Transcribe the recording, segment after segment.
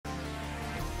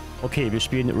Okay, wir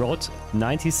spielen Road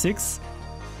 96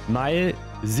 Mile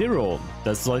Zero.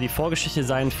 Das soll die Vorgeschichte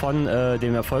sein von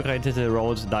dem erfolgreichen Titel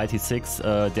Road 96,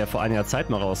 der vor einiger Zeit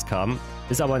mal rauskam.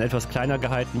 Ist aber in etwas kleiner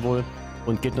gehalten wohl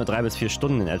und geht nur 3 bis 4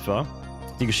 Stunden in etwa.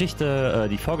 Die Geschichte,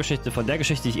 die Vorgeschichte von der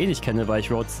Geschichte, die ich eh nicht kenne, weil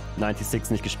ich Road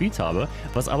 96 nicht gespielt habe,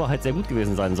 was aber halt sehr gut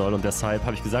gewesen sein soll und deshalb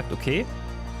habe ich gesagt, okay,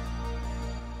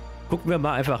 gucken wir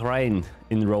mal einfach rein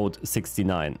in Road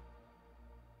 69.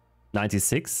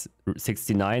 96,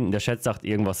 69, der Chat sagt,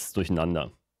 irgendwas ist durcheinander.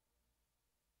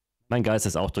 Mein Geist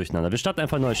ist auch durcheinander. Wir starten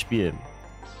einfach ein neues Spiel.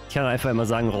 Ich kann einfach immer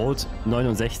sagen, Road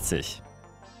 69.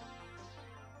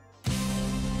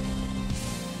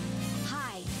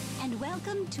 Hi, and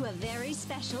welcome to a very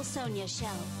special Sonia show.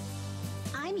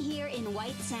 I'm here in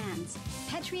White Sands,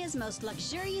 Petria's most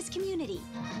luxurious community,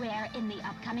 where in the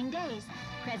upcoming days,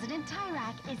 President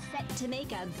Tyrak is set to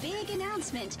make a big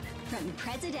announcement from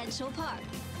Presidential Park.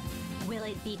 Will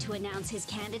it be to announce his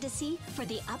candidacy for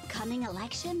the upcoming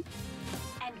election?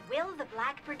 And will the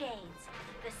Black Brigades,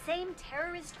 the same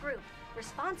terrorist group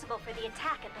responsible for the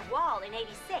attack at the wall in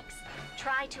 '86,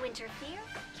 try to interfere?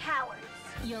 Cowards.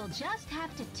 You'll just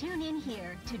have to tune in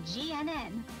here to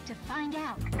GNN to find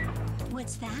out.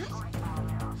 What's that?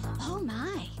 Oh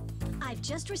my! I've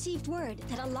just received word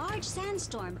that a large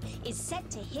sandstorm is set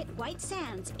to hit White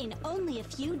Sands in only a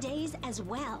few days as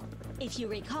well. If you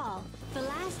recall, the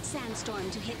last sandstorm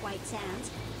to hit White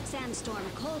Sands, Sandstorm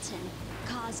Colton,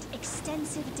 caused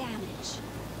extensive damage.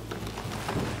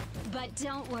 But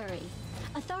don't worry.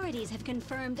 Authorities have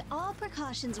confirmed all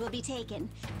precautions will be taken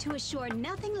to assure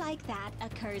nothing like that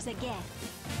occurs again.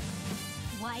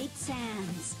 White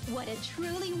Sands. What a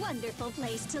truly wonderful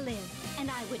place to live. And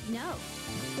I would know.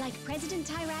 Like President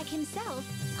Tyrak himself,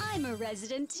 I'm a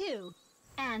resident too.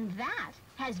 And that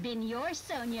has been your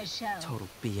Sonia show. Total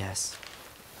BS.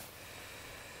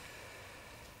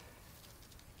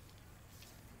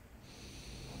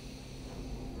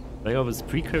 Ich weiß nicht, ob es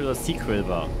Prequel oder Sequel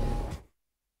war.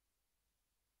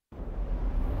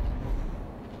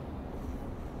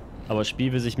 Aber das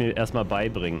Spiel will sich mir erstmal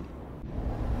beibringen.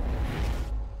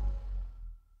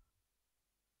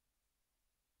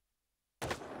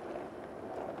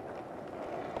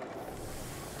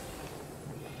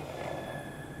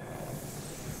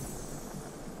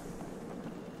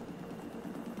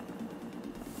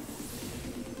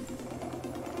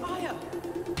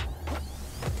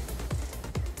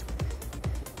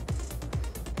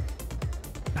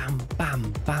 Bam,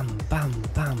 bam, bam,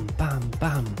 bam, bam,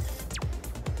 bam.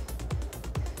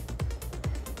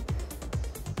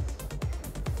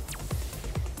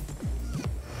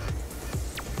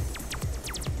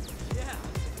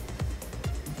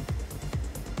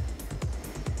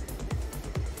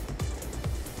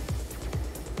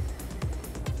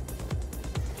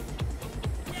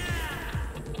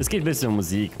 Es geht ein bisschen um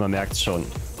Musik, man merkt es schon.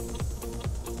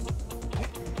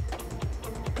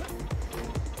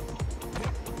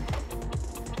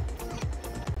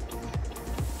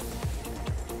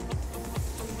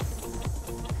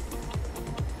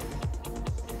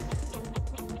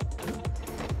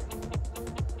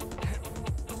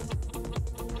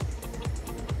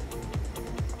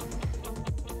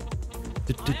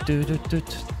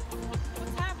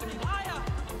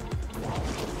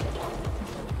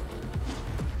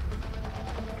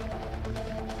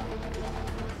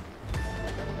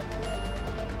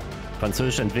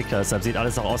 Französische Entwickler, deshalb sieht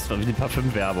alles auch aus wie die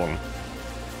Parfümwerbung.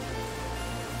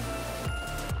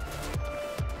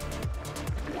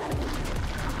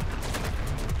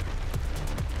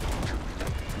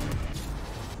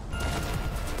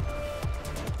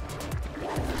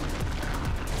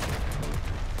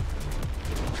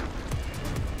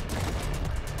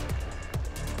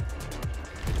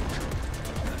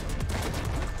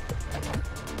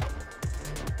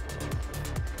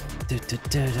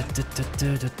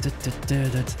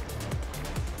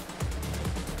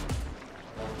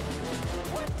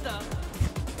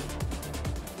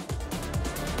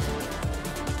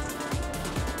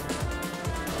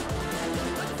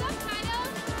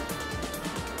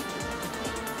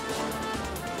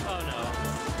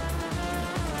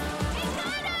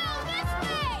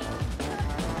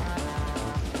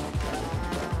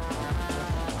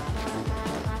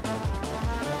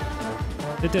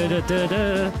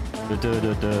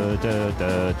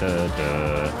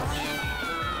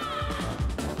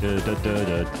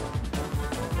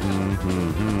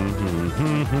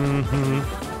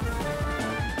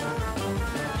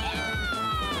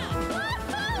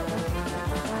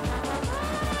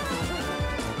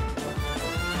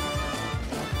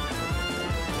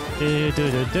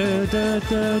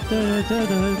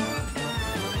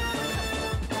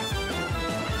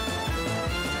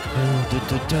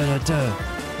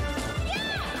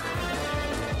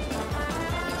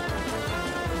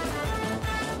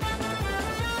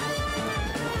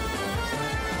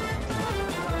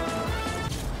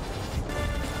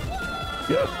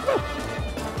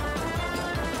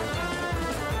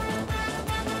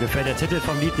 Mir fällt der Titel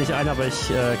vom Lied nicht ein, aber ich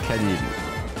kenne ihn.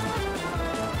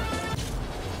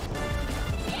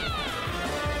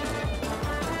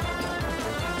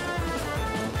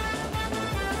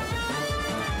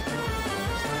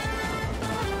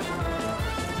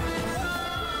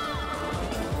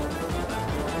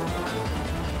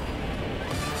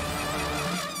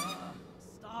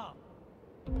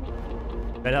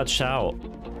 Bella Ciao.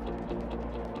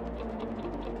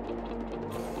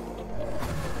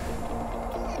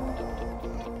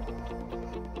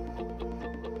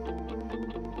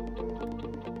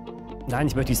 Nein,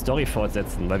 ich möchte die Story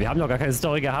fortsetzen, weil wir haben noch gar keine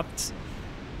Story gehabt.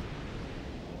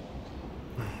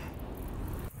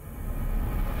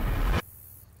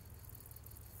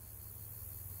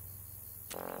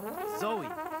 Zoe!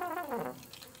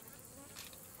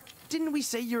 Didn't we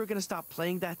say you were gonna stop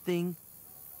playing that thing?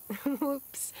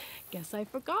 Oops. Guess I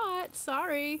forgot.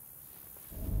 Sorry.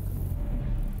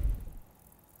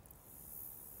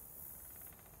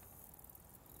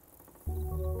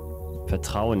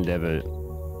 Vertrauen-Level.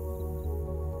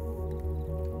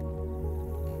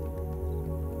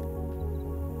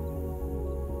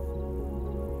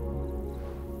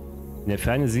 In der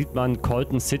Ferne sieht man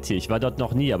Colton City. Ich war dort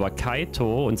noch nie, aber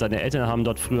Kaito und seine Eltern haben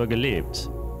dort früher gelebt.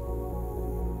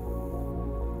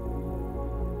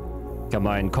 Ich kann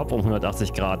meinen Kopf um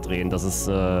 180 Grad drehen. Das ist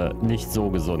nicht so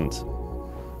gesund.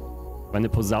 Meine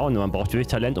Posaune, man braucht wirklich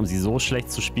Talent, um sie so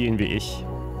schlecht zu spielen wie ich.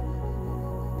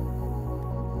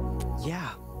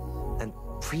 Yeah, and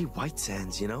pre-White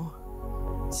Sands, you know?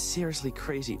 Seriously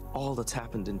crazy all that's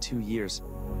happened in 2 years.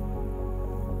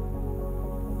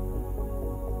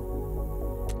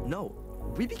 No,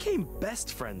 we became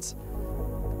best friends.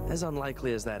 As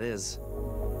unlikely as that is.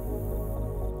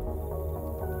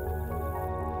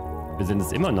 Wir sind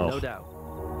es immer noch. No doubt.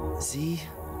 See,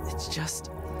 it's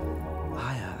just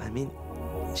Aya. I mean,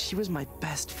 she was my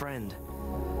best friend.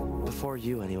 Before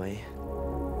you, anyway.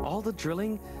 All the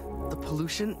drilling, the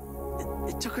pollution,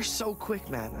 it took her so quick,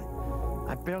 man.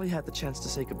 I barely had the chance to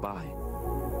say goodbye.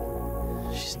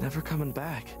 She's never coming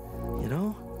back, you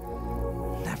know?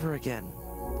 Never again.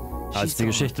 Als die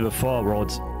Geschichte bevor Road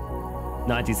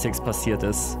 96 passiert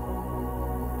ist.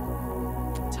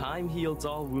 Time heals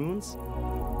all wounds.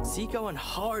 See, going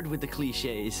hard with the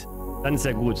cliches. Dann ist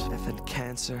ja gut. Effing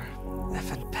cancer,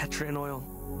 effing petrol oil.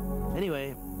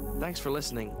 Anyway, thanks for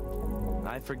listening.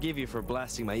 I forgive you for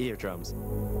blasting my eardrums.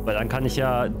 Weil dann kann ich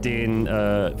ja den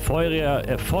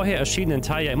vorher erschienenen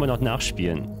Teil ja immer noch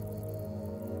nachspielen.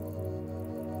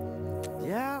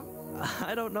 Yeah,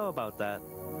 I don't know about that.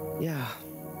 Yeah,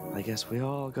 I guess we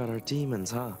all got our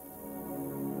demons, huh?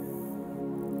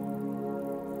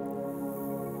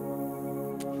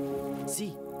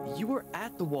 See, you were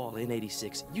at the wall in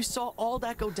 86. You saw all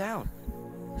that go down.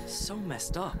 So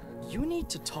messed up. You need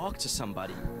to talk to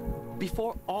somebody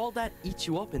before all that eats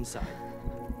you up inside.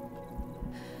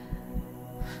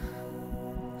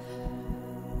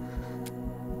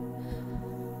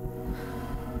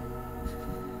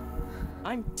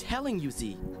 I'm telling you,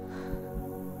 Z.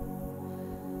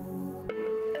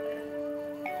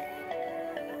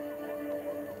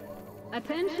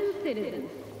 Attention citizens.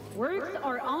 Works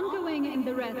are ongoing in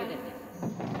the residence.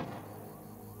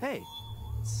 Hey,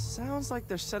 sounds like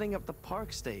they're setting up the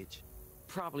park stage.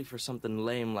 Probably for something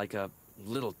lame like a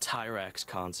little Tyrax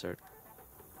concert.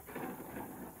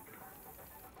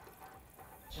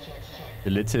 The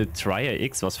Little Trier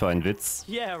X, was für ein Witz.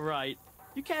 Yeah, right.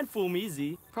 You can't fool me,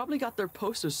 Z. Probably got their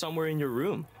posters somewhere in your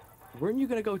room. Weren't you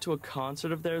gonna go to a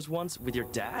concert of theirs once with your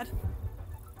dad?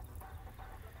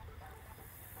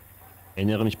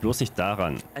 Erinnere mich bloß nicht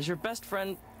daran. As your best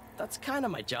friend, that's kind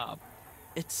of my job.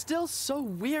 It's still so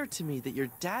weird to me that your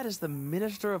dad is the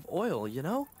Minister of Oil, you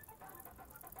know?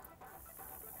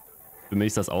 Für mich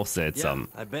ist das auch seltsam.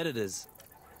 Yeah, I bet it is.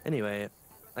 Anyway,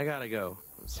 I gotta go.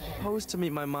 I'm supposed to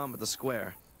meet my mom at the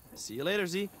square. See you later,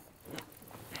 Z.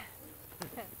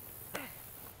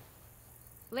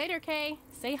 Later, Kay.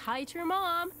 Say hi to your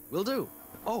mom. Will do.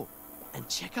 Oh, and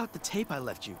check out the tape I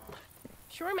left you.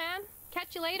 Sure, man.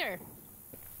 Catch you later.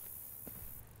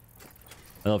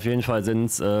 Also auf jeden Fall sind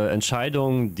es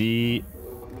Entscheidungen, die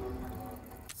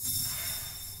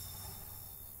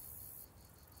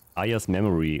Aya's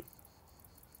Memory.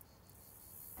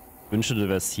 Wünsche, du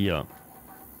wärst hier.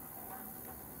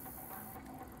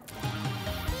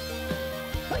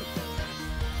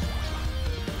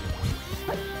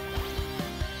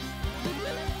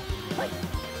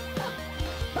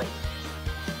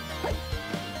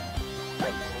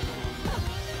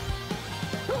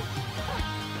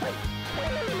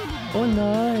 Oh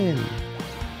nein!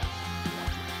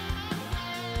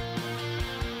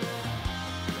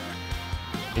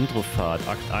 Introfahrt,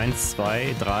 Akt 1,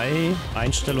 2, 3,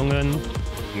 Einstellungen.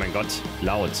 Oh mein Gott,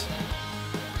 laut.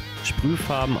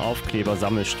 Sprühfarben, Aufkleber,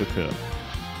 Sammelstücke.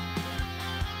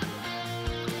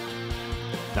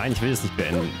 Nein, ich will es nicht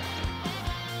beenden.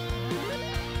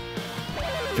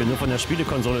 Ich will nur von der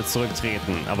Spielekonsole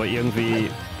zurücktreten, aber irgendwie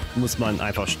muss man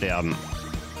einfach sterben.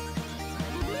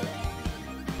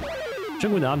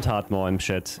 Schönen guten Abend, Hartmore im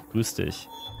Chat. Grüß dich.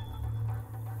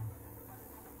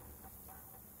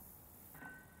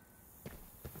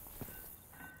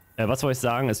 Was wollte ich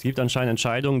sagen? Es gibt anscheinend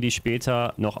Entscheidungen, die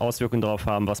später noch Auswirkungen darauf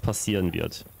haben, was passieren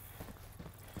wird.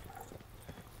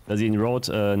 Da sie in Road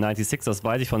 96, das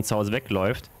weiß ich, von zu Hause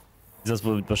wegläuft, ist das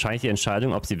wohl wahrscheinlich die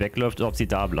Entscheidung, ob sie wegläuft oder ob sie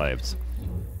da bleibt.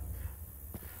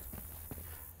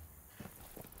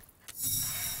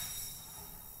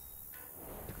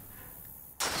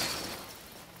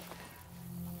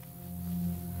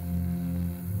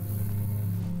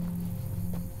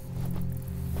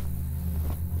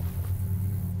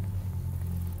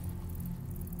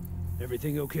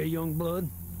 Everything okay, young blood?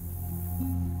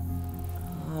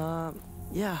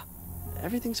 Yeah.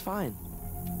 Everything's fine.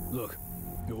 Look,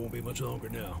 it won't be much longer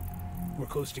now. We're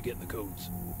close to getting the codes.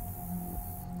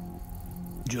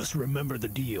 Just remember the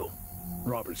deal.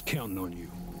 Robert's counting on you.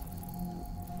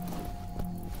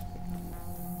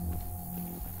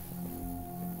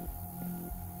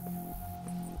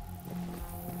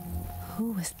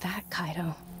 Who was that,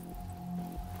 Kaito?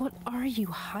 What are you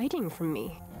hiding from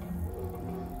me?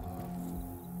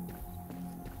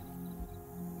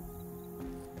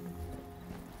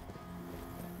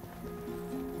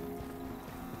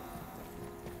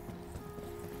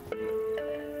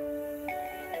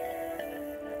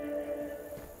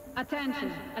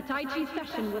 Attention, a Tai Chi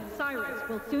session with Cyrus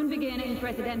will soon begin in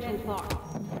Presidential Park.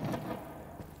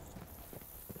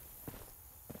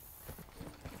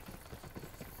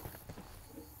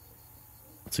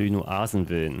 Zu den Oasen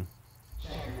willen.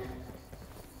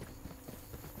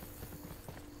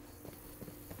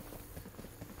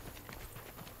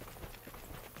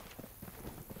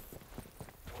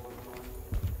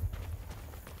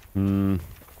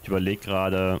 Ich überlege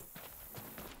gerade,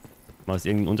 macht es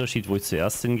irgendeinen Unterschied, wo ich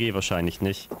zuerst hingehe? Wahrscheinlich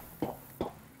nicht.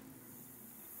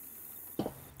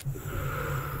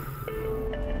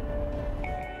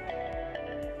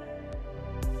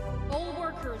 All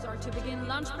workers are to begin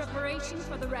lunch preparation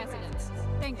for the residents.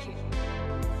 Thank you.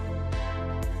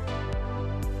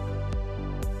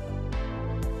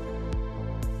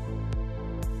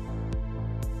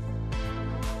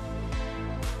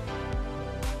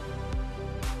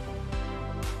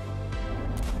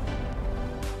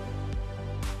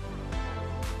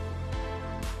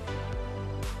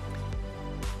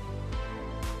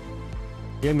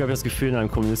 Irgendwie habe ich das Gefühl, in einem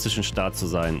kommunistischen Staat zu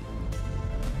sein.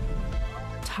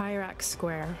 Tyrak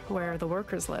Square, where the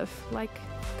workers live, like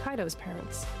Kaito's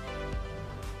parents.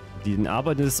 Den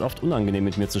Arbeitern ist es oft unangenehm,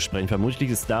 mit mir zu sprechen. Vermutlich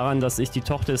liegt es daran, dass ich die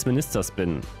Tochter des Ministers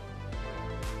bin.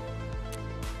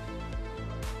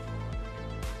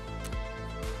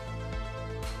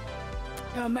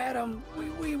 Madam,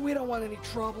 we don't want any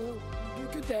trouble.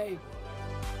 Good day.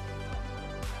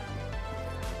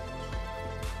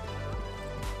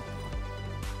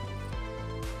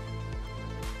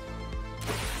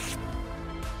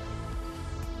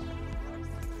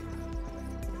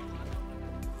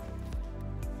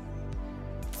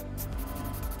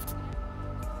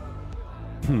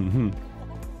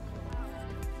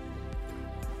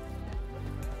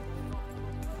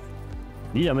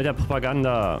 Nieder mit der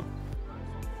Propaganda.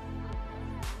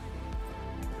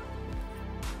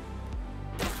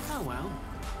 Oh well.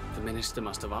 The minister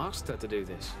must have asked her to do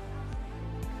this.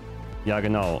 Ja,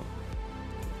 genau.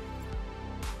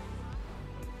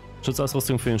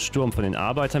 Schutzausrüstung für den Sturm. Von den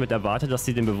Arbeitern wird erwartet, dass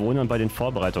sie den Bewohnern bei den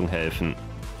Vorbereitungen helfen.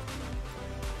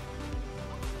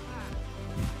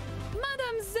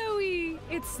 Madame Zoe,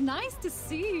 it's nice to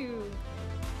see you.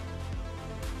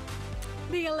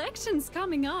 The election's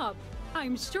coming up.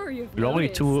 I'm sure you've Glory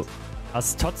noticed. to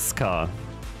Astotska.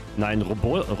 Nein,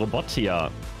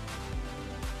 Robotia.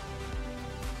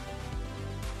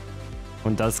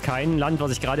 Und das ist kein Land,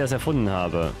 was ich gerade erst erfunden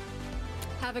habe.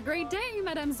 Have a great day,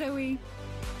 Madame Zoe.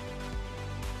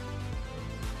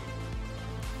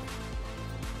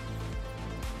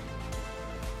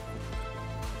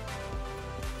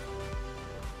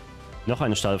 Noch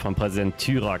eine Statue von Präsident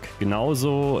Tyrak.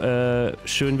 Genauso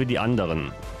schön wie die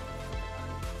anderen.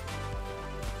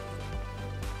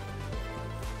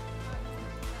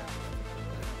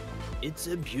 It's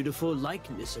a beautiful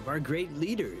likeness of our great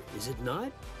leader, is it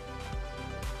not?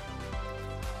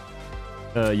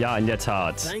 Ja, in der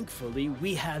Tat. Thankfully,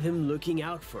 we have him looking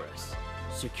out for us,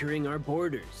 securing our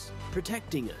borders,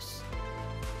 protecting us.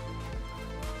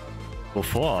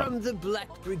 Wovor? From the Black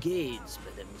Brigades,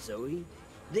 Madame Zoe.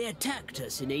 They attacked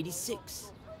us in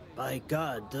 '86. By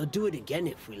God, they'll do it again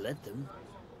if we let them.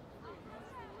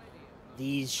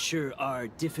 These sure are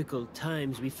difficult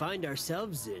times we find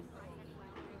ourselves in.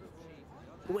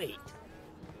 Wait,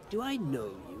 do I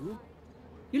know you?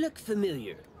 You look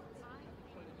familiar.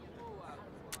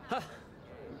 Ha!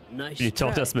 Nice Die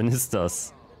Tochter des try.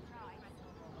 Ministers.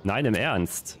 Nein, im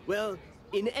Ernst. Well,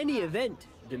 in any event,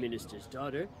 the minister's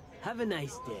daughter, have a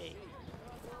nice day.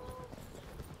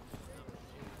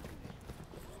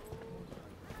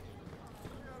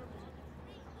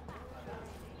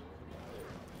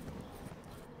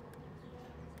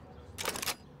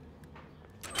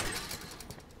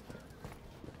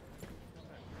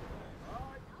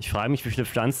 Ich frage mich, wie viele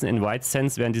Pflanzen in White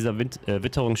Sands während dieser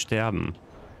Witterung sterben.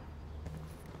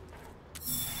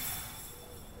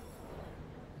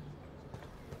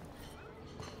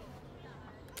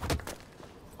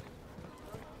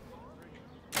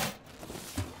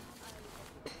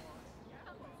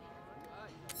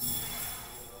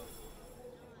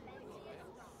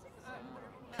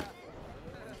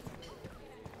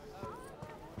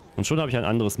 Und schon habe ich ein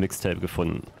anderes Mixtape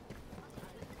gefunden.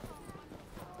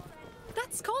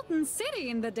 That's Colton City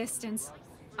in the distance.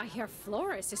 I hear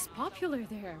Flores is popular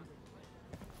there.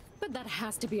 But that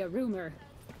has to be a rumor,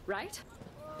 right?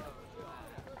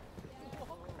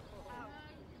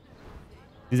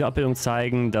 Diese Abbildungen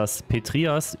zeigen, dass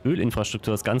Petrias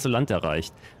Ölinfrastruktur das ganze Land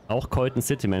erreicht. Auch Colton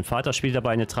City. Mein Vater spielt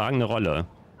dabei eine tragende Rolle.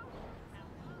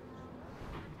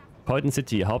 Colton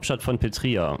City, Hauptstadt von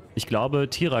Petria. Ich glaube,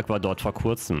 Tirak war dort vor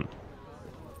kurzem.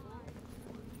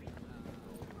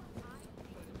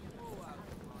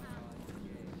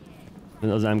 Wir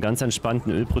sind also in einem ganz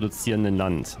entspannten, ölproduzierenden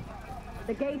Land.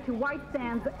 The gate to White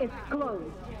Sands is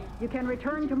closed. You can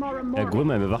return tomorrow Herr morning.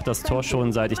 Gurmel bewacht das Tor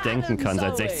schon seit ich denken kann,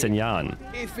 seit 16 Jahren.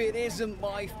 If it isn't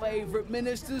my favorite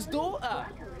minister's daughter.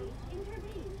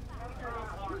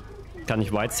 Kann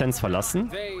ich White Sands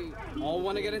verlassen? They all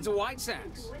want to get into White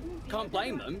Sands. Can't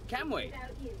blame them, can we?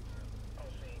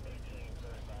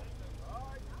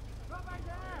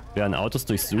 Werden Autos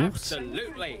durchsucht?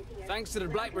 Absolutely. Thanks to the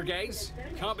Black Brigades.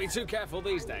 Can't be too careful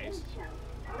these days.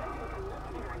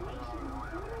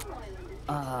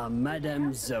 Ah,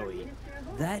 Madame Zoe,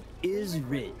 that is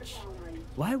rich.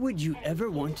 Why would you ever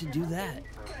want to do that?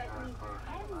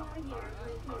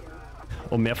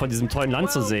 Um mehr von diesem tollen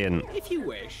Land zu sehen. If you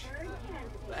wish.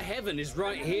 But heaven is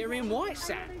right here in White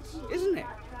Sands, isn't it?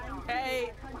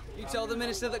 Hey, you tell the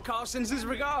minister that Carl sends his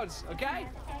regards, okay?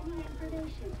 Any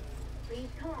information, please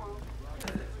call.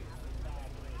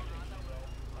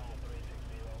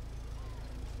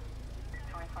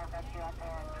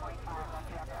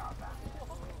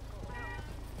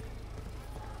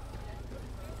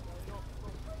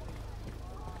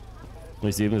 Und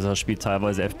ich sehe, dass das Spiel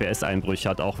teilweise FPS-Einbrüche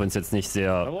hat, auch wenn es jetzt nicht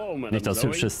sehr, nicht das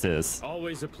Hübscheste ist.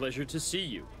 Always a pleasure to see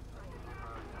you.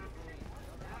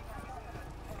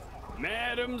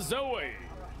 Madame Zoe,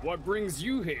 what brings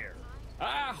you here?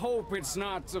 I hope it's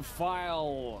not to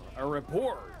file a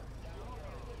report.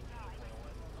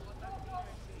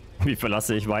 Wie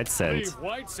verlasse ich White Sands? Leave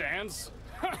White Sands?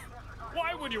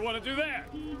 Why would you want to do that?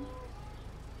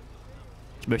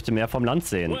 Ich möchte mehr vom Land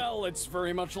sehen. Well, it's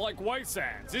very much like White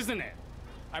Sands, isn't it?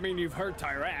 I mean, you've heard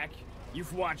Tyrak,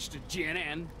 you've watched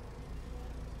GNN.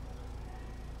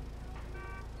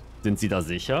 Sind Sie da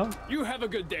sicher? You have a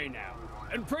good day now,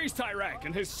 and praise Tyrak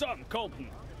and his son, Colton.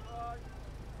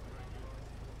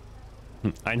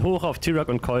 Ein Hoch auf Tirak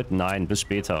und Colton. Nein, bis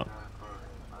später.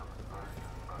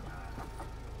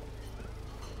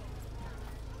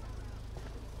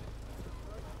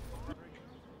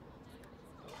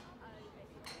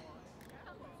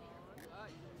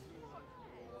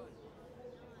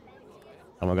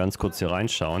 Mal ganz kurz hier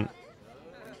reinschauen.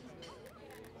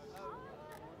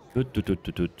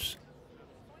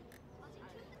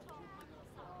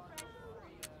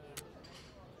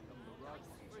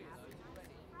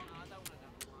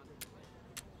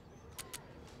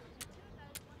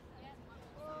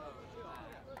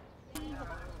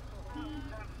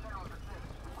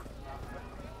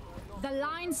 The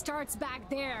line starts back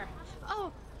there.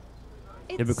 Oh,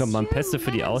 Hier bekommt man Pässe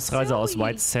für die Ausreise aus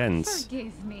White Sands.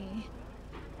 Forgive me.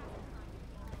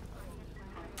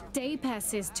 Day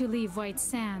passes to leave White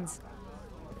Sands.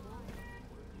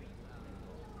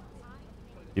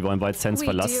 Die wollen White Sands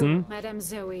verlassen. Madame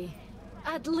Zoe.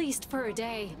 At least for a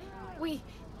day.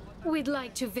 We'd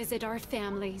like to visit our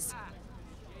families.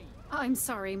 I'm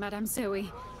sorry, Madame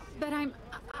Zoe, but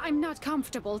I'm not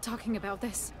comfortable talking about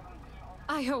this.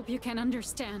 I hope you can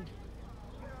understand.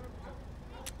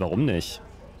 Warum nicht?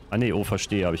 Ah ne, oh,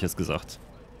 verstehe, habe ich jetzt gesagt.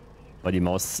 Weil die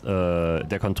Maus,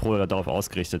 der Controller darauf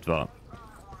ausgerichtet war.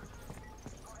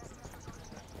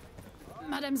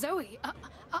 Madame Zoe,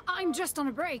 I'm just on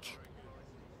a break.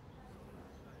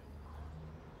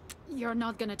 You're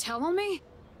not gonna tell on me?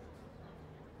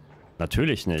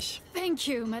 Natürlich nicht. Thank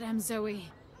you, Madame Zoe.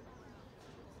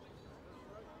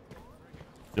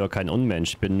 Ja, kein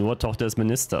Unmensch. Ich bin nur Tochter des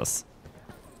Ministers.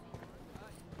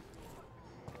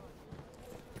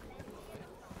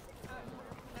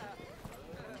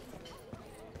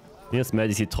 Jetzt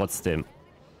melde ich sie trotzdem.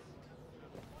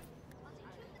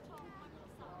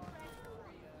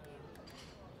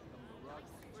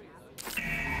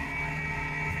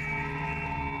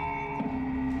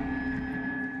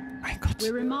 We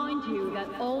remind you that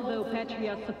although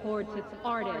Petria supports its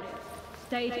artists,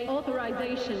 state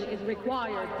authorization is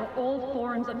required for all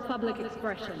forms of public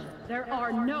expression. There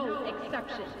are no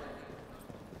exceptions.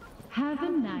 Have a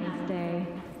nice day.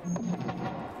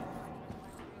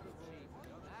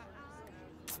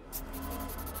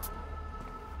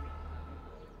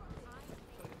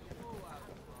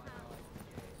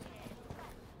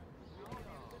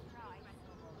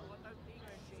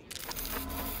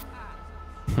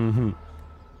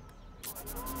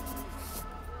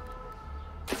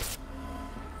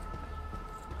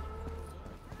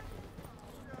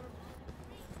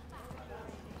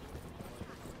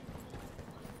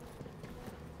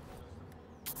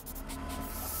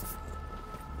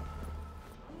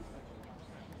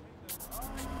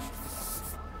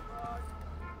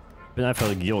 Ich bin einfach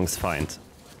Regierungsfeind.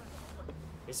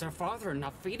 Is her father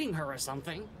not feeding her or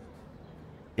something?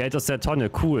 Geld aus der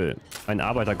Tonne, cool. Ein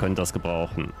Arbeiter könnte das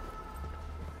gebrauchen.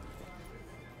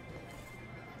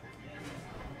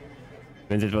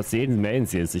 Wenn Sie etwas sehen, melden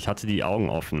Sie es. Ich hatte die Augen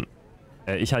offen.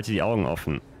 Ich halte die Augen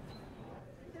offen.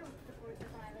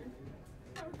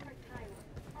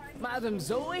 Madame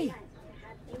Zoe?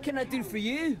 What can I do for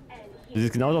you? Du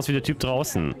siehst genauso aus wie der Typ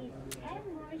draußen.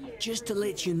 Just to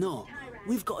let you know,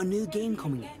 we've got a new game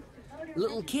coming in.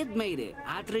 Little kid made it.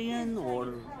 Adrian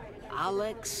or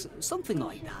Alex, something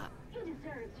like that.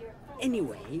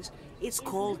 Anyways, it's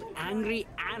called Angry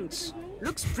Ants.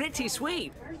 Looks pretty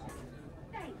sweet.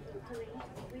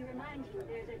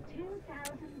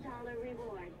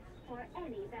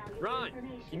 Ron,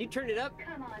 can you turn it up?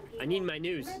 I need my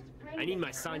news. I need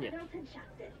my Sonya.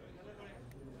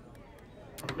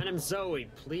 Madame Zoe,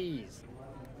 please.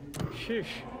 Sheesh.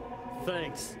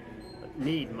 Thanks. I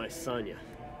need my Sonya.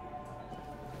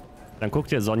 Dann guck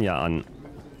dir Sonja an.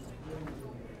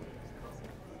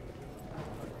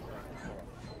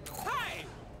 Hey,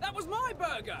 that was my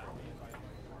burger.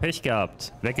 Pech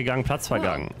gehabt. Weggegangen, Platz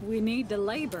vergangen. Well, we need the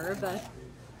labor, but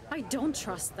I don't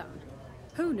trust them.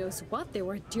 Who knows what they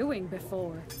were doing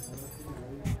before?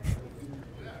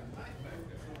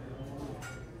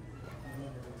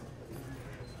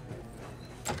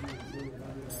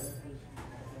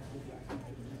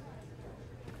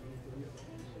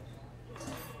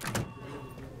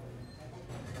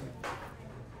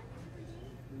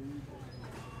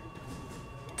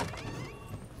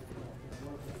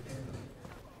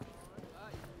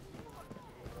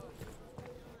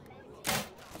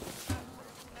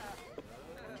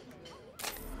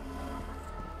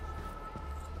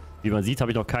 Wie man sieht, habe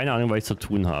ich noch keine Ahnung, was ich zu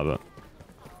tun habe.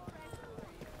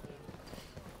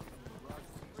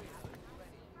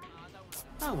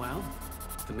 Oh well,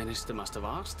 the minister must have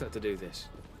asked her to do this.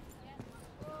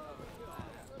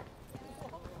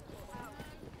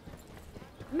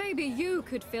 Maybe you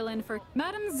could fill in for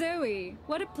Madame Zoe.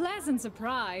 What a pleasant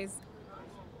surprise.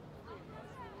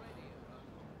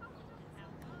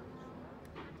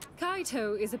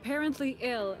 Kaito is apparently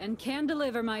ill and can't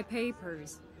deliver my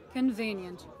papers.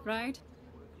 Convenient, right?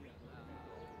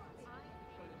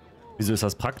 Wieso ist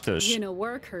das praktisch? You know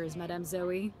workers, Madame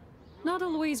Zoe. Not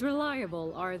always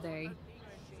reliable, are they?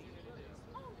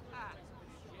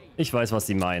 Ich weiß, was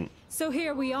Sie meinen. So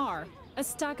here we are. A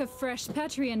stack of fresh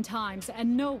Petrian times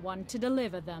and no one to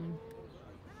deliver them.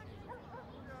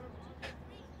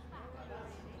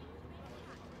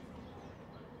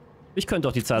 Ich könnte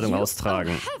doch die Zeitung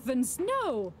austragen. Oh heavens,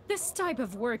 no! This type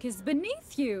of work is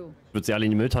beneath you. Ich würde sie alle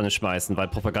in die Mülltonne schmeißen, weil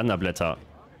Propagandablätter.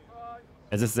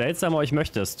 Es ist seltsam, aber ich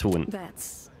möchte es tun.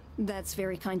 That's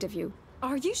very kind of you.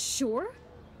 Are you sure?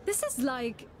 This is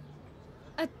like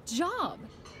a job.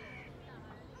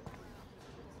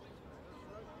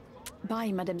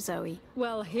 Bye, Madame Zoe.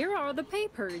 Well, here are the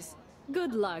papers.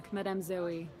 Good luck, Madame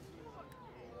Zoe.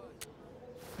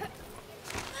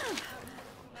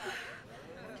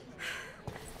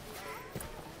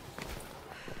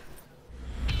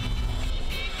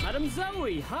 Madame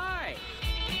Zoe, hi!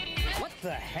 What the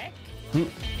heck?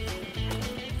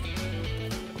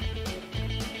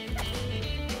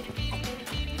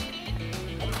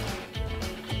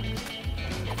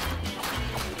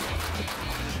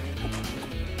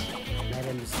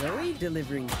 Madame Zoe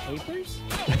delivering papers?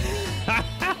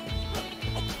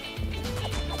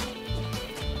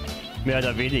 Mehr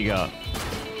oder weniger.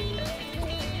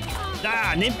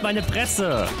 Da, nehmt meine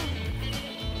Presse!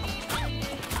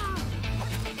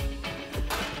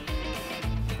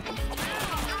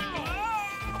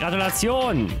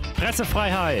 Gratulation!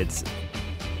 Pressefreiheit!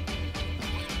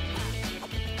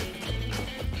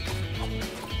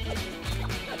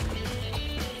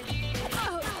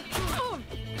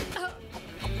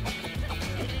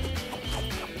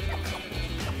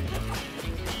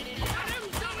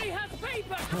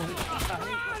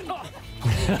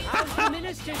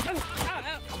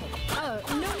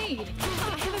 No need.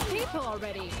 I have a paper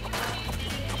already.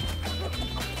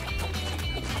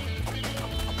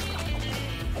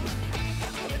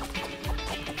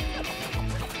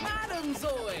 Madame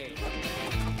Zoe!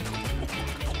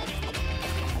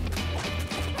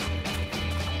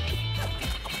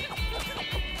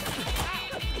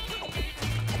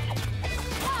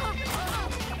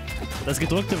 Das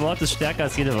gedrückte Wort ist stärker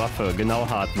als jede Waffe. Genau,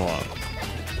 Hardmore.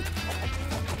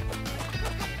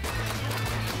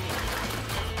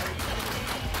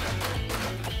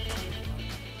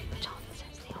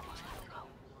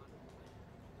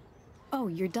 Oh,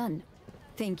 you're done.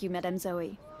 Thank you, Madame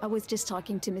Zoe. I was just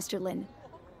talking to Mr. Lin.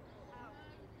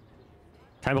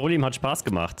 Kein Problem, hat Spaß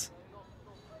gemacht.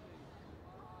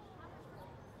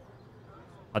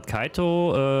 Hat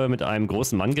Kaito mit einem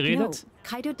großen Mann geredet? No,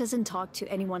 Kaito doesn't talk to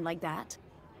anyone like that.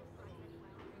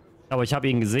 Aber ich habe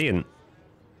ihn gesehen.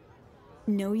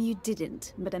 No, you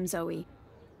didn't, Madame Zoe.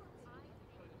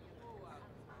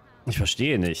 Ich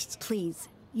verstehe nicht. Please,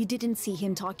 you didn't see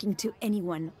him talking to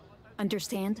anyone.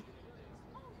 Understand?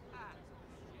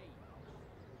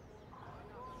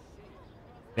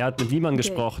 Er hat mit niemandem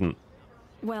gesprochen.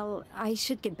 Well, I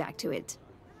should get back to it.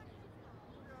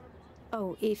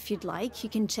 Oh, if you'd like, you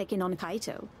can check in on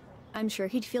Kaito. I'm sure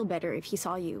he'd feel better if he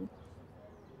saw you.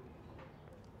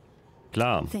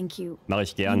 Klar. Thank you. Mache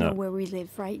ich You gerne. know where we live,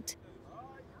 right?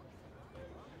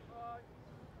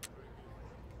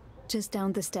 Just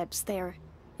down the steps there.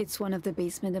 It's one of the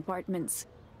basement apartments.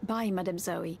 Bye, Madame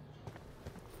Zoe.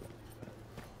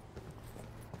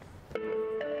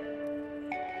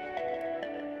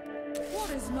 What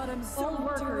is Madame Zoe All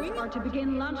workers are to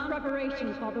begin lunch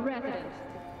preparations for the residents.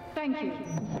 Thank you.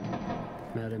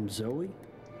 Madame Zoe,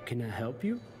 can I help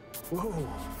you? Whoa.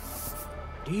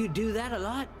 Do you do that a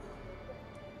lot?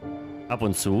 Ab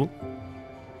und zu.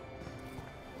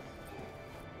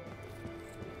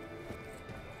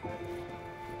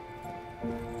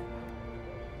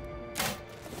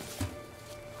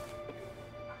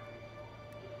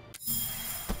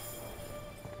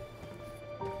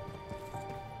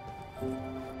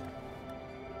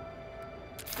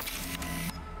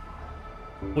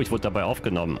 Oh, ich wurde dabei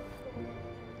aufgenommen.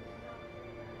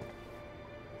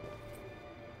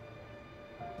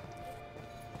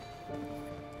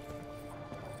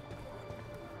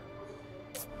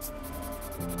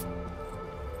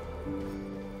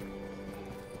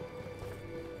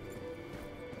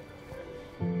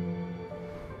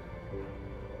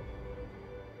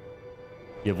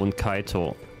 Hier wohnt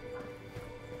Kaito.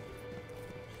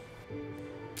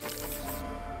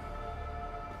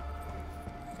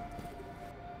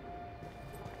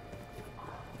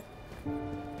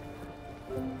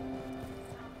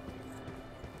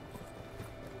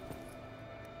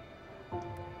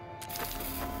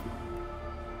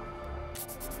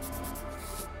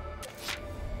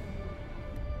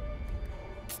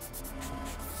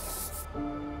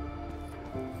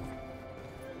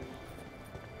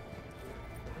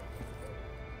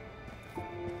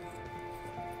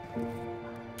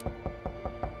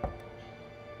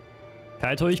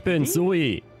 Kaito, ich bin's,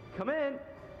 Zoe. Come in.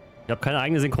 Ich habe keine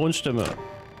eigene Synchronstimme.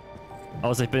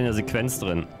 Außer ich bin in der Sequenz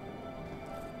drin.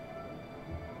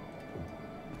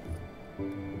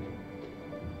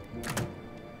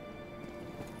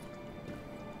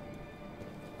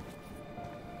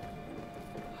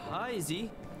 Hi, Z.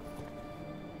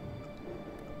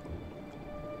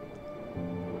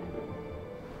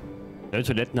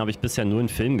 Toiletten habe ich bisher nur in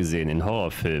Filmen gesehen, in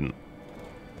Horrorfilmen.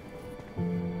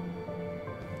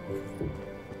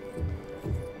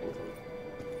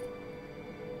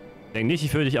 Denk nicht,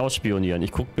 ich würde dich ausspionieren.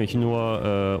 Ich gucke mich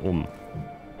nur um.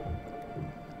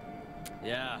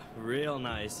 Yeah, real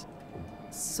nice.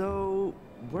 So,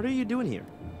 what are you doing here?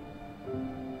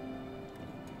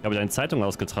 Ich habe deine Zeitung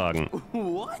ausgetragen.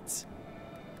 What?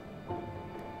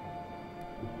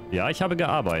 Ja, ich habe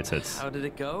gearbeitet. How did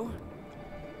it go?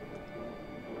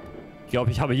 Ich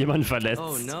glaube, ich habe jemanden verletzt.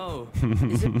 Oh no.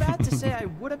 Is it bad to say I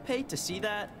would have paid to see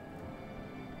that?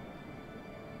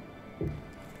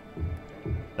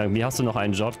 Dank mir hast du noch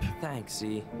einen Job. Thanks,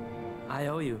 Z. I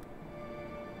owe you.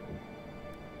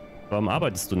 Warum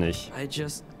arbeitest du nicht? I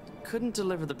just couldn't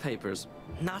deliver the papers.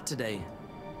 Not today.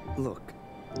 Look,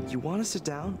 you want to sit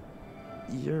down?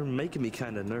 You're making me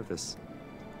kind of nervous.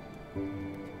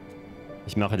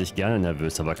 Ich mache dich gerne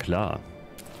nervös, aber klar.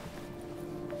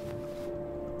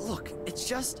 Look, it's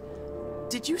just...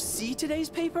 Did you see today's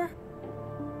paper?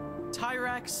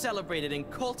 Tyrak celebrated in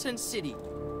Colton City.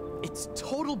 It's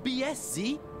total BS,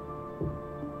 Z.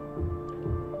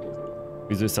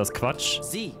 Wieso ist das Quatsch?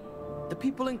 Z, the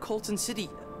people in Colton City,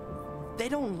 they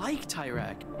don't like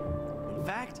Tyrak. In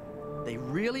fact, they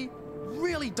really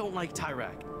don't like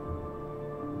Tyrak.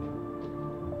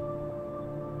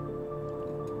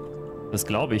 Das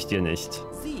glaube ich dir nicht.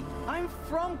 Z, I'm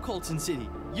from Colton City.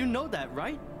 You know that,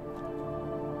 right?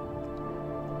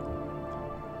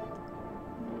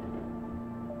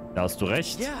 Da hast du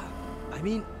recht. Yeah, I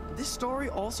mean, this story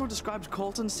also describes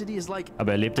Colton City as like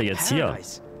Aber er lebt ja jetzt hier.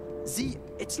 Z,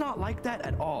 it's not like that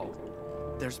at all.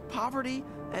 There's poverty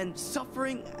and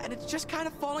suffering, and it's just kind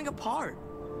of falling apart.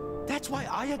 That's why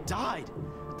Aya died.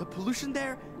 The pollution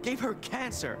there gave her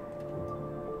cancer.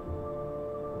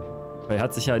 Weil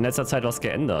hat sich ja in letzter Zeit was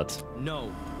geändert.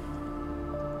 No.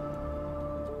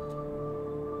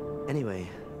 Anyway,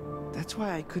 that's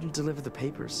why I couldn't deliver the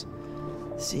papers.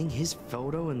 Seeing his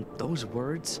photo and those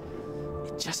words,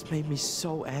 it just made me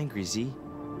so angry, Z.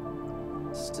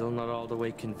 Still not all the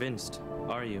way convinced,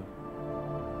 are you?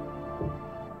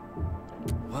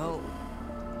 Well,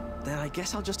 then I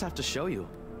guess I'll just have to show you.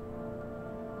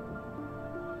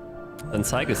 Dann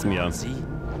zeig es mir. Z,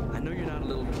 I know you're not a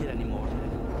little kid anymore,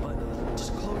 but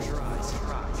just close your eyes.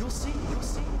 You'll see, you'll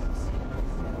see.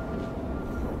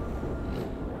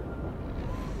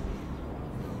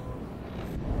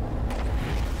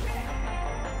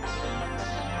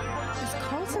 Is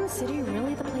Colton City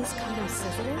really the place Kaito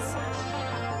says it is?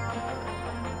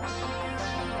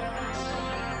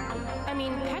 I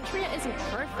mean, Petria isn't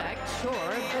perfect,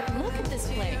 sure, but look at this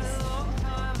place.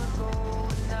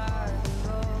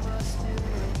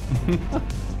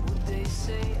 Would they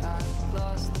say I've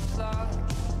lost the plot?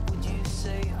 Would you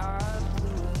say I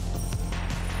blew it?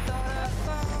 Thought I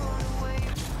found a way.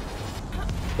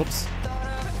 Ups. Thought I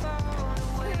found a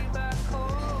way back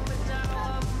home, and now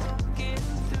I'm looking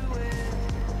through it.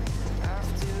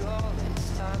 After all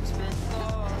this time spent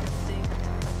gone, I think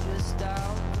I'm just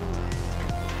out through it.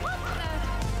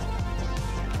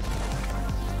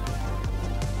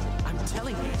 I'm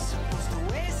telling you, it's supposed to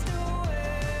waste away.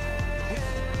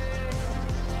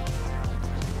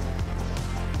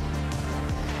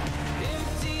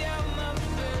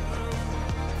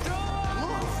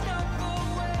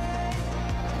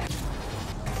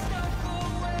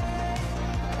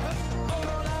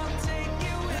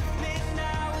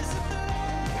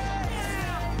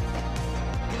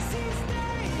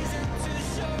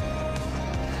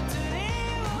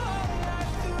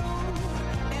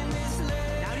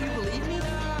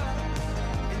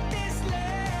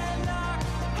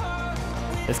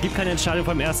 Es gibt keine Entscheidung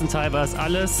vom ersten Teil, weil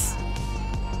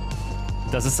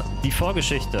das ist die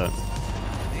Vorgeschichte.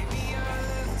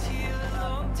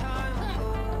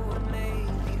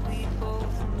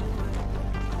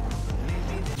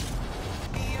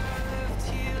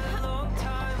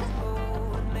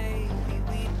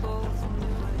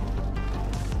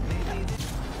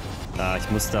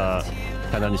 Ah,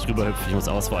 kann da nicht rüberhüpfen, ich muss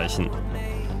ausweichen.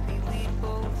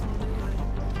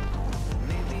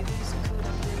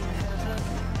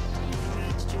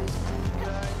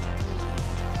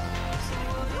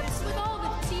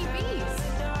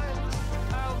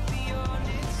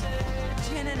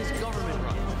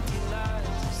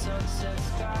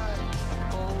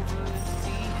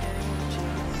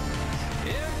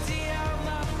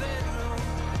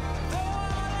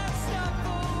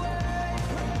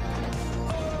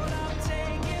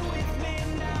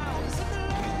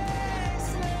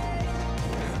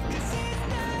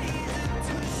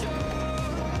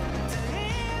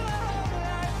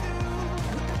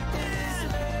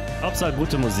 Hauptsache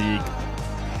gute Musik.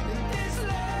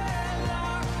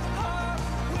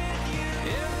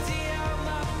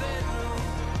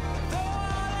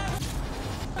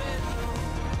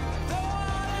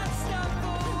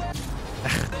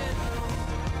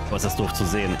 Boah, ist das doof zu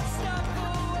sehen.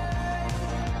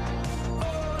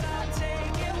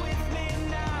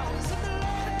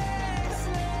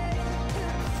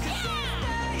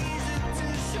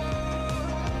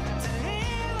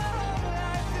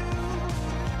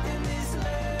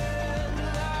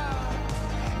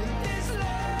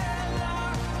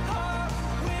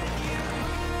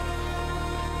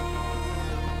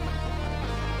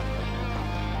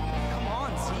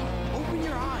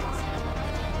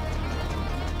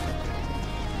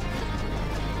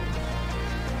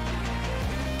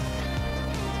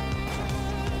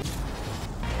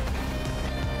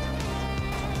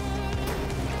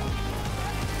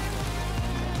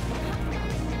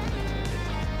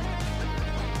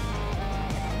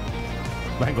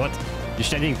 Mein Gott, die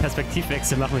ständigen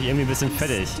Perspektivwechsel machen mich irgendwie ein bisschen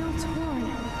fertig.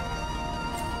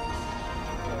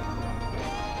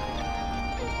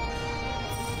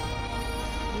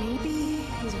 Maybe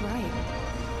he's right.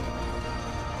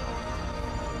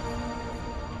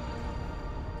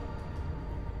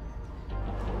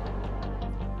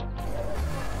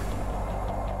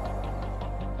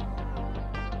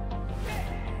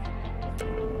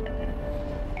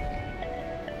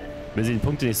 Mir sind die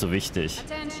Punkte nicht so wichtig.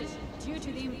 Attention! Due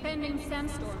to the impending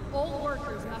sandstorm, all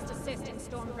workers must assist in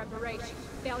storm preparation.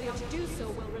 Failure to do so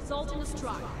will result in a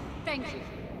strike. Thank you.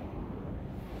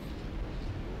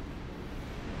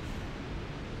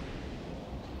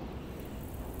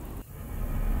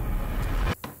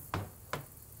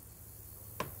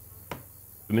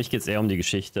 Für mich geht es eher um die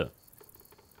Geschichte.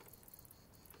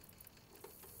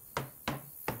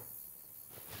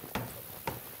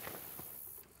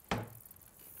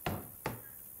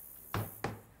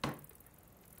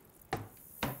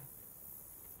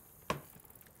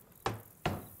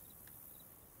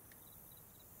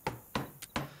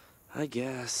 I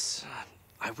guess.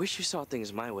 I wish you saw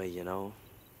things my way, you know.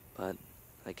 But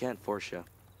I can't force you.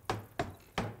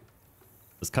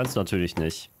 Das kannst du natürlich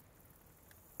nicht.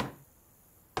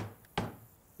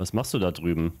 Was machst du da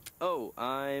drüben? Oh,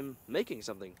 I'm making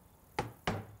something.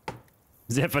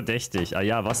 Sehr verdächtig. Ah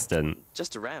ja, was denn?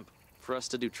 Just a ramp for us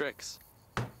to do tricks.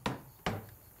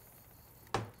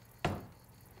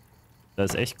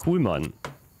 Das ist echt cool, Mann.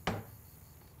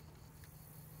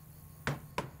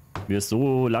 Mir ist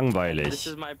so langweilig. This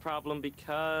is my problem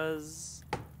because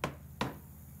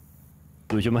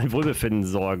Du dich um mein Wohlbefinden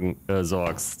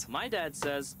sorgst. my dad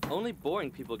says only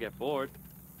boring people get bored.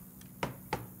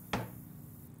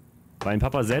 Mein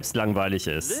Papa selbst langweilig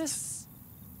ist. This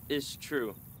is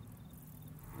true.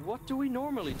 What do we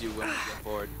normally do when we get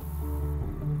bored?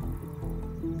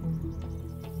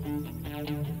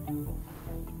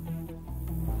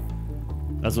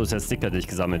 Also ist der Sticker, den ich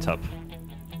gesammelt habe.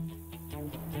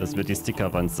 Das wird die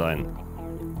Stickerwand sein.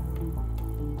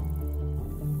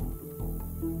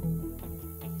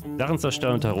 Sachen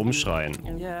zerstören und herumschreien.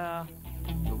 Yeah,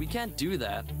 but we can't do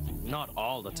that. Not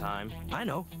all the time. I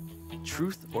know.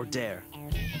 Truth or dare.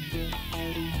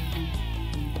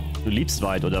 Du liebst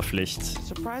Wahrheit oder Pflicht.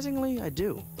 Surprisingly, I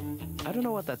do. I don't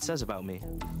know what that says about me.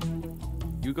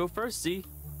 You go first, see?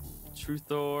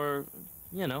 Truth or,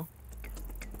 you know.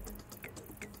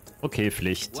 Okay,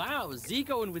 Pflicht. Wow, Z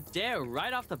going with dare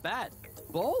right off the bat.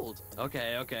 Bold.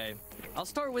 Okay, okay. I'll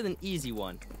start with an easy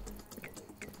one.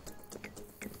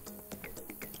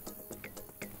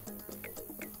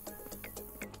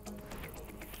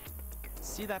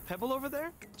 See that pebble over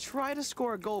there? Try to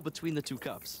score a goal between the two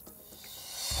cups.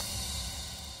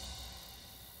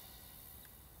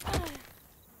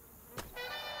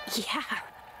 Yeah.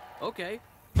 Okay,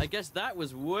 I guess that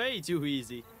was way too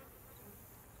easy.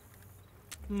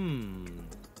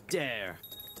 Dare.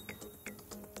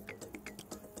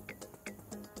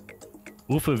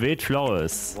 Rufe wild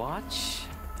Flaues. Watch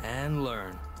and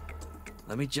learn.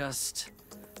 Let me just...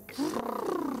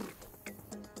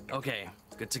 Okay,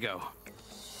 good to go.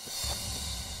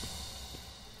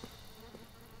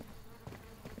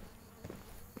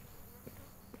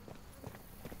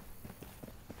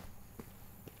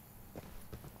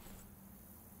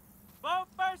 Vote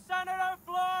for Senator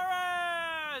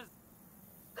Flores!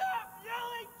 Stop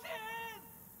yelling, kids!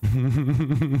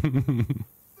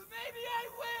 But maybe I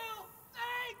will!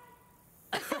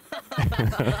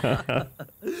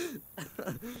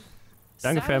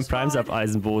 Danke für ein Prime-Sub,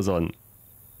 Eisenboson.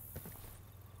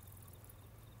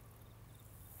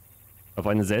 Auf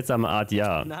eine seltsame Art,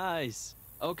 ja. Nice.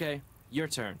 Okay, your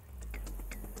turn.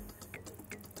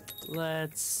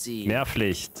 Let's see. Mehr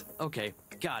Pflicht. Okay,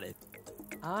 got it.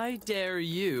 I dare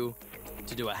you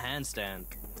to do a handstand.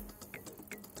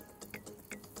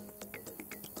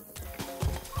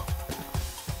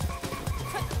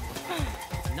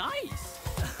 Nice!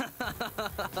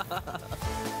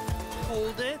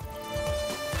 Hold it.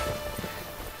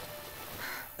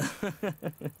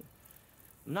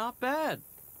 Not bad.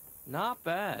 Not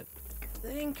bad.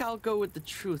 Think I'll go with the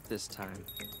truth this time.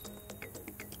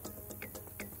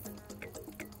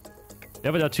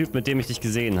 Wer war der Typ, mit dem ich dich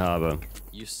gesehen habe?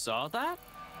 You saw that?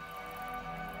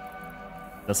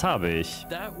 Das habe ich.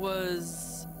 That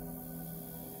was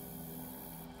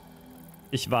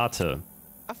Ich warte.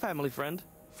 a family friend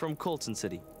from Colton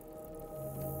City.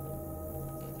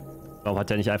 Warum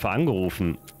hat er nicht einfach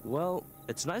angerufen? Well,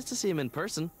 it's nice to see him in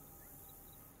person.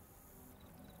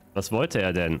 Was wollte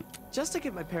er denn? Just to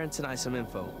give my parents and I some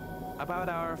info about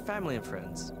our family and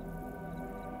friends.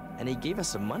 And he gave us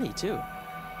some money too.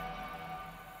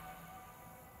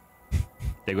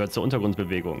 Der gehört zur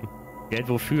Untergrundbewegung. Geld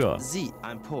wofür? Z,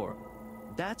 I'm poor.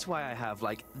 That's why I have,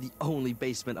 like, the only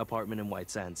basement apartment in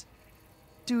White Sands.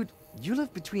 Dude, you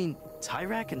live between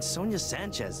Tyrak and Sonia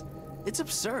Sanchez. It's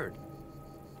absurd.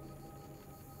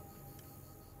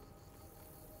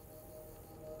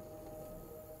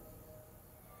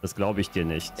 Das glaube ich dir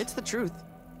nicht. It's the truth.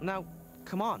 Now,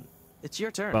 come on. It's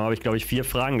your turn. Warum habe ich, glaube ich, 4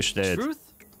 Fragen gestellt? Truth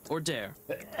or dare?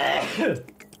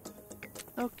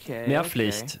 Okay. Mehr okay.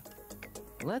 Pflicht.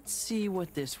 Let's see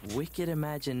what this wicked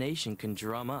imagination can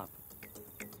drum up.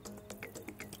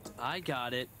 I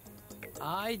got it.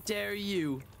 I dare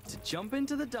you to jump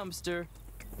into the dumpster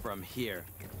from here.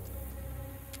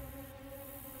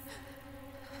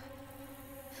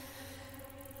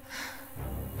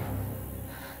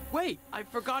 Wait, I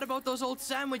forgot about those old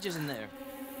sandwiches in there.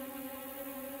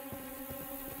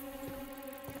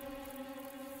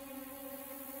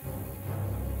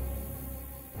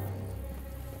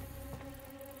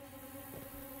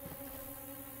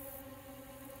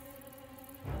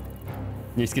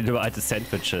 Nichts geht über alte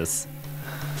Sandwiches.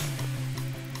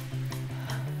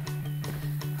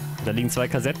 Da liegen 2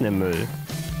 Kassetten im Müll.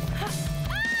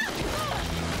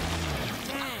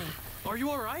 Are you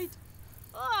alright?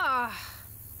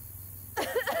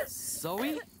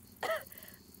 Zoe?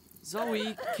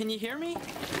 Zoe, can you hear me?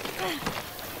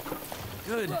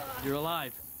 Good, you're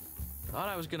alive. Thought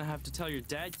I was gonna have to tell your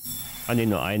dad. Ah ne,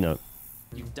 nur eine.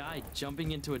 You died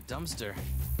jumping into a dumpster.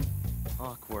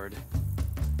 Awkward.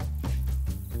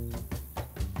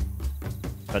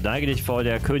 Verneige dich vor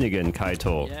der Königin,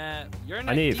 Kaito. Yeah, you're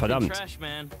Ah nee, verdammt. trash,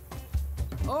 man.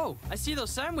 Oh, I see those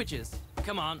sandwiches.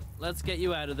 Come on, let's get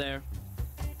you out of there.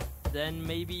 Then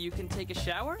maybe you can take a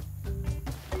shower?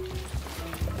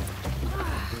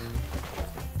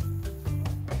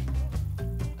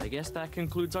 I guess that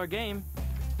concludes our game.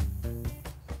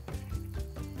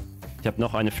 Ich habe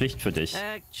noch eine Pflicht für dich.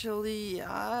 Actually,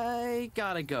 I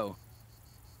gotta go.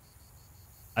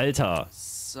 Alter.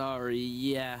 Sorry,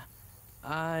 yeah.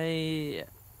 I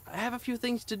have a few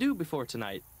things to do before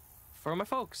tonight. For my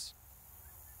folks.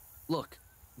 Look,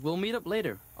 we'll meet up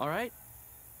later, alright?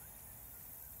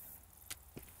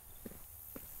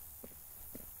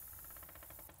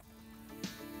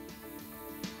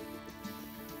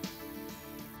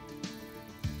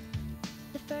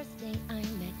 The first day I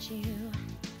met you,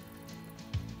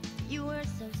 you were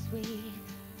so sweet,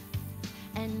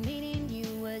 and meeting you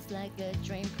was like a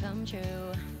dream come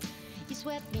true. You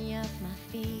swept me off my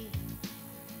feet,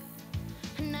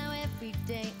 and now every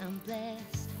day I'm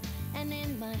blessed, and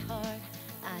in my heart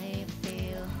I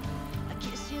feel I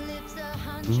kiss your lips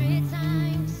 100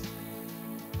 times,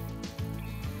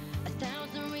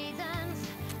 1,000 reasons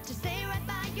to stay right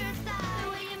by your side. The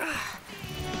way you make me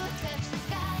feel, touch the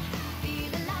sky,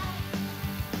 feel alive.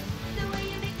 The way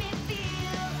you make me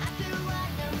feel, I could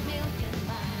run a million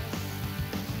miles.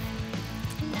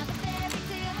 Now the fairy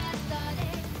tale has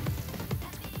started.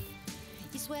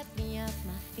 You swept me off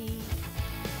my feet.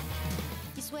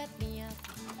 You swept me up.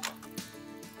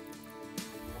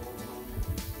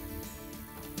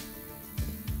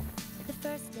 The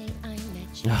first day I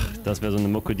met you. Ach, das wäre so eine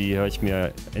Mucke, die höre ich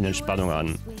mir in Entspannung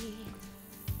an.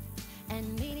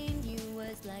 And meeting you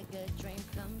was like a dream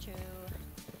come true.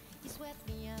 You swept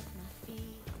me off my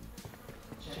feet.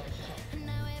 And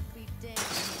now every day I'm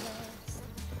blessed.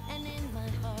 And in my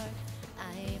heart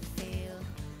I feel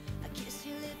I kiss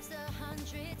your lips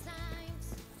 100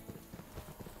 times.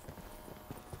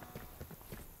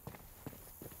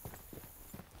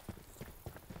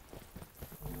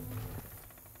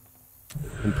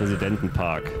 Im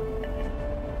Präsidentenpark.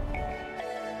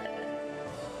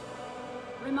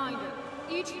 Reminder,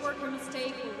 each worker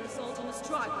mistake will result in a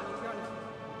strike on your journal.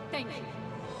 Thank you.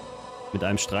 Mit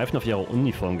einem Streifen auf ihrer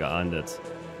Uniform geahndet.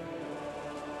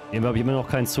 Eben habe ich immer noch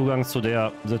keinen Zugang zu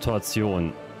der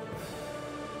Situation.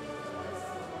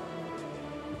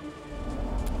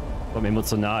 Vom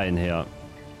Emotionalen her.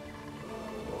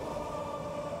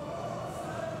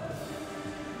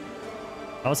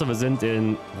 Außer wir sind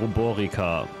in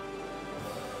Roborica.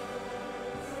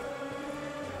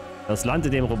 Das Land,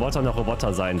 in dem Roboter noch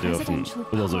Roboter sein dürfen.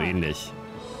 Oder so ähnlich.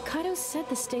 Kaito said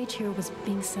the stage here was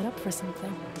being set up for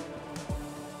something.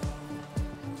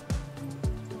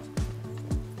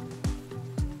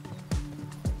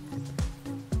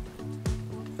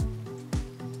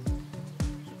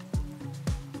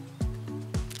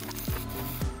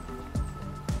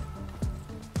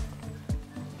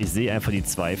 Ich sehe einfach die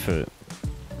Zweifel.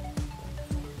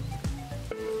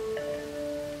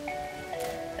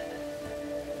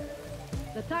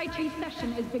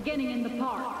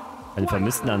 Eine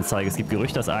Vermisstenanzeige. Es gibt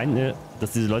Gerüchte,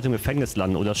 dass diese Leute im Gefängnis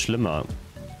landen oder schlimmer.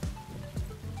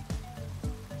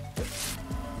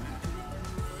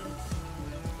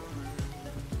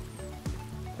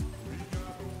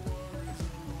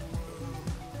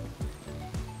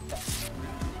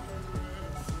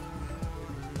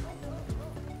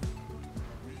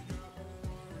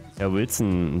 Herr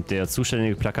Wilson, der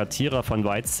zuständige Plakatierer von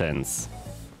White Sands.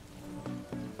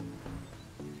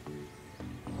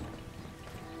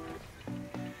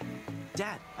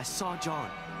 Dad, I saw John.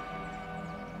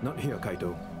 Not here,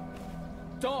 Kaito.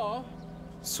 Duh.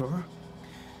 Sir?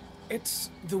 It's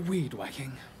the weed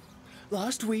whacking.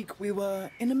 Last week we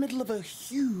were in the middle of a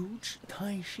huge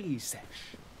Tai Chi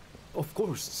sesh. Of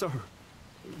course, sir.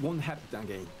 Won't happen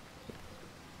again.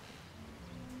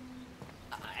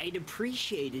 I'd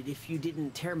appreciate it if you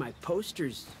didn't tear my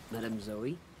posters, Madame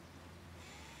Zoe.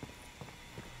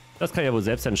 Das kann ich ja wohl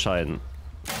selbst entscheiden.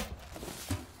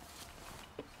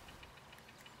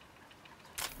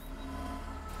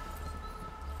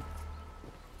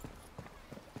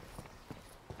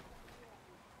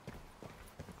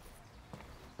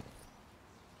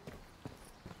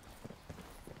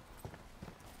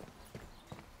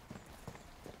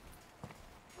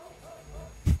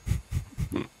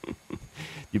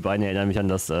 Die beiden erinnern mich an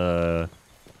das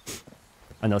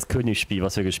Königsspiel,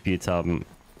 was wir gespielt haben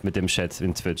mit dem Chat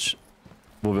in Twitch.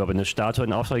 Wo wir aber eine Statue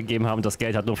in Auftrag gegeben haben und das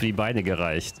Geld hat nur für die Beine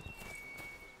gereicht.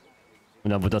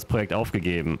 Und dann wird das Projekt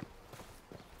aufgegeben.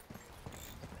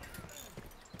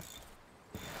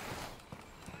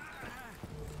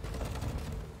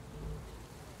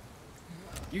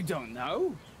 You don't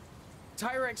know?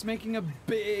 Tyrek's making a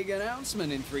big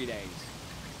announcement in 3 days.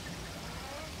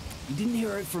 You didn't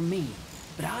hear it from me,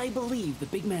 but I believe the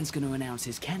big man's going to announce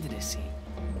his candidacy.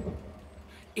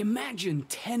 Imagine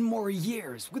 10 more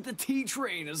years with the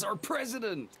T-Train as our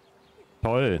president.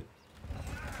 Toll.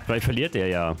 Vielleicht verliert er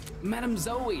ja. Madame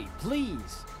Zoe,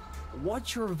 please.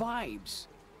 What's your vibes?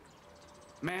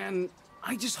 Man,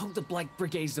 I just hope the Black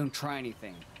Brigades don't try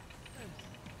anything.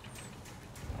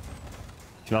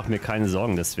 Ich mache mir keine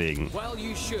Sorgen deswegen. Well,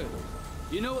 you should.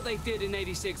 You know what they did in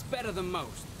 86 better than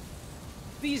most.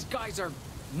 These guys are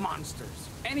monsters.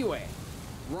 Anyway,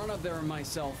 Run Up There and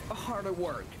myself are hard at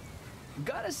work.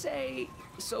 Gotta say,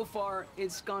 so far,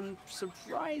 it's gone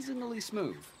surprisingly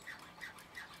smooth.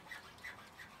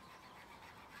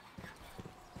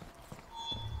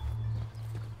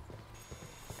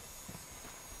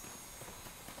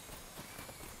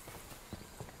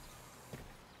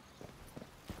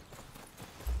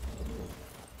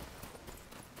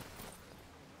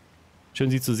 Schön,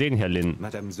 Sie zu sehen, Herr Lin.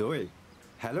 Madame Zoe,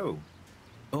 hello.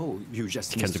 Oh, you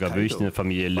just Ich kenne missed sogar wirklich Kaito, eine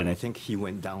Familie but I Lin. think he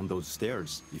went down those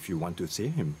stairs if you want to see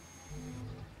him.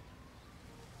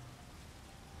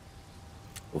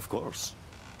 Of course.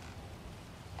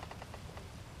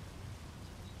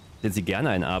 Sind Sie gerne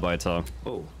ein Arbeiter?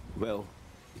 Oh, well,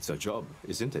 it's a job,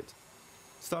 isn't it?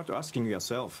 Start asking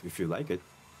yourself if you like it,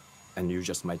 and you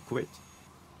just might quit.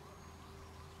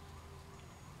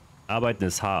 Arbeiten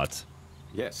ist hart.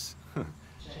 Yes,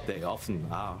 they often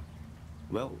are.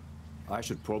 Well, I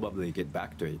should probably get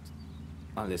back to it,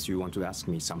 unless you want to ask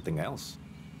me something else.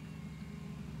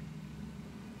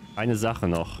 Eine Sache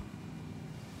noch.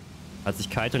 Hat sich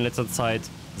Kaito in letzter Zeit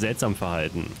seltsam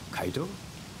verhalten? Kaito?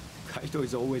 Kaito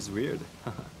is always weird.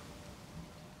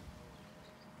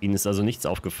 Ihnen ist also nichts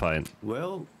aufgefallen.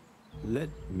 Well, let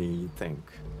me think.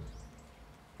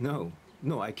 No,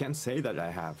 I can't say that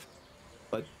I have.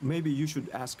 But maybe you should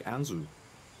ask Anzu.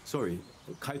 Sorry,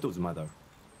 Kaito's mother.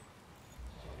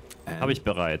 Habe ich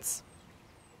bereits.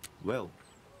 Well,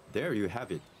 there you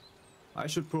have it. I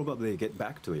should probably get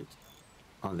back to it.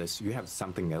 Unless you have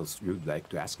something else you'd like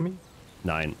to ask me?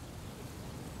 Nein.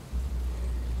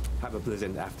 Have a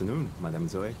pleasant afternoon, Madame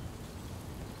Zoe.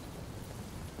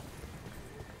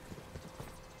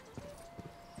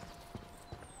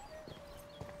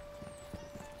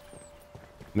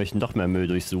 Möchten doch mehr Müll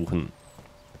durchsuchen.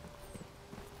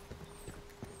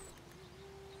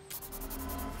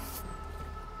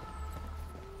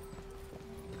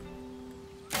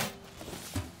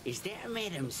 Is that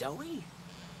Madame Zoe?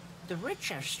 The rich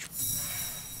have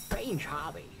strange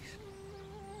hobbies.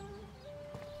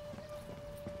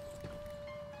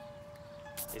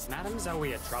 Is Madame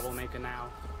Zoe a troublemaker now?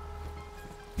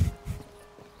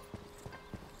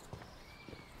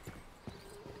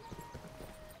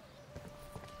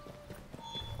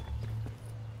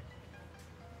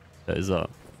 Da ist er.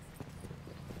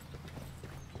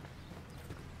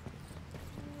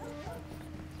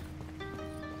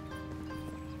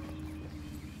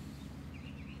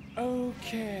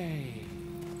 Okay.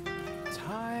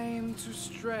 Time to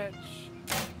stretch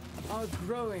our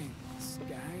growing,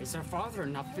 guys. Is her father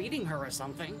not feeding her or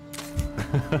something?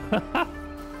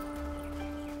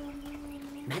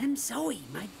 Madame Zoe,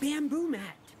 my bamboo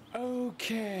mat.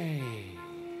 Okay.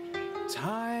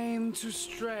 Time to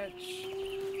stretch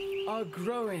our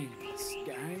growing,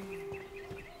 guys.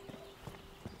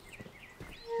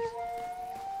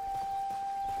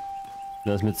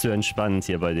 Das ist mir zu entspannend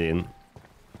hier bei denen.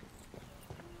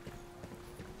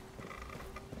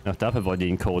 Ach, dafür wollen die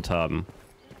den Code haben.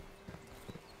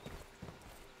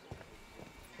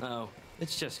 Oh,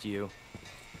 it's just you.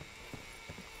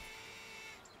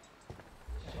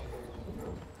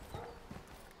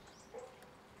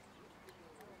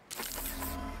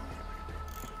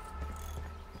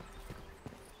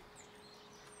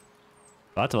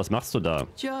 Warte, was machst du da?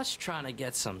 Just trying to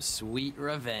get some sweet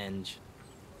revenge.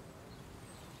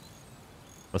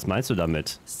 Was meinst du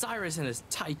damit? Cyrus and his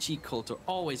Tai Chi cult are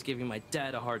always giving my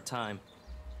dad a hard time.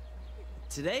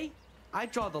 Today, I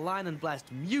draw the line and blast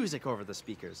music over the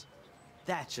speakers.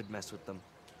 That should mess with them.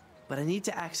 But I need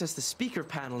to access the speaker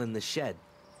panel in the shed.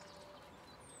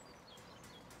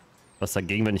 Was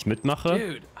dagegen, wenn ich mitmache?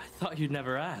 Dude, I thought you'd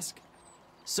never ask.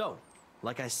 So,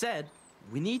 like I said,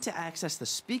 we need to access the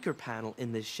speaker panel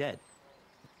in this shed.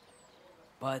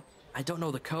 But I don't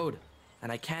know the code,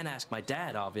 and I can't ask my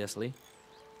dad, obviously.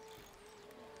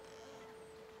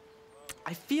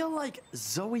 I feel like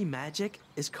Zoe Magic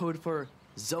is code for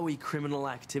Zoe Criminal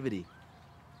Activity.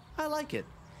 I like it.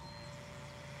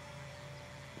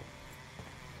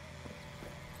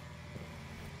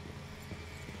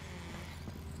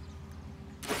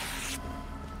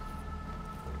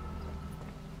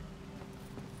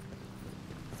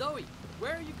 Zoe,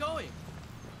 where are you going?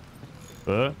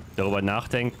 Darüber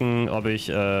nachdenken, ob ich,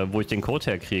 wo ich den Code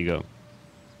herkriege.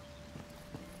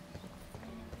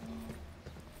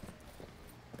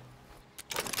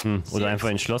 Oder einfach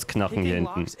ein Schloss knacken hier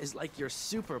hinten.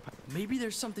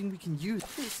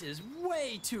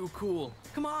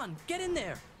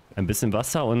 Ein bisschen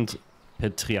Wasser und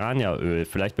Petrianiaöl.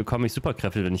 Vielleicht bekomme ich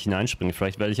Superkräfte, wenn ich hineinspringe.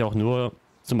 Vielleicht werde ich auch nur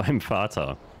zu meinem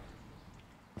Vater.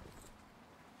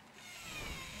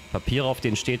 Papiere, auf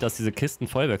denen steht, dass diese Kisten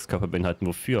Feuerwerkskörper beinhalten.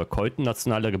 Wofür? Kaito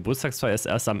nationaler Geburtstagsfeier ist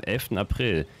erst am 11.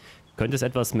 April. Könnte es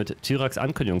etwas mit Tyraks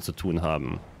Ankündigung zu tun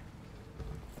haben?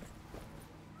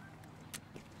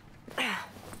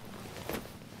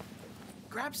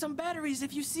 Grab some batteries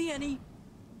if you see any.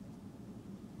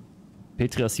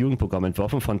 Petrias Jugendprogramm,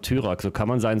 entworfen von Tyrak. So kann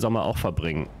man seinen Sommer auch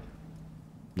verbringen.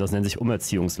 Das nennt sich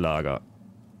Umerziehungslager.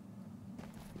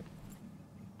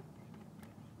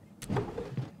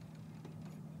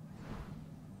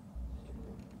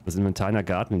 Das Inventar einer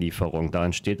Gartenlieferung.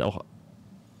 Darin steht,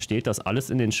 dass alles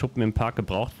in den Schuppen im Park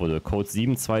gebraucht wurde. Code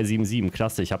 7277.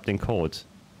 Klasse, ich habe den Code.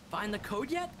 Find the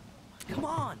code yet? Come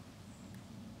on.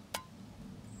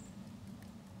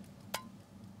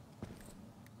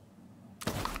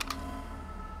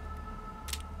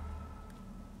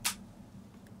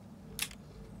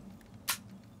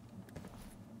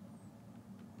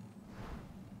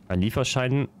 Ein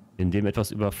Lieferschein, in dem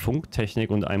etwas über Funktechnik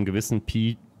und einem gewissen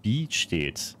PB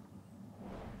steht.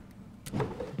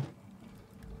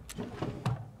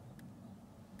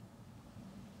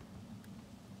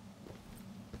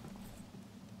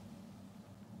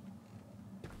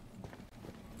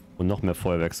 Und noch mehr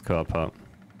Feuerwerkskörper.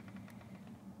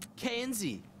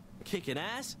 KNZ, kicking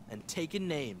ass and taking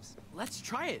names. Let's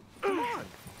try it. Come on.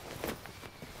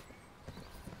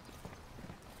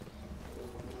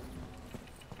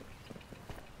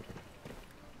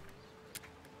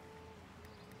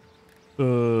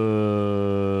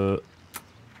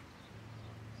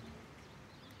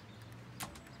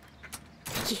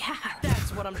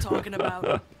 That's what I'm talking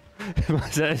about. Ich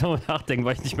muss ja noch nachdenken,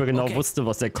 weil ich nicht mehr genau wusste,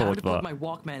 was der Code war. My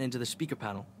Walkman into the speaker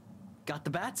panel. Got the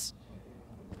bats?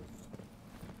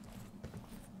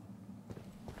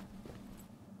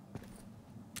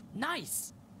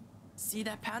 Nice. See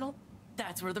that panel?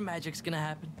 That's where the magic's gonna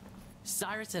happen.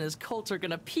 Cyrus and his cult are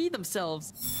gonna pee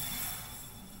themselves.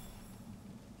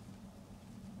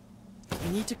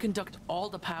 We need to conduct all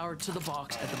the power to the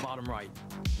box at the bottom right.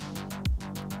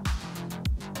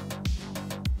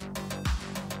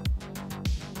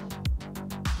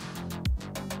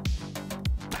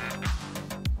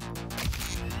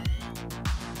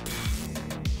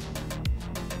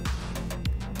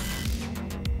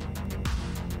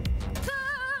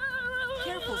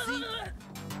 Careful, Z.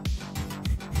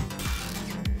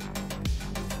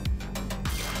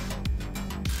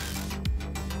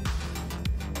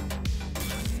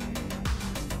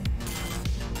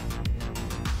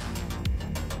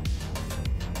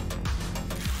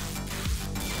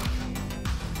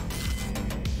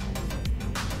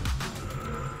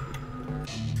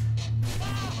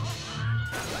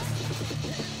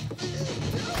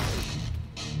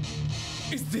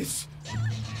 Is this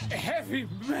heavy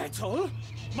metal?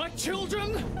 My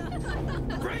children?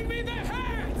 Bring me their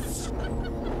hands!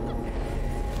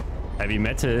 Heavy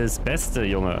Metal ist Beste,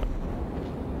 Junge.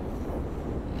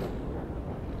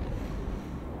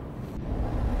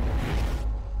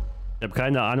 Ich habe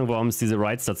keine Ahnung, warum es diese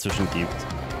Rides dazwischen gibt.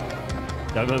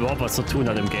 Da haben wir überhaupt was zu tun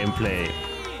hat im Gameplay.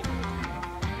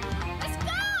 Let's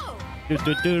go!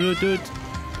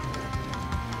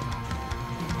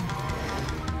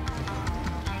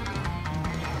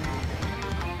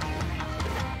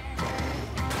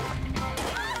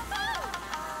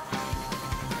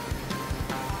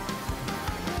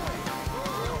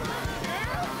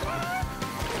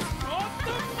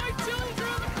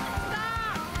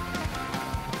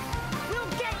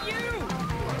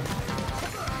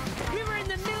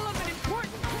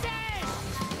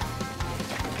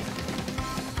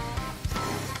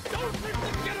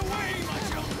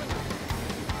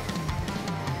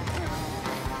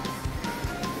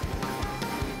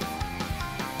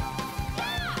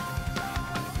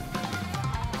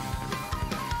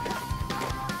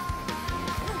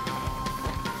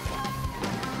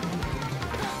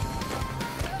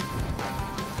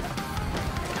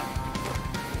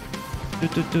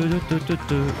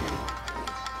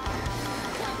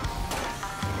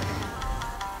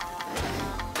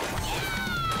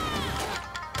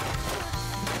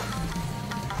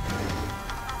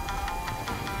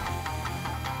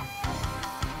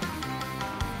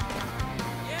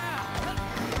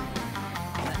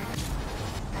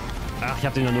 Ach, ich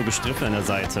hab den ja nur gestriffen an der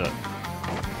Seite.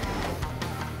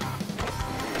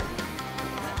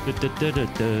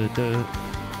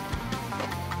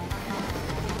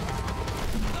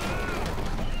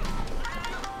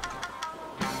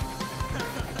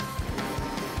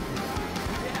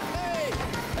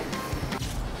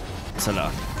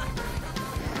 Zella.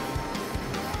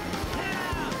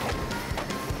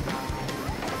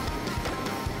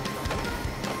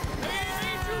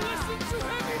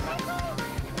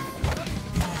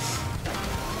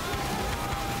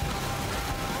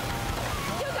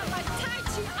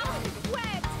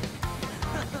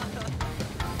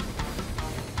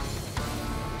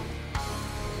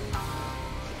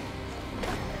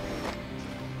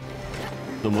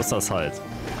 Du musst das halt.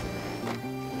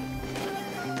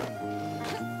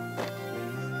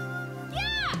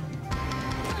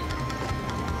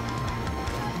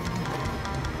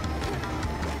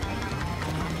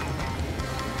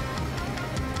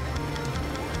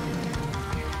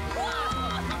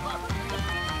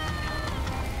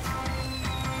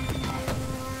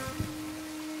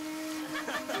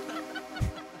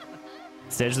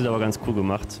 Stage sind aber ganz cool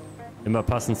gemacht. Immer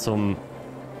passend zum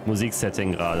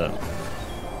Musiksetting gerade.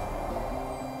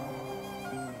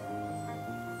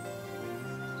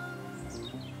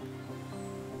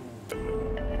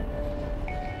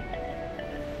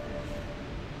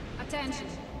 Attention!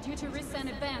 Due to recent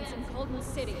events in Colton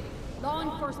City, law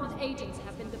enforcement agents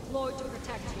have been deployed to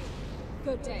protect you.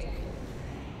 Good day.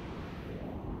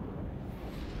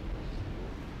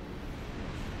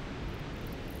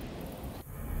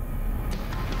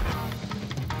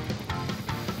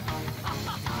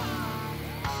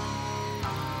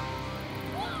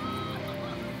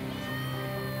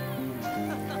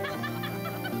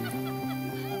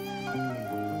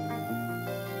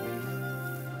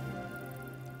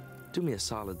 Do me a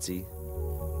solid, Z.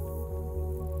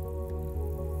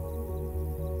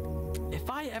 If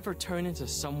I ever turn into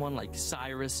someone like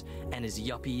Cyrus and his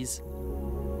yuppies,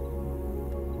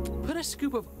 put a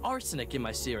scoop of arsenic in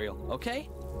my cereal, okay?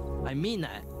 I mean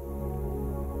that.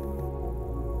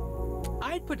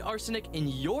 I'd put arsenic in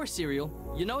your cereal.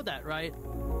 You know that, right?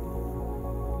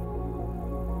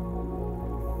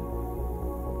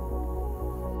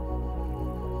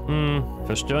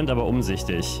 Verstörend, aber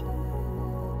umsichtig.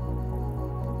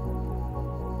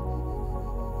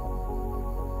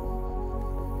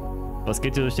 Was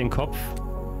geht dir durch den Kopf?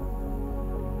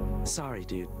 Sorry,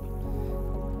 dude.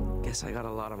 Guess I got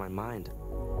a lot on my mind.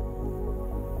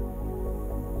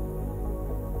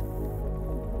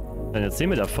 Dann erzähl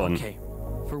mir davon. Okay,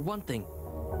 for one thing,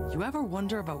 you ever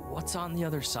wonder about what's on the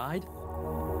other side?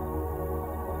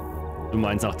 Du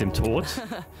meinst nach dem Tod?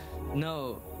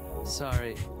 No,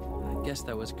 sorry. I guess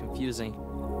that was confusing.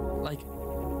 Like,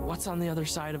 what's on the other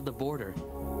side of the border?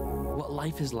 What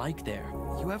life is like there?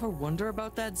 You ever wonder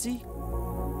about that, Z?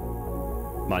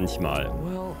 Manchmal.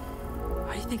 Well,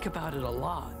 I think about it a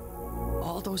lot.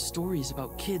 All those stories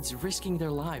about kids risking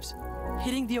their lives,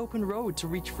 hitting the open road to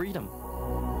reach freedom.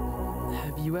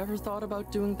 Have you ever thought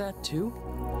about doing that too?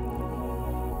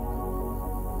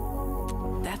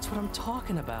 That's what I'm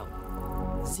talking about.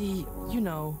 Z, you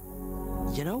know,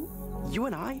 you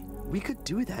and I, we could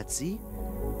do that, Z.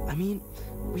 I mean,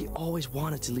 we always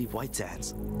wanted to leave White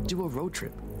Sands, do a road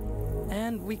trip.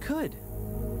 And we could.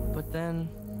 But then,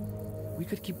 we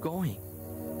could keep going.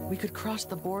 We could cross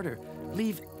the border,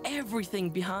 leave everything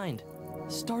behind,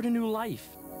 start a new life.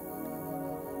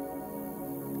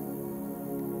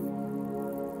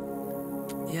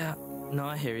 Yeah, no,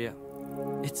 I hear you.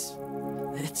 It's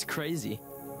crazy.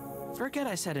 Forget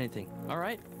I said anything, all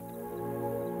right?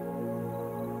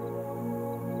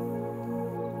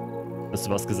 Dass du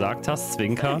was gesagt hast,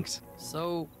 Zwinker. Thanks.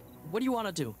 So, what do you want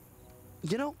to do?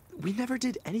 You know, we never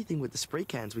did anything with the spray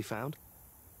cans we found.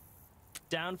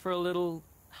 Down for a little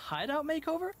hideout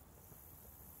makeover?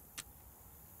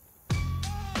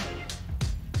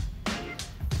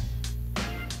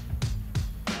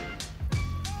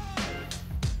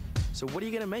 So what are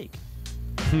you gonna make?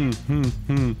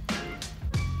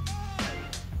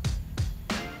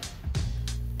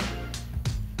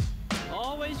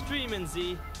 Always dreaming,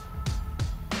 Z.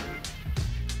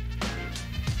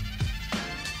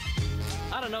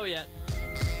 I don't know yet.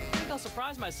 I think I'll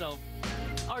surprise myself.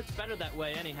 Art's better that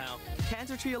way anyhow. Cans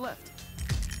are to your left.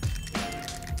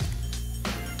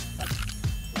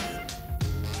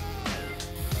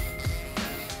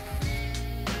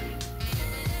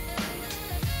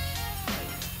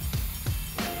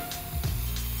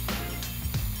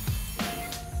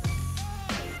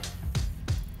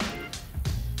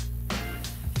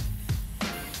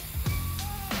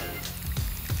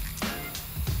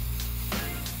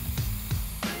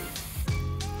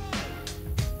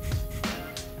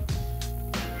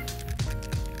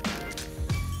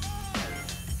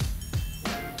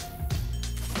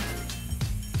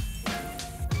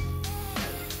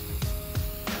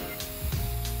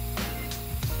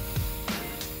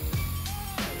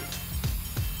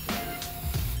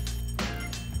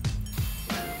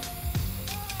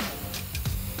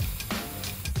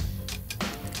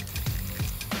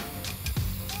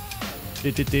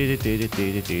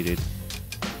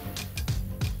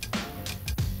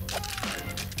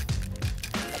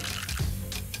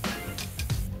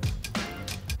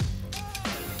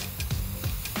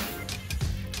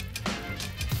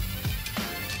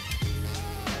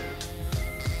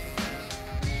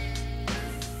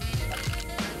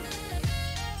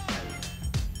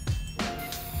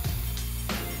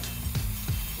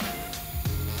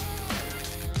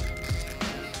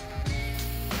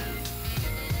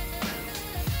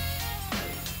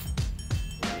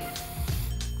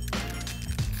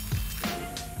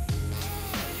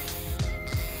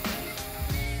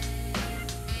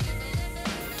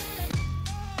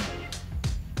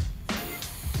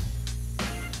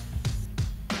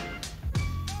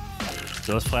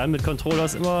 So das Freiern mit Controller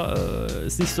ist immer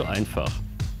ist nicht so einfach.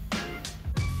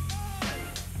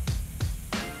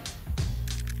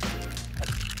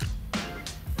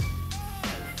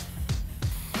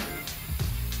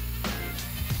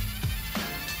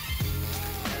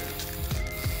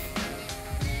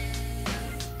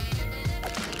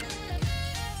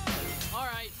 All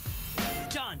right,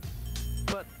 done.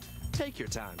 But take your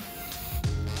time.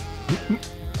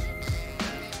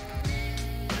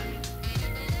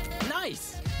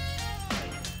 Nice.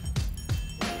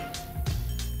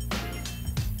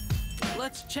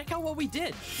 Let's check out what we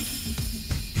did.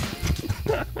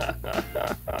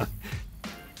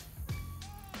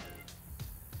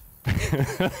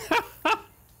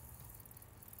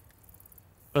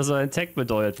 Was soll ein Tag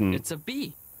bedeuten? It's a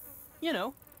B. You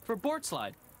know, for board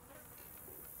slide.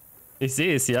 Ich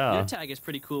sehe es, ja. Your tag is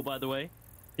pretty cool, by the way.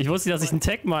 Ich wusste nicht, dass ich einen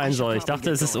Tag meinen soll. Ich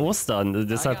dachte, es ist Ostern.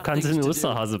 Deshalb kann es ein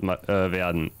Osterhase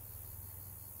werden.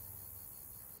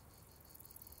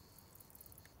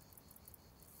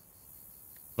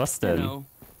 Was denn? You know,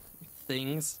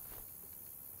 things.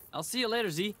 I'll see you later,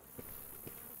 Z.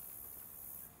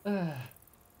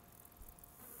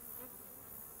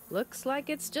 Looks like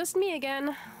it's just me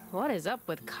again. What is up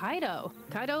with Kaito?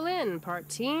 Kaito Lin, part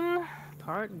teen,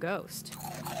 part ghost.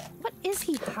 What is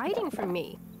he hiding from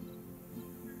me?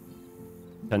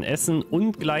 Kann essen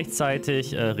und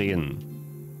gleichzeitig reden.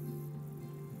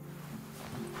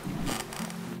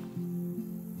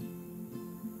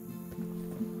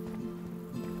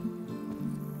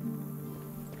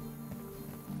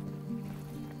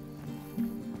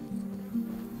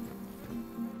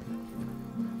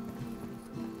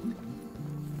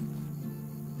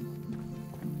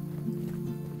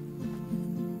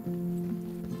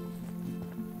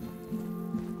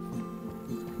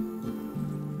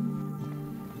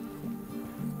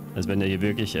 Als wenn er hier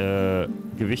wirklich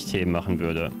Gewichtheben machen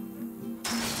würde.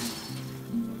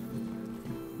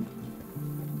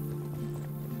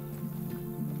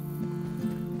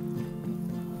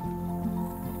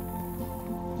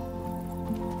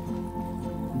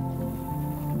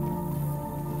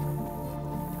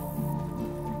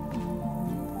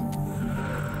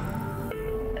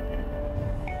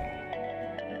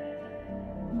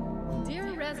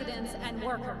 Dear residents and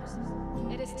workers,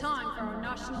 it is time for our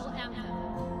national anthem.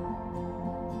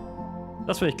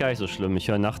 Das finde ich gar nicht so schlimm. Ich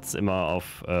höre nachts immer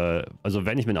auf, also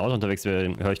wenn ich mit dem Auto unterwegs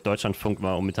bin, höre ich Deutschlandfunk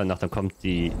mal um Mitternacht, dann kommt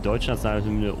die deutsche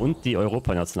Nationalhymne und die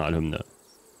Europanationalhymne.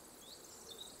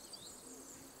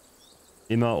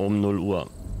 Immer um 0 Uhr.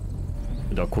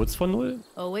 Oder kurz vor 0?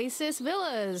 Oasis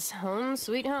Villas, home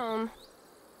sweet home.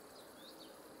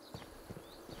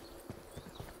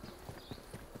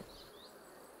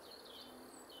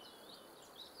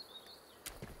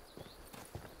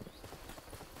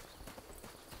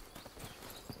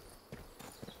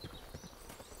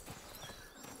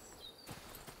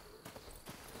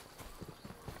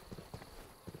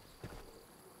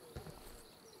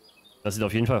 Das sieht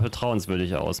auf jeden Fall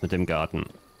vertrauenswürdig aus mit dem Garten.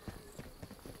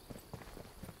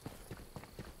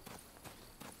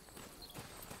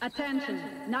 Attention,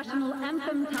 national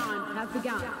anthem time has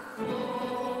begun.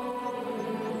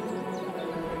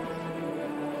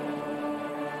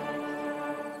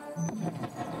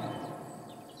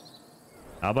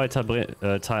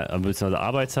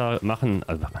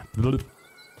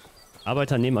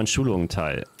 Arbeiter nehmen an Schulungen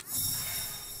teil.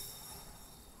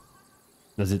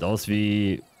 Das sieht aus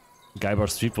wie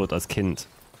Guybrush Threepwood als Kind,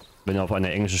 wenn er auf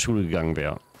eine englische Schule gegangen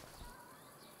wäre.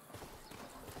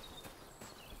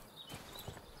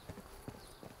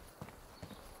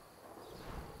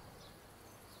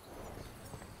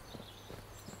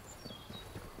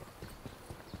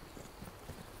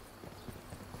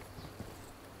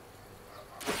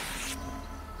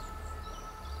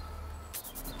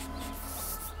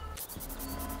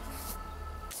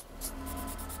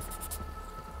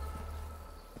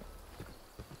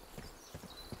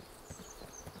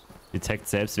 Die Text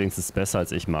selbst wenigstens besser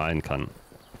als ich malen kann.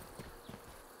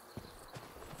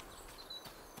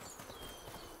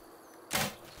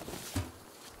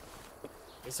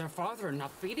 Is her father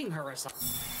not feeding her or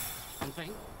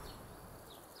something?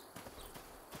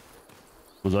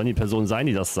 Wo soll die Person sein,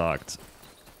 die das sagt?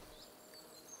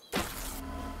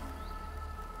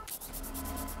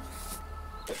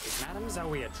 Is Madame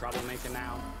Zoe a troublemaker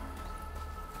now?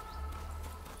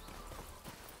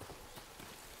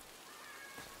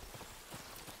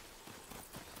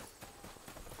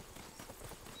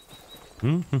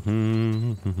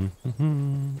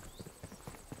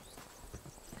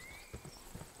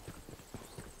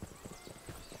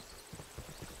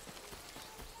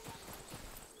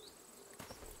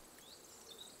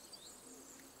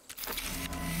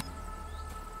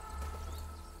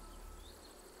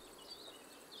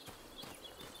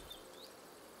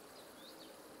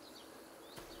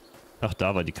 Ach,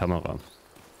 da war die Kamera.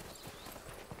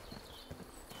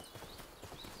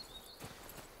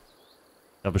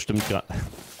 Da bestimmt gerade.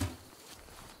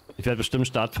 Ich werde bestimmt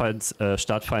Staatsfeind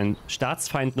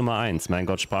Nummer 1. Mein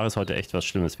Gott, Sprache ist heute echt was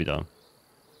Schlimmes wieder.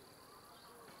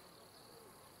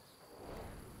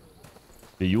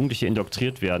 Wir Jugendliche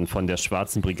indoktriert werden von der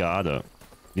schwarzen Brigade,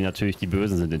 die natürlich die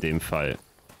Bösen sind in dem Fall.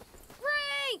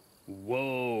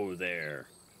 Whoa there.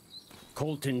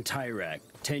 Colton Tyrak,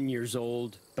 10 years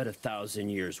old, but 1,000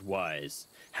 years wise,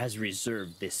 has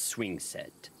reserved this swing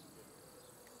set.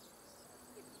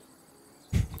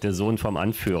 Der Sohn vom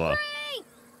Anführer.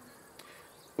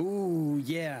 Ooh,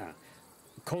 yeah.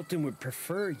 Colton would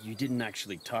prefer you didn't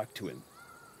actually talk to him.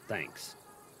 Thanks.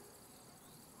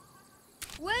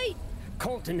 Wait!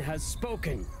 Colton has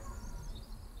spoken.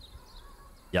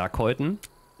 Ja, Colton?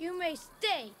 You may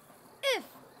stay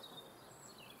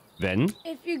Wenn?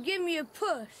 if you give me a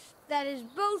push that is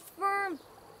both firm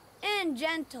and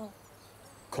gentle.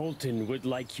 Colton would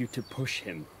like you to push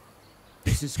him.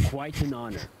 This is quite an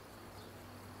honor.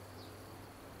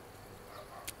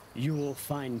 You will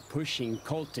find pushing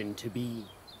Colton to be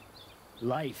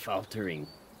life-altering.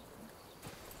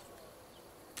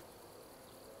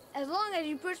 As long as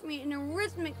you push me in a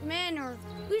rhythmic manner,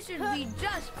 we should be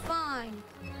just fine.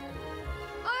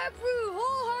 I approve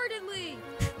wholeheartedly.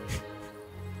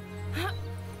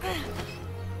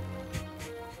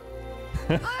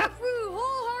 I approve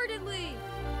wholeheartedly.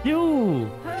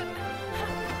 You.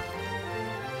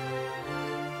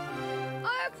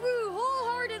 I approve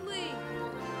wholeheartedly.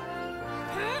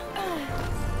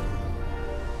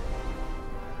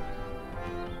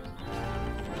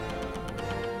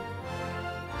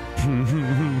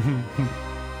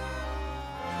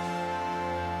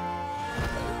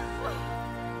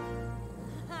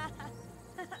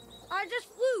 I just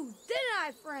flew, didn't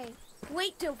I, Frank?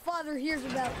 Wait till Father hears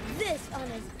about this on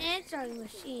his answering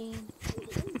machine.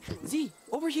 Z,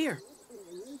 over here.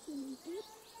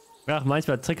 Ach,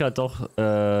 manchmal triggert doch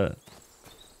ein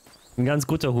ganz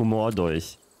guter Humor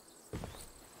durch.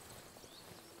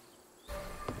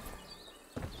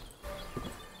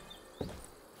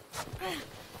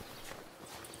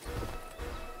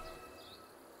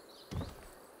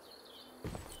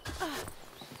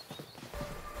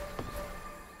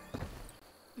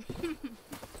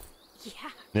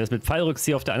 Der ist mit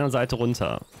Pfeilrückzieher auf der anderen Seite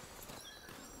runter.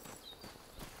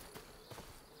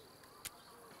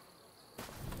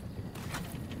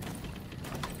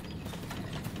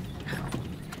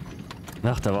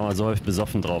 Ach, da waren wir so häufig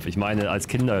besoffen drauf. Ich meine, als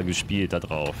Kinder gespielt da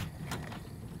drauf.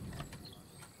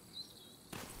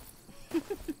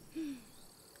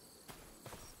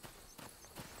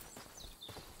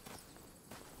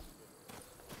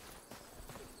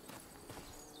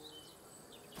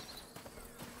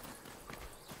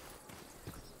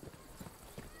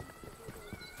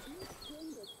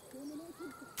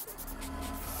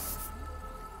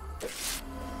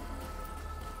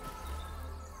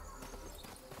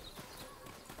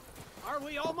 Are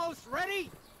we almost ready?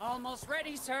 Almost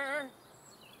ready, sir.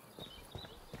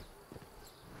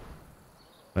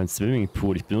 Mein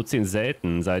Swimmingpool. Ich benutze ihn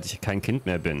selten, seit ich kein Kind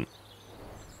mehr bin.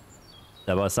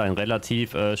 Aber es ist ein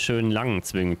relativ schön langen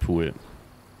Swimmingpool.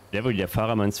 Der, wo der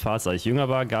Fahrer meines Vaters, als ich jünger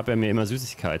war, gab er mir immer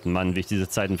Süßigkeiten. Mann, wie ich diese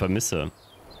Zeiten vermisse.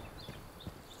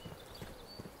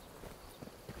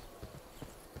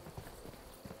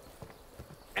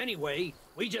 Anyway,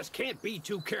 we just can't be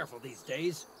too careful these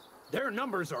days. Their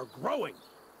numbers are growing.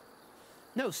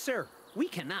 No, sir, we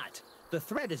cannot. The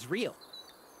threat is real.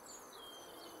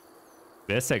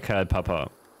 Wer ist der Kerl, Papa?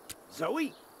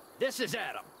 Zoe, this is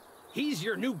Adam. He's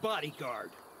your new bodyguard.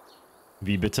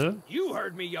 Wie bitte? You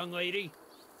heard me, young lady.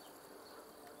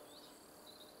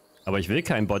 Aber ich will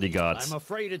keinen Bodyguard. I'm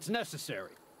afraid it's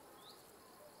necessary.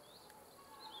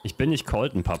 Ich bin nicht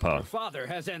Colton, Papa. Your father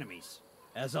has enemies,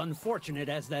 as unfortunate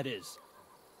as that is.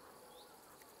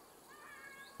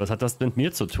 Was hat das mit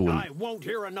mir zu tun? I won't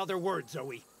hear another word,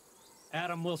 Zoe.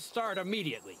 Adam will start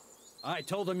immediately. I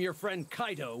told him your friend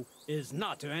Kaito is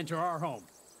not to enter our home.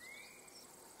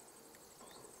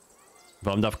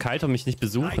 Warum darf Kaito mich nicht I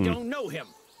besuchen? don't know him,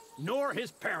 nor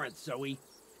his parents, Zoe,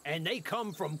 and they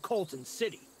come from Colton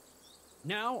City.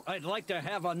 Now, I'd like to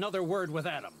have another word with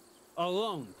Adam.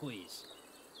 Alone, please.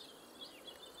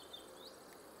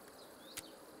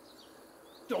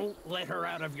 Don't let her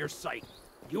out of your sight.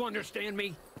 You understand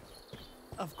me?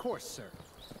 Of course, sir.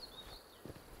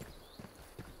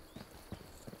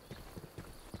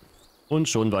 Und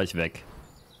schon war ich weg.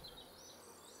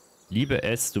 Liebe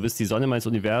S, du bist die Sonne meines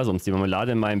Universums, die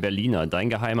Marmelade in meinem Berliner, dein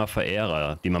geheimer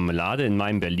Verehrer. Die Marmelade in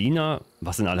meinem Berliner?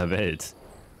 Was in aller Welt?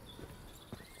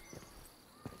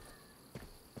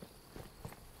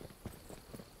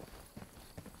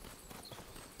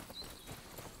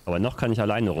 Aber noch kann ich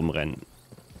alleine rumrennen.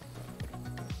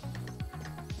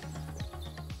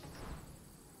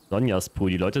 Sonjas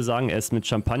Pool. Die Leute sagen, er ist mit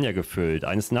Champagner gefüllt.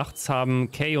 Eines Nachts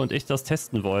haben Kay und ich das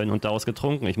testen wollen und daraus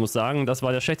getrunken. Ich muss sagen, das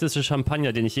war der schlechteste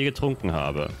Champagner, den ich je getrunken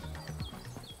habe.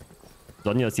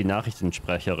 Sonja ist die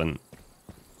Nachrichtensprecherin.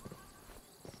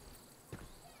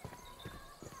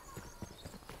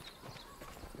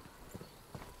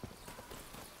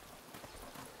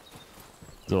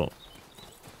 So.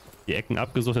 Die Ecken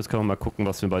abgesucht. Jetzt können wir mal gucken,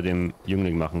 was wir bei dem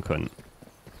Jüngling machen können.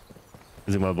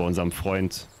 Wir sind mal bei unserem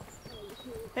Freund.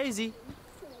 Hey, Z.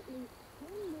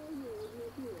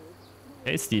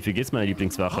 Hey Steve, wie geht's meiner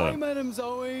Lieblingswache? Hi, Madame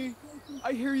Zoe.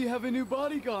 I hear you have a new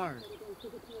bodyguard.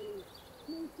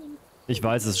 Ich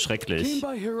weiß, es ist Came schrecklich.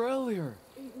 by here earlier.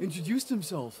 Introduced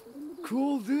himself.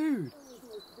 Cool dude.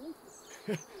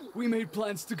 We made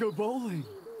plans to go bowling.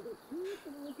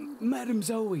 Madame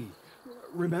Zoe,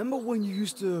 remember when you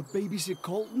used to babysit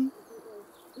Colton?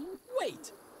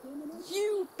 Wait,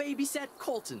 you babysat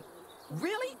Colton?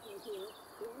 Really?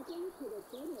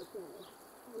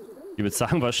 Die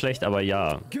Bezahlung war schlecht, aber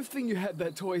ja. Good thing you had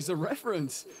that toy as a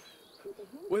reference.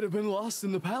 Would have been lost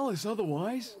in the palace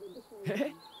otherwise.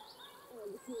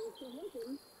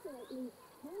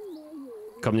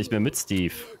 Komm nicht mehr mit,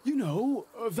 Steve. You know,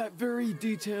 that very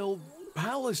detailed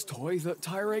palace toy that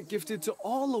Tyrek gifted to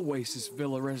all Oasis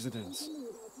Villa residents.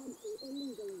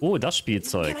 Oh, das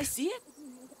Spielzeug. Can I see it?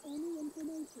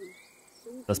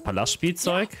 Das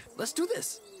Palastspielzeug? Let's do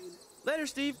this. Later,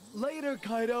 Steve. Later,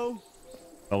 Kaito.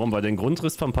 Warum? Weil du den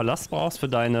Grundriss vom Palast brauchst für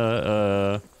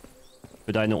deine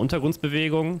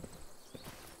Untergrundsbewegung?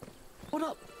 Hold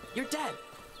up. You're dead.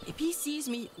 If he sees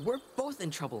me, we're both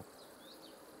in trouble.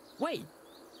 Wait.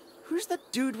 Who's the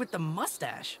dude with the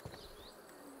mustache?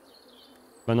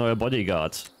 Mein neuer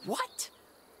Bodyguard. What?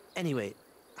 Anyway,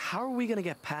 how are we gonna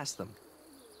get past them?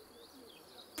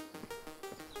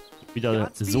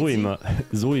 Wieder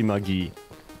Zoe-Magie.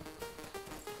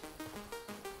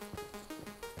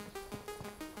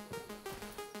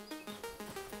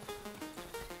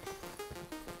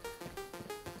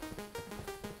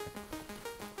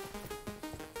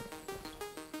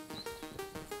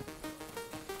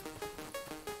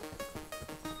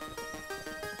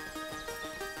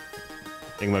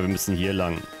 denke mal, wir müssen hier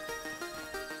lang.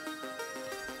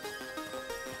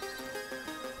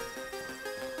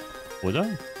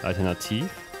 Oder? Alternativ?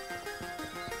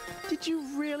 Did you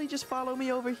really just follow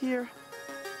me over here?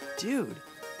 Dude,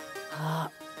 I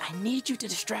need you to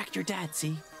distract your dad,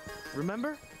 see?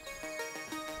 Remember?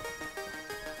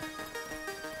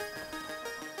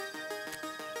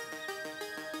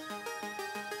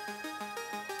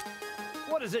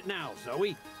 What is it now,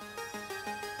 Zoe?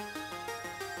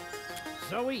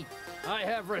 Zoe, I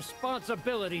have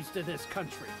responsibilities to this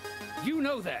country. You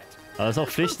know that. Aber das ist auch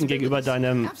Pflichten gegenüber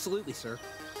deinem... Absolutely, sir.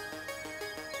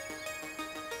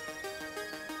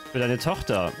 Für deine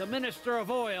Tochter. The Minister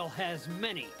of Oil has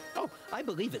many. Oh, I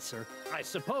believe it, sir. I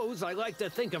suppose I like to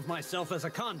think of myself as a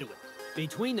conduit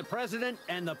between the President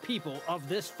and the people of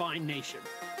this fine nation.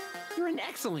 You're an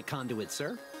excellent conduit,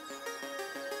 sir.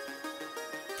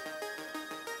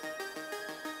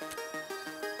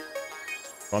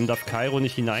 Warum darf Kairo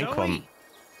nicht hineinkommen?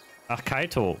 Ach,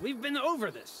 Kaito. We've been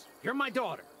over this. You're my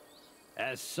daughter.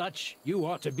 As such, you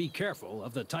ought to be careful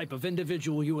of the type of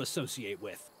individual you associate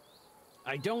with.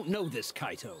 I don't know this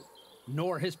Kaito,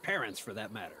 nor his parents for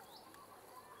that matter.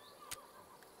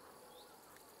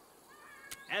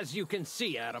 As you can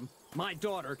see, Adam, my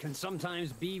daughter can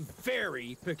sometimes be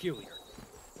very peculiar.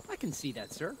 I can see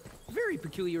that, sir. Very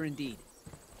peculiar indeed.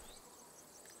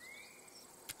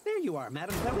 There you are,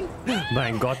 Madam Zoe.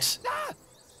 Mein Gott. Ah!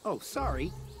 Oh,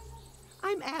 sorry.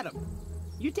 I'm Adam.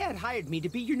 Your dad hired me to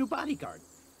be your new bodyguard.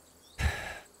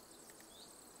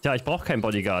 Tja, ich brauche keinen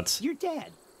Bodyguard. Your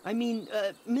dad, I mean,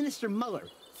 Minister Mueller,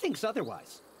 thinks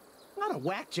otherwise. A lot of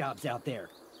whack jobs out there.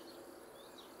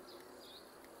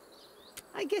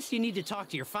 I guess you need to talk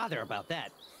to your father about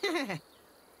that.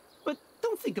 But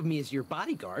don't think of me as your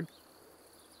bodyguard.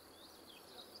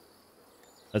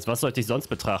 Als was soll ich dich sonst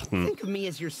betrachten? Think of me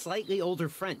as your slightly older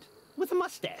friend with a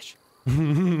mustache.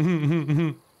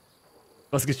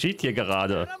 Was geschieht hier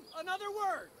gerade? Another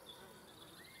word.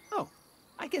 Oh,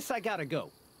 I guess I gotta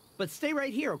go. But stay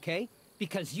right here, okay?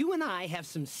 Because you and I have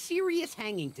some serious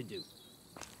hanging to do.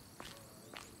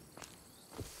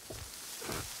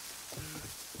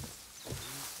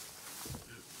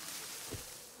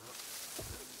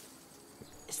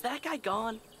 Is that guy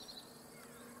gone?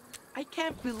 I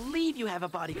can't believe you have a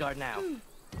bodyguard now.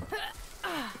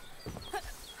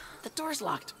 The door's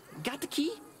locked. Got the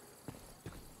key?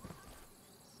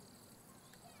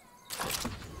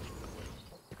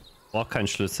 Brauch keinen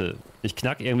Schlüssel. Ich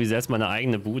knack irgendwie selbst meine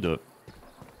eigene Bude.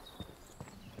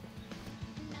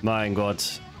 Mein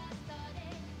Gott.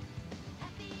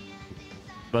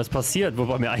 Was passiert? Wo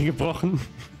war mir eingebrochen?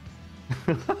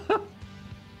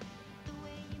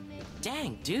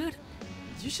 Dang, dude.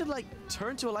 You should, like,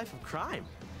 turn to a life of crime.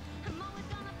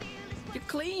 You're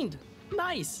cleaned.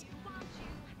 Nice.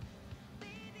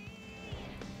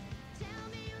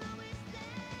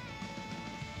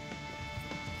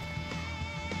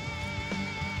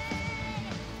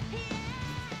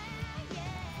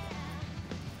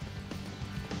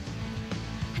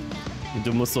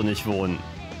 Du musst doch nicht wohnen.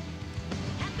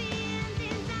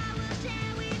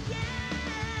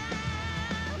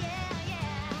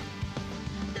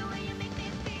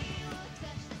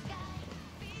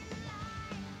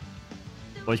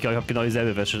 Oh, ich glaube, ich habe genau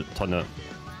dieselbe Wäschetonne.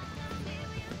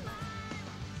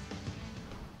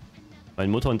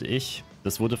 Meine Mutter und ich,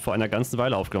 das wurde vor einer ganzen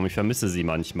Weile aufgenommen. Ich vermisse sie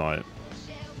manchmal.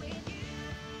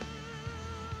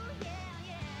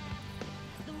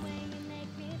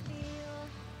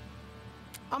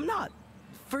 I'm not.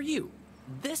 For you.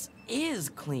 This is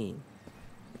clean.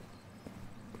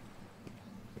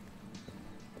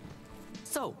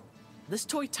 So, this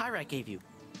toy Tyrak gave you.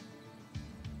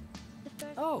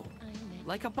 Oh,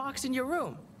 like a box in your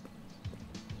room.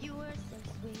 You were so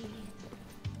sweet,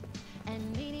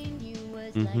 and meeting you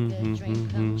was like a dream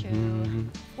come true.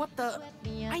 What the?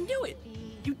 I knew it!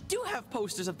 You do have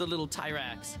posters of the little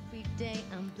Tyraks. Every day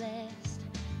I'm blessed,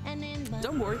 and in my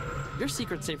Don't worry, your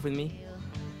secret's safe with me.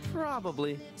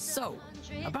 Probably. So,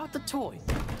 about the toy.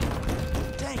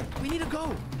 Dang, we need to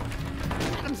go.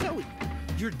 Madam Zoe,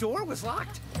 your door was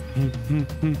locked?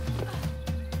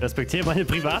 Respektiere meine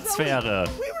Privatsphäre.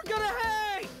 We were gonna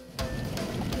hang!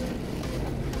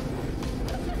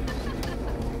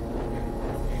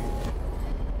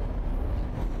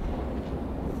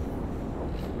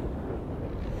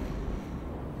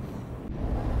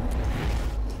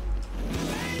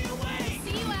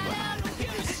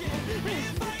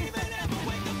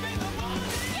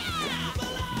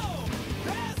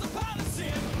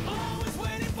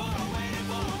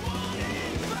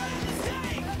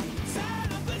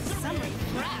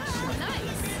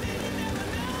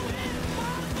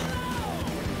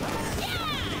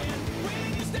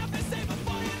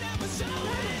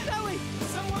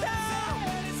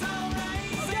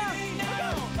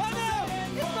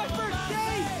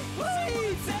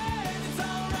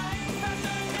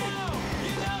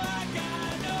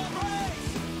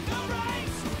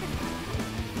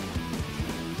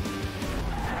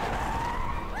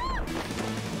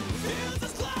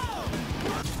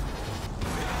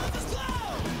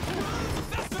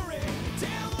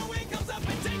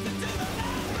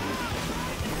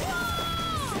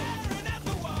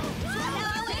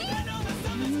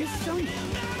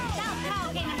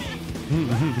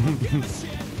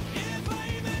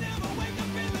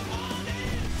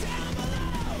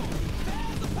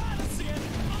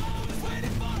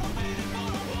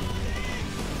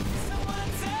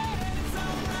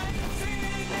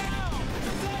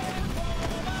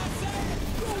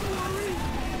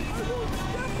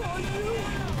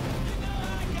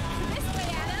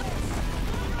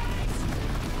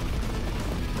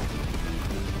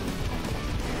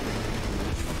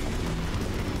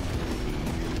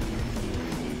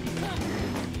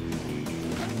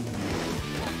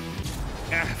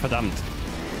 Verdammt.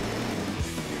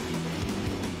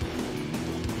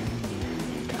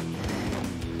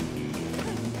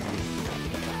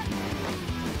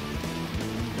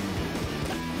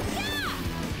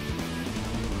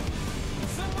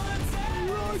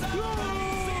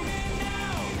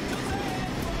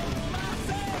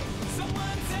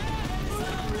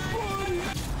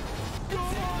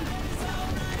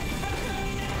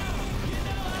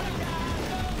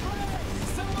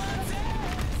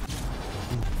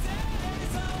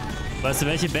 Weißt du,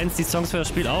 welche Bands die Songs für das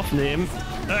Spiel aufnehmen?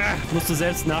 Musst du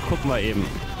selbst nachgucken mal eben.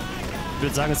 Ich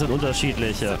würde sagen, es sind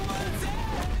unterschiedliche.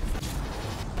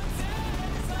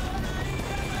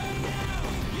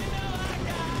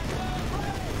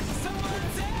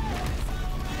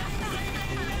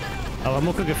 Aber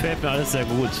Mucke gefällt mir alles sehr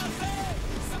gut.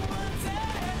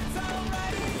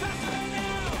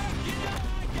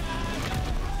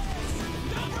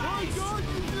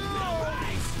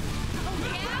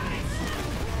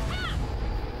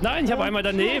 Nein, ich habe einmal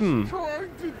daneben.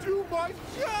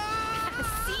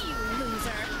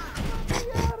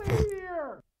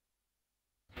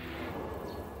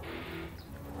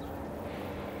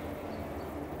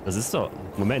 Das ist doch...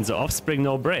 Moment, so Offspring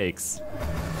No Breaks.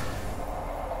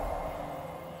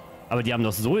 Aber die haben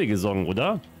doch Zoe gesungen,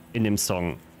 oder? In dem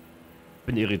Song.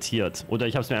 Bin irritiert. Oder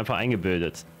ich habe es mir einfach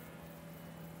eingebildet.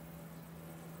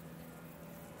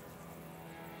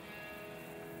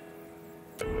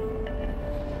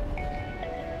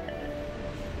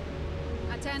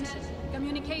 Attention.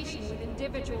 Communication with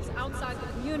individuals outside the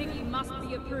community must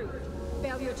be approved.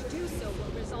 Failure to do so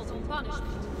will result in punishment.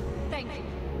 Thank you.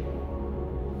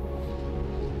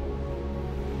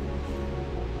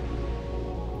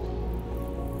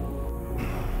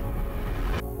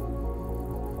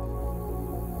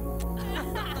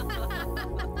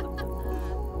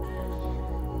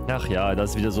 Ach ja,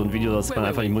 das ist wieder so ein Video, das man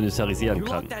einfach nicht monetarisieren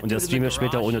kann. Und der Stream wird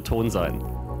später ohne Ton sein.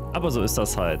 Aber so ist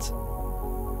das halt.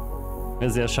 Mir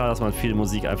sehr schade, dass man viel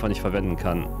Musik einfach nicht verwenden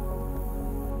kann.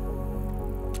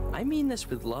 I mean this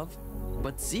with love,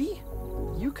 but see?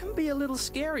 You can be a little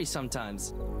scary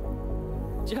sometimes.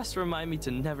 Just remind me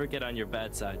to never get on your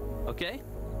bad side, okay?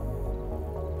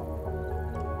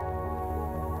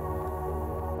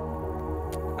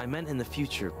 I meant in the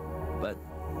future, but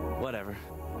whatever.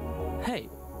 Hey,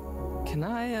 can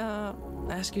I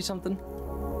ask you something?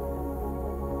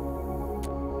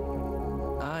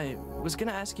 I was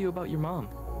gonna ask you about your mom.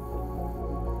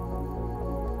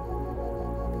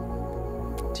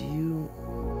 Do you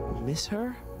miss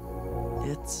her?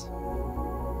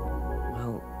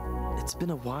 Well, it's been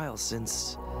a while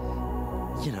since,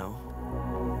 you know.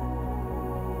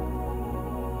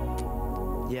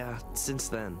 Yeah, since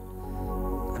then.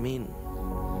 I mean,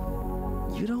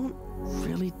 you don't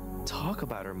really talk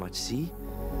about her much, see?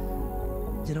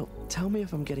 You know, tell me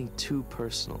if I'm getting too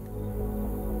personal.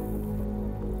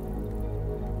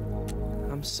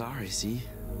 I'm sorry, see?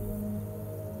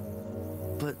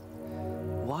 But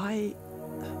why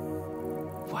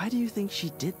do you think she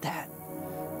did that?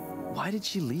 Why did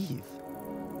she leave?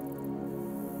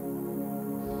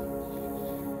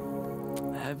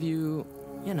 Have you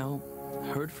know,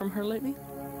 heard from her lately?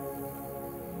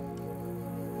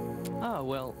 Oh,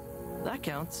 well, that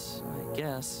counts, I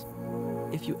guess.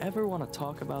 If you ever want to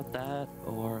talk about that,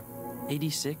 or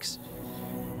 86,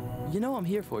 you know I'm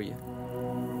here for you.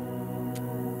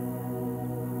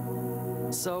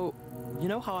 So, you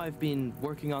know how I've been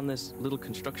working on this little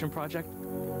construction project?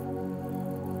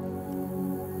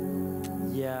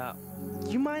 Yeah,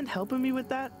 you mind helping me with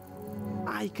that?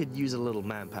 I could use a little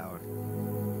manpower.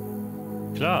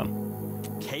 Klar.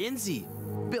 K and Z,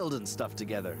 building stuff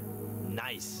together.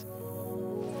 Nice.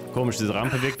 Komisch, diese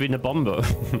Rampe wirkt wie eine Bombe.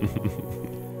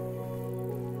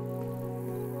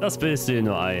 Das bildest du dir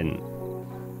nur ein.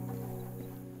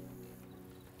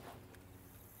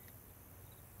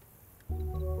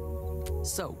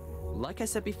 So, like I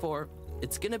said before,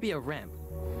 it's gonna be a ramp.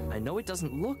 I know it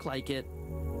doesn't look like it.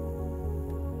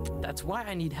 That's why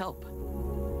I need help.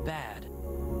 Bad.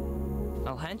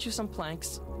 I'll hand you some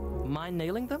planks. Mind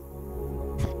nailing them?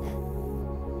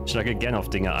 Ich schlage gern auf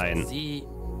Dinge ein. See,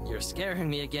 you're scaring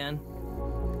me again.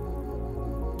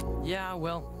 Yeah,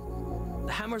 well,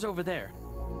 the hammer's over there.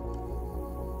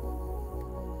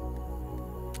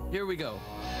 Here we go.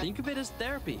 The incubator's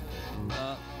therapy.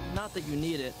 Not that you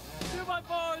need it.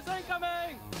 2x4s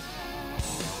incoming!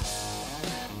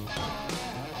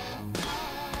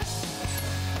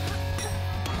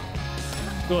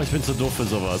 Oh, ich bin zu doof für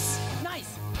sowas.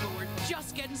 Nice, but we're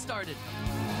just getting started.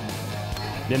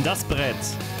 Nimm das Brett.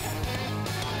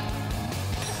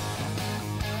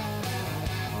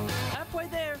 Halfway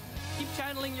there. Keep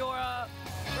channeling your,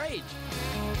 rage.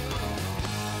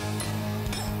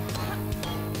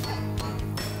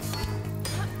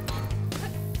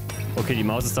 Okay, die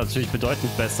Maus ist natürlich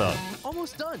bedeutend besser.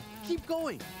 Almost done. Keep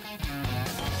going.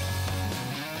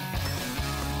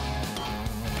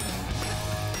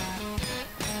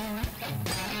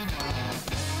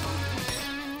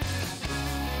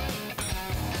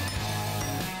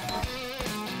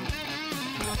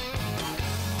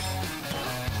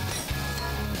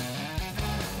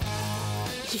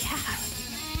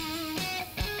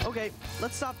 Okay,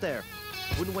 let's stop there.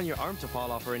 Wouldn't want your arm to fall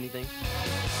off or anything.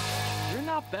 You're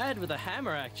not bad with a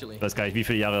hammer, actually. Ich weiß gar nicht, wie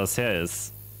viele Jahre das her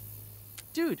ist.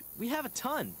 Dude, we have a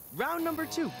ton. Round number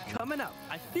 2, coming up.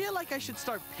 I feel like I should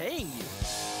start paying you.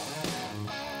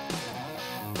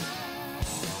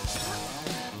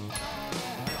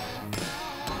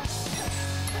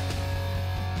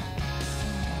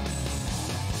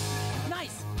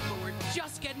 Nice, but we're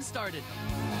just getting started.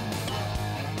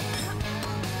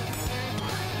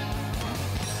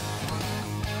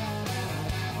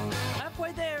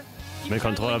 Halfway there. Mit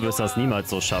Controller wirst du das niemals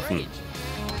so schaffen.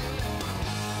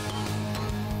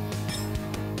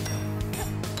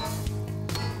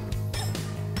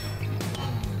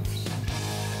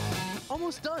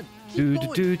 Almost done. Du,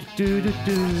 Keep du, going. du, du,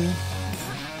 du.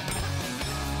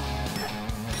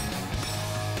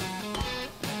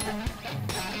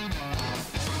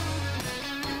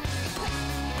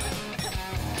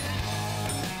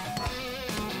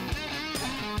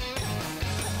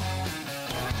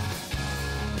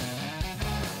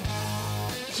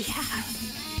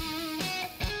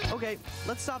 Okay,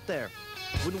 let's stop there.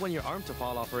 Wouldn't want your arm to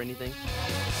fall off or anything.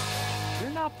 You're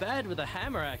not bad with a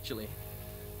hammer, actually.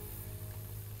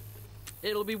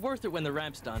 It'll be worth it when the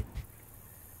ramp's done.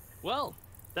 Well,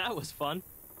 that was fun.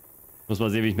 Muss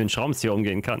mal sehen, wie ich mit dem Schraubenzieher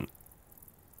umgehen kann.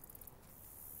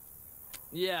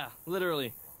 Yeah,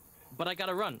 literally. But I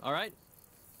gotta run, alright?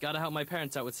 Gotta help my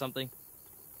parents out with something.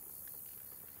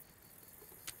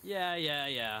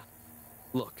 Yeah.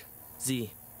 Look,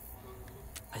 Z.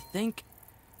 I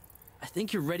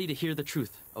think you're ready to hear the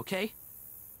truth, okay?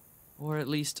 Or at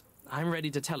least, I'm ready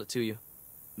to tell it to you.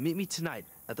 Meet me tonight,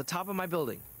 at the top of my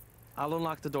building. I'll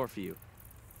unlock the door for you.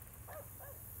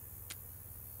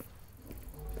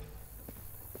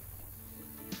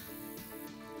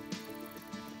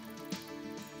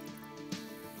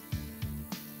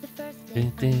 The first day I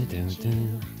met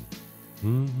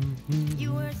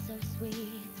you were so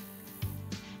sweet.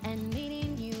 And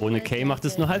meeting you Ohne was Kay macht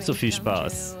es nur halb so viel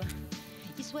Spaß.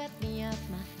 You swept me off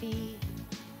my feet.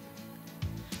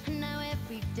 And now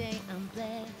every day I'm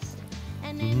blessed.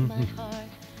 And in my heart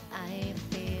I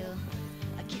feel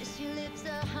I kiss your lips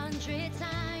 100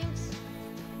 times.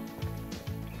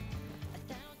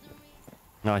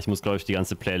 Ja, ich muss, glaube ich, die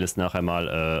ganze Playlist nachher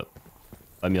mal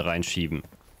bei mir reinschieben.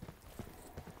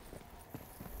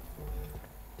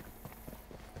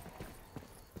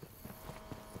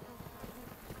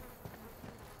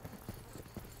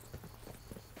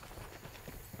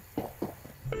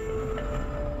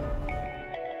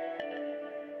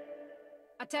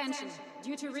 Attention!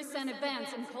 Due to recent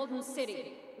events in Colton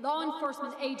City, law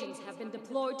enforcement agents have been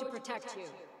deployed to protect you.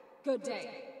 Good day.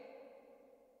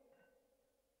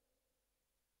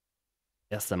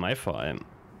 1. Mai vor allem.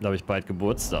 Da habe ich bald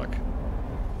Geburtstag.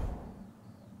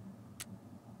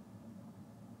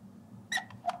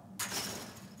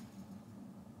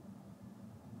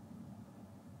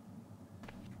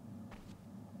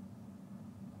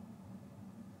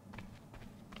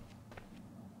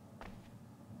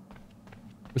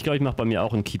 Ich glaube, ich mache bei mir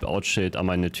auch ein Keep-Out-Schild an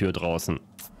meine Tür draußen.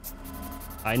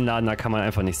 Einladender kann man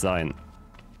einfach nicht sein.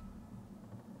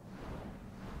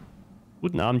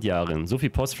 Guten Abend, Jarin. So viel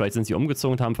Post, vielleicht sind Sie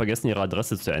umgezogen und haben vergessen, Ihre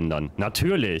Adresse zu ändern.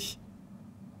 Natürlich!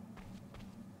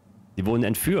 Sie wurden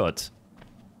entführt.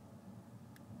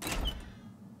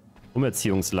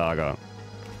 Umerziehungslager.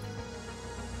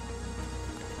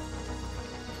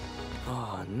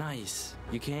 Oh, nice.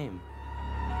 You came.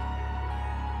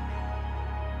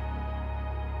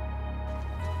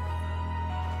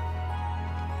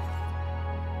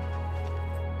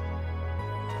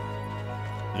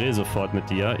 Rede sofort mit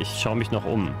dir. Ich schaue mich noch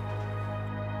um.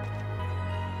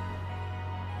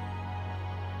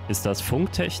 Ist das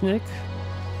Funktechnik?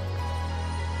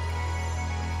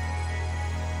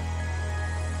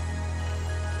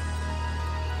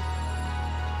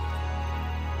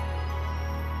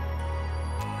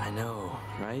 I know,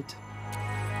 right?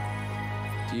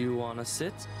 Do you wanna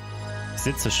sit? Ich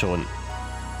sitze schon.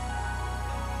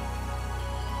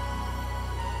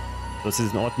 Du hast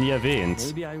diesen Ort nie erwähnt.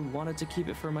 Maybe I wanted to keep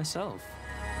it for myself.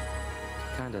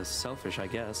 Kinda selfish, I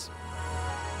guess.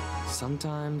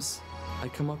 Sometimes I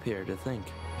come up here to think.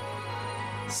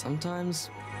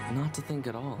 Sometimes not to think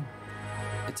at all.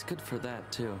 It's good for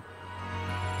that, too.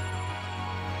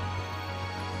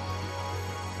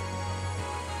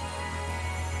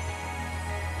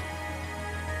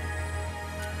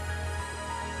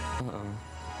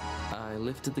 I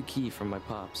lifted the key from my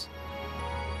pops.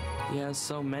 He has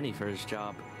so many for his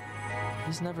job.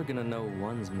 He's never gonna know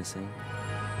one's missing.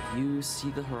 You see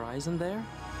the horizon there?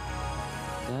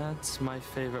 That's my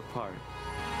favorite part.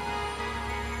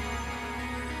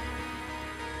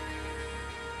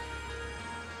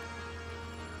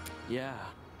 Yeah.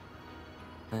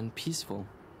 And peaceful.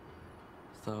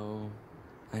 Though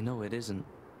I know it isn't.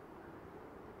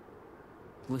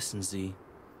 Listen, Z.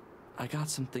 I got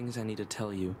some things I need to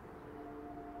tell you.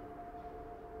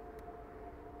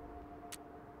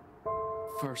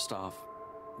 First off,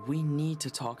 we need to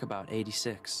talk about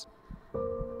 86.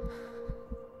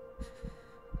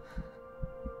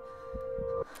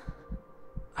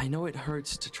 I know it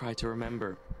hurts to try to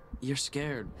remember. You're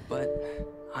scared, but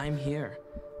I'm here.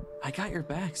 I got your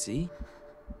back, see?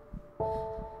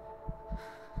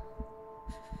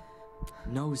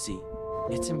 No, Z.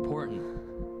 It's important.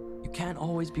 You can't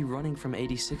always be running from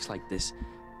 86 like this.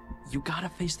 You gotta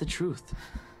face the truth.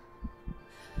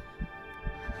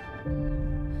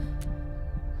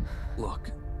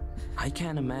 Look, I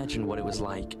can't imagine what it was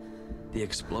like. The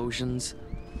explosions,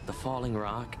 the falling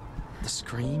rock, the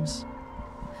screams.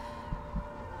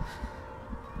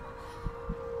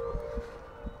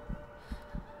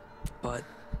 But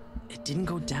it didn't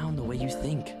go down the way you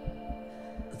think.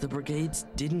 The brigades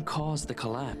didn't cause the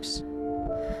collapse.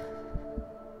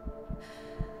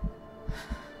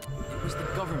 It was the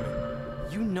government.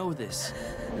 You know this,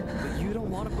 but you don't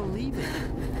want to believe it.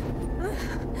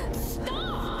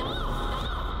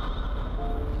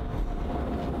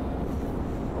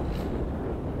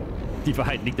 Die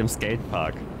Wahrheit liegt im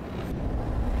Skatepark.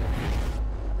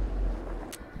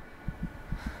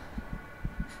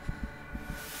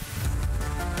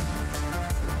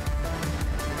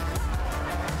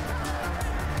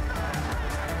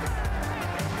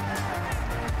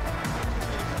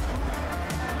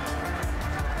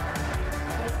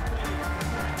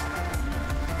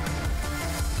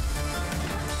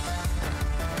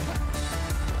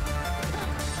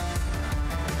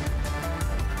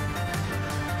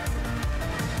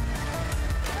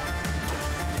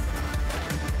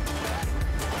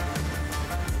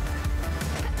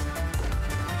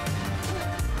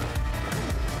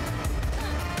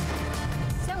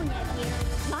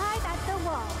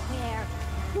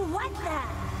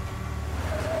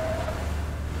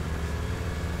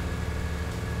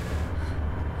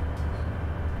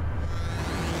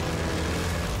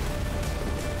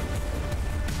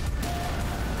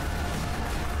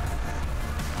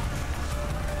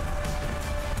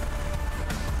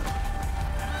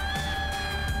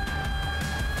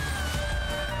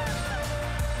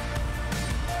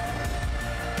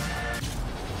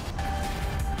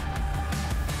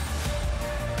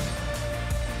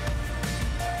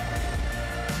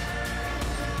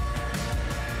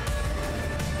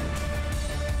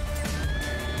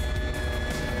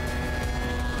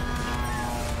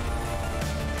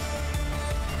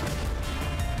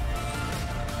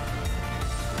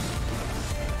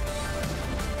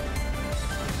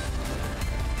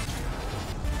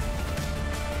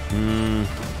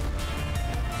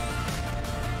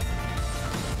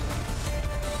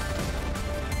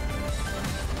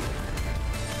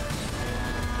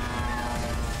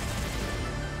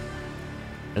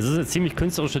 Es ist eine ziemlich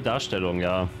künstlerische Darstellung,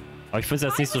 ja. Aber ich finde es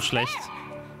jetzt nicht so schlecht.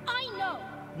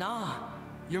 Nah,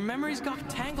 your memories got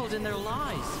tangled in their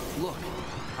lies. Look,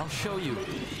 I'll show you.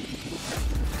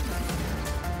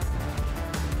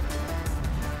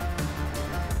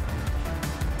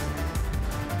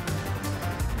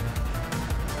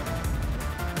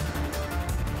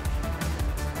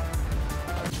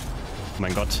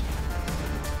 Mein Gott.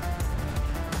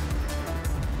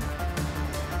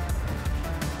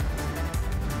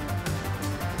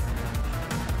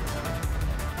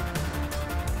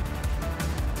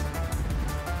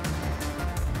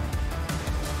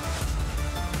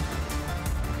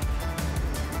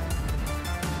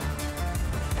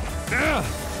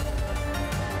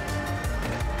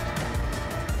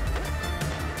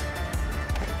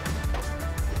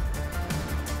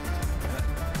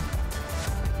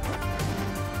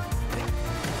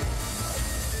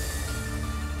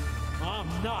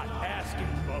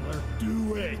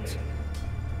 it!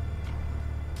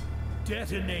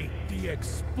 Detonate the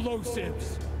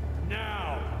explosives!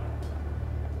 Now!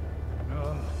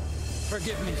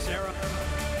 Forgive me, Sarah.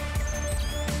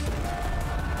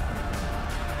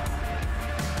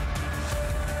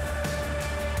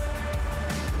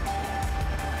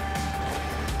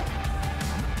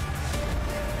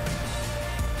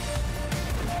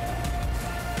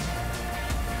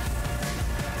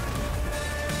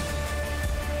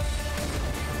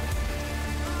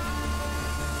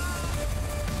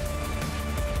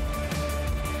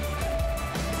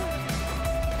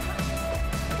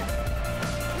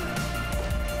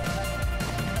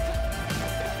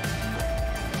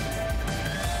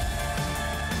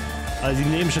 Also sie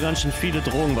nehmen schon ganz schön viele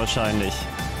Drogen wahrscheinlich.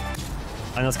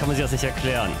 Anders kann man sich das nicht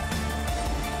erklären.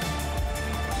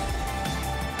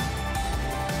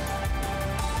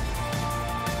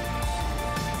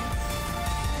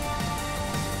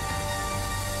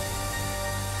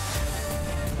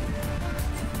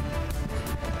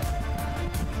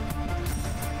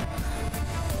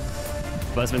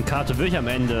 Ich weiß, wenn Kaito wirklich am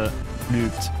Ende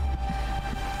lügt.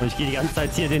 Und ich gehe die ganze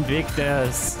Zeit hier den Weg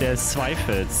des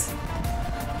Zweifels.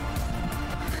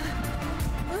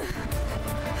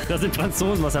 Das sind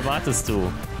Franzosen, was erwartest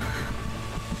du?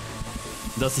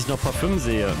 Dass ich noch Parfüm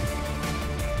sehe.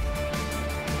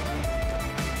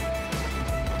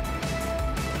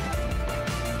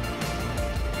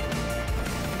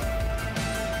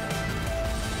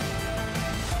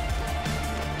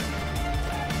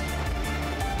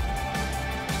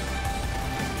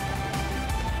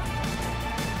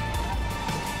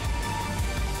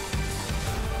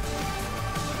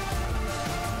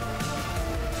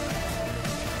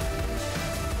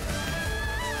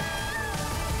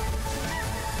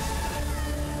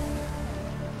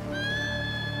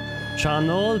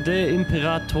 Charnol de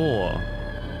Imperator.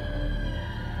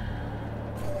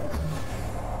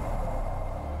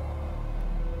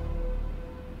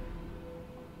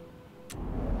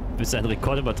 Willst du einen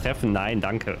Rekord übertreffen? Nein,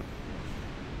 danke.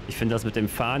 Ich finde das mit dem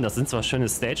Fahren, das sind zwar schöne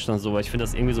Stages und so, aber ich finde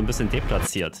das irgendwie so ein bisschen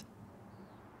deplatziert.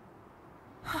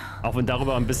 Auch wenn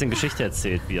darüber ein bisschen Geschichte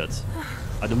erzählt wird.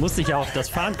 Aber du musst dich ja auf das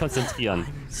Fahren konzentrieren.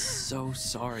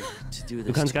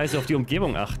 Du kannst gar nicht so auf die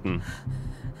Umgebung achten.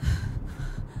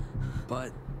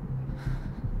 But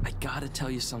I gotta tell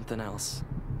you something else.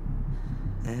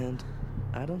 And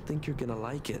I don't think you're gonna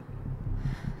like it.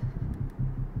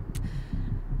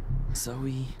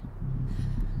 Zoe.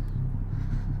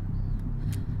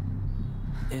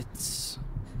 It's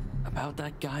about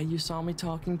that guy you saw me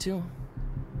talking to?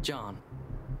 John.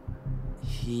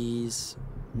 He's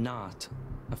not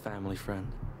a family friend.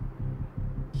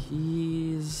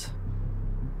 He's...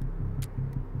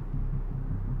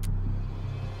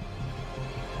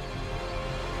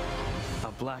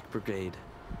 Black Brigade.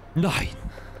 Nein.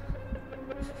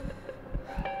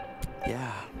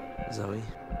 Yeah, Zoe.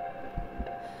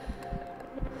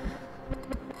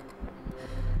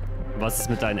 Was ist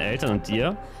mit deinen Eltern und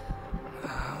dir?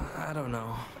 I don't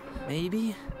know.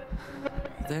 Maybe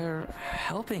they're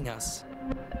helping us.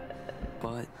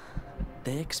 But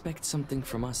they expect something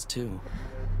from us too.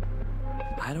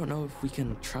 I don't know if we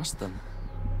can trust them.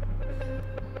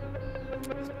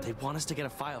 They want us to get a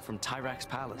file from Tyrak's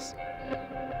palace.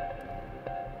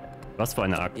 Was für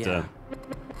eine Akte? Yeah,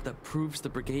 that proves the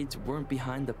brigades weren't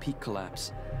behind the peak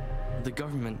collapse. The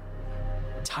government,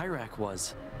 Tyrak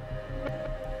was.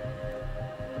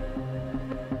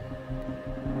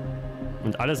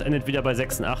 Und alles endet wieder bei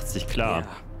 86, klar.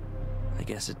 Yeah, I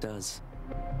guess it does.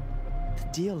 The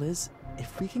deal is,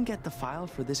 if we can get the file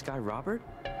for this guy Robert,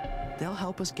 they'll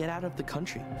help us get out of the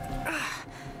country.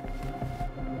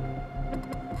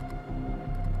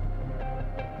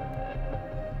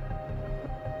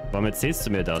 Warum erzählst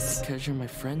du mir das? Because you're my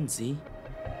friend, Z.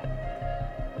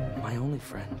 My only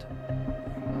friend.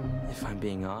 If I'm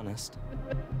being honest.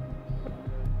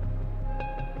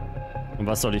 Und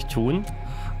was soll ich tun?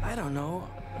 I don't know.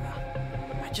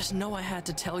 I just know I had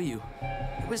to tell you.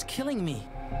 It was killing me.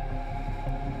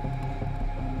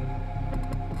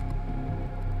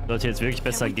 Sollte jetzt wirklich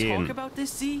besser Can we gehen. talk about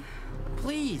this, Z?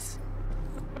 Please.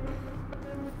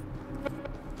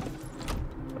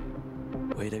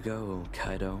 Way to go,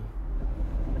 Kaito.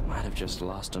 Might have just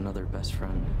lost another best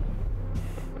friend.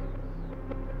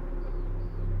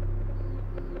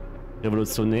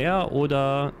 Revolutionär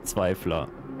oder Zweifler?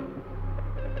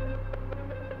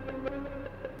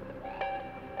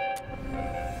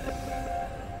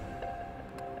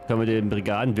 Können wir den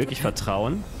Brigaden wirklich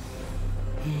vertrauen?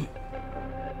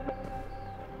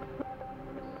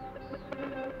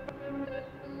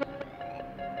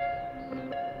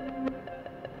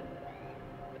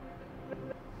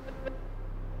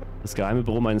 Das geheime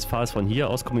Büro meines Vaters. Von hier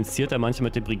aus kommuniziert er manchmal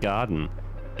mit den Brigaden.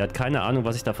 Er hat keine Ahnung,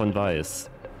 was ich davon weiß.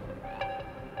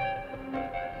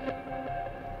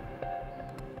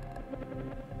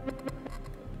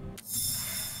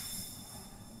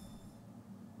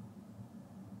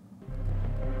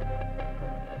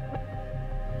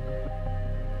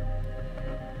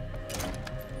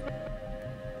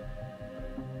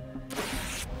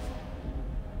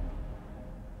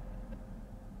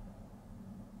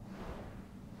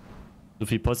 So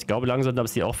viel Post. Ich glaube langsam,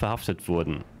 dass sie auch verhaftet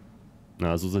wurden.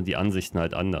 Na, so sind die Ansichten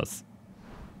halt anders.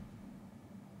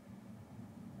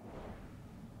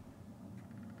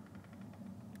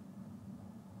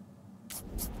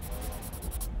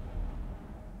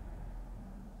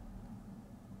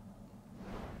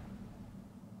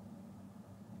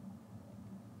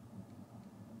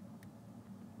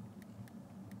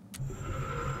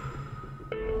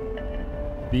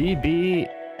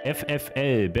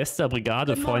 BBFFL, bester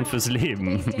Brigadefreund fürs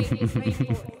Leben.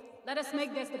 Let us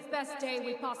make this the best day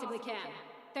we possibly can.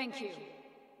 Thank you.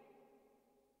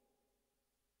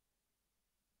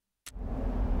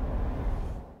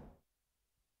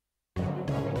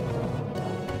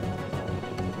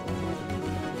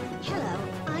 Hello,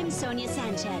 I'm Sonia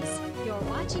Sanchez. You're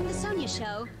watching The Sonia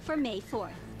Show for May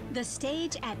 4th. The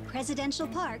stage at Presidential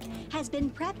Park has been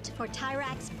prepped for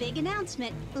Tyrak's big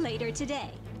announcement later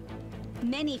today.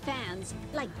 Many fans,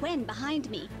 like Gwen behind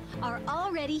me, are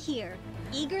already here,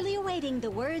 eagerly awaiting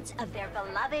the words of their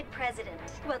beloved president.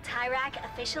 Will Tyrak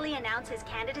officially announce his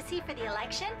candidacy for the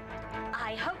election?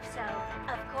 I hope so.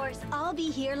 Of course, I'll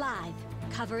be here live,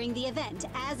 covering the event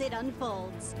as it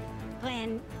unfolds.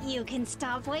 Gwen, you can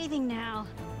stop waving now.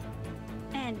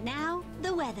 And now,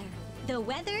 the weather. The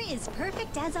weather is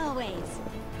perfect as always,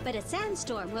 but a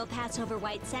sandstorm will pass over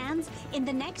White Sands in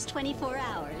the next 24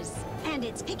 hours. And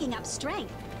it's picking up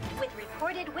strength, with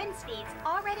reported wind speeds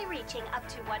already reaching up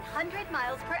to 100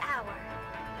 miles per hour.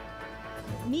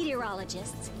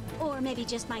 Meteorologists, or maybe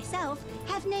just myself,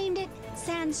 have named it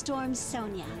Sandstorm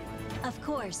Sonia. Of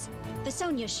course, the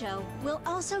Sonia Show will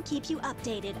also keep you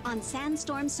updated on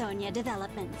Sandstorm Sonia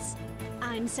developments.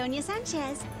 I'm Sonia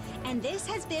Sanchez, and this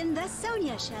has been The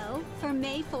Sonia Show for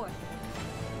May 4th.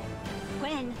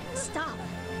 Gwen, stop.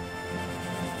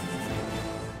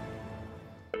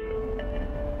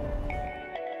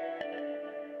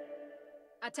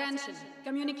 Attention!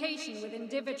 Communication with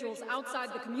individuals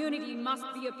outside the community must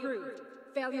be approved.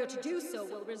 Failure to do so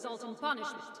will result in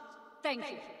punishment. Thank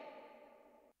you.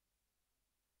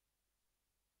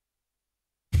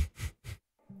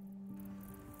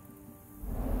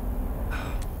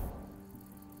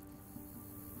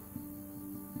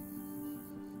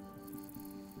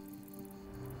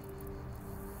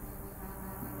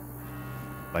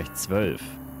 War ich 12.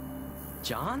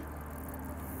 John?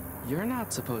 You're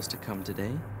not supposed to come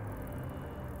today.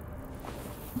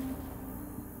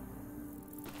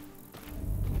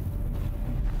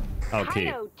 Okay.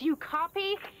 Kaito, do you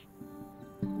copy?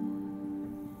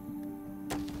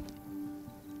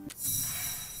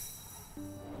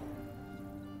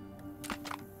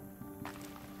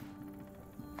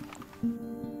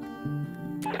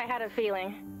 I had a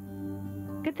feeling.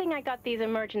 Good thing I got these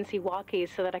emergency walkies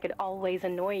so that I could always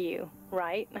annoy you,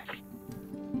 right?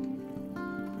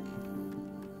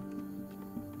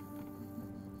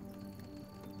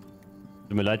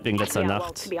 Tut mir leid wegen letzter Well,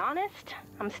 Nacht. to be honest,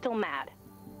 I'm still mad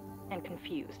and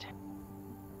confused.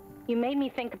 You made me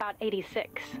think about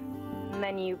 86, and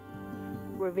then you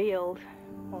revealed,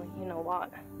 well, you know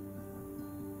what?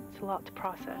 It's a lot to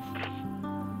process.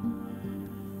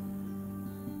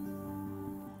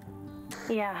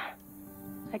 Yeah,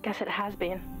 I guess it has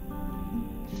been.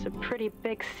 It's a pretty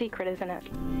big secret, isn't it?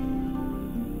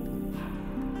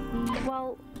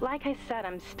 Well, like I said,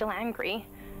 I'm still angry,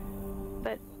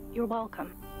 but you're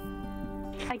welcome.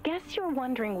 I guess you're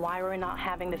wondering why we're not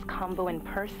having this combo in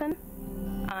person?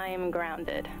 I'm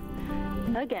grounded.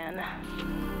 Again.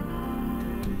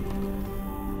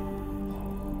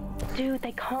 Dude,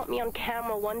 they caught me on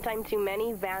camera one time too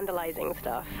many vandalizing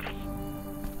stuff.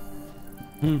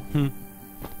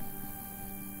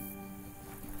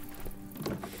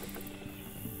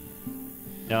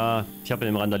 Ja, ich habe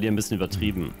mit dem Randalieren ein bisschen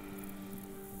übertrieben.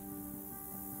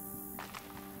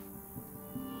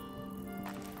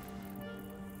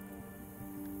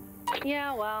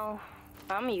 Yeah, well,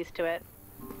 I'm used to it.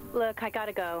 Look, I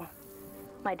gotta go.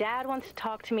 My dad wants to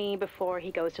talk to me before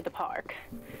he goes to the park.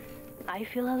 I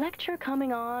feel a lecture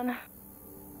coming on.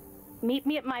 Meet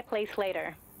me at my place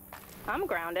later. I'm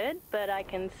grounded, but I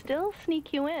can still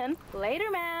sneak you in. Later,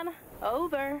 man.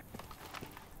 Over.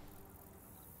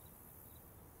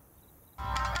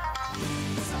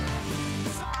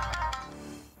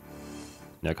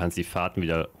 Ja, kannst die Fahrten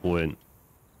wiederholen,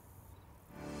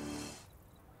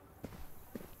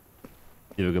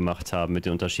 die wir gemacht haben mit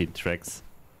den unterschiedlichen Tracks.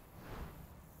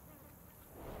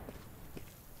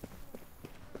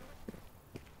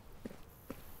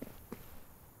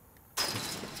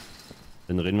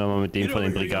 Dann reden wir mal mit denen von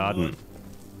den Brigaden.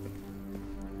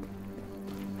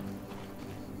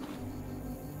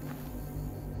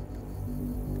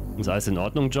 Ist alles in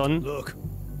Ordnung, John? Look,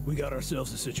 we got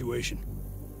ourselves a situation.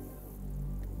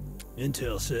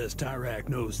 Intel says Tyrak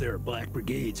knows there are black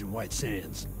brigades in White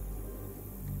Sands.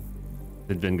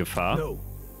 Sind wir in Gefahr? No,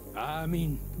 I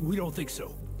mean, we don't think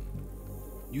so.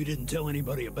 You didn't tell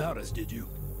anybody about us, did you?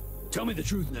 Tell me the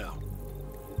truth now.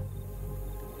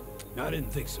 I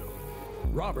didn't think so.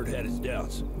 Robert had his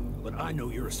doubts, but I know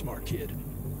you're a smart kid.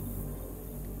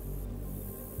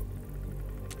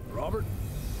 Robert?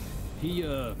 He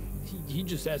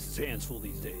just has his hands full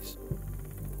these days.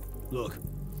 Look,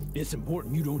 it's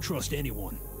important you don't trust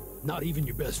anyone, not even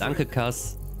your best friend. Danke,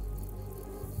 Cass.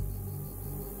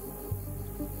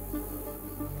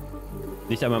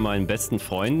 Nicht einmal meinen besten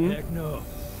Freunden? Heck no.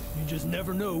 You just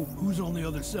never know who's on the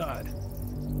other side.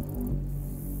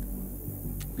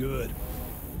 Good.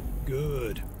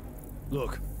 Good.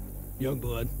 Look, young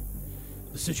blood,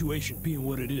 the situation being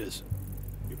what it is,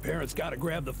 your parents gotta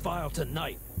grab the file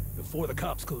tonight before the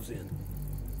cops close in.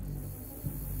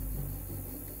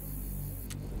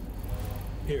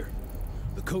 Here,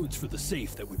 the codes for the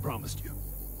safe that we promised you.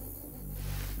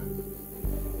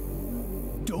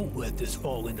 Don't let this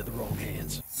fall into the wrong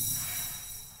hands.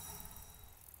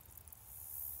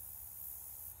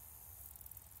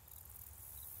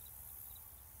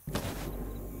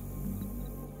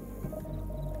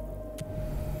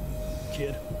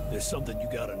 Kid, there's something you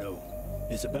gotta know.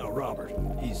 It's about Robert.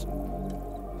 He's...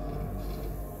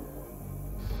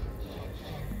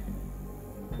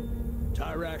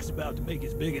 Tyrak's about to make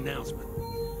his big announcement.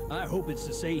 I hope it's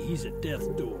to say he's at death's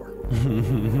door.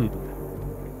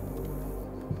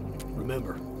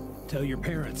 Remember, tell your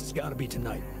parents it's gotta be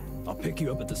tonight. I'll pick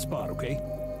you up at the spot, okay?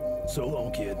 So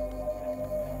long, kid.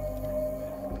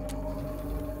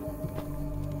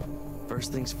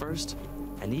 First things first,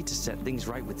 I need to set things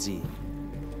right with Z.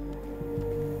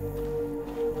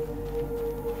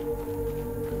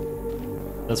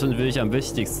 Das finde ich am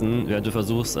wichtigsten, während du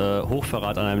versuchst,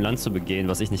 Hochverrat an einem Land zu begehen,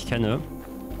 was ich nicht kenne.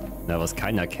 Na, was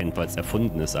keiner kennt, weil es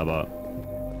erfunden ist, aber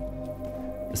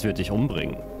es wird dich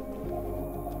umbringen.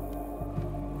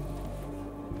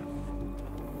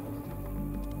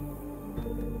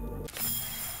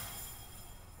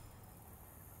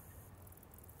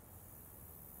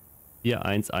 Hier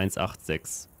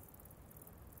 1186.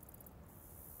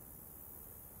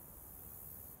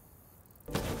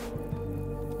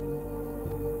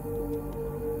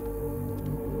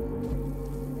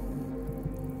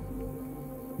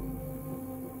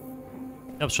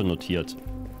 Ich hab's schon notiert.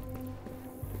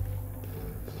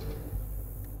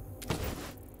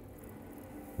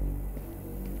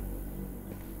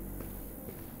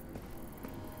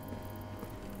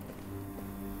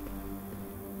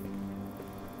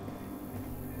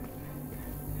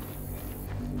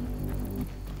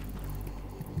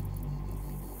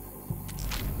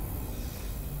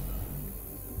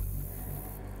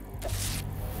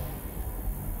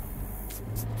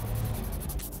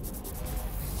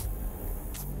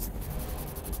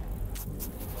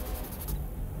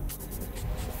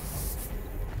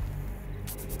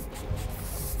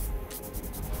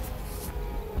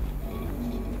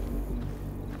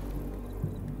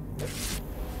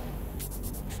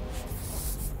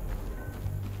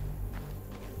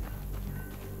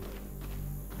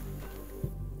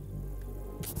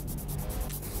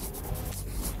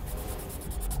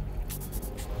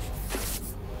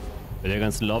 Bei der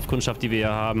ganzen Laufkundschaft, die wir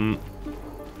hier haben.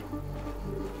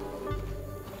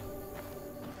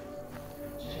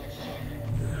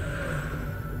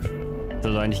 Ist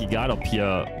also eigentlich egal, ob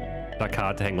hier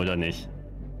Plakate hängen oder nicht.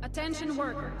 Attention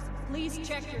workers, please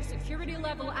check your security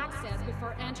level access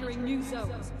before entering new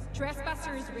zones.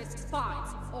 Trespassers risk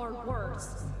fines or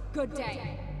worse. Good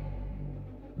day.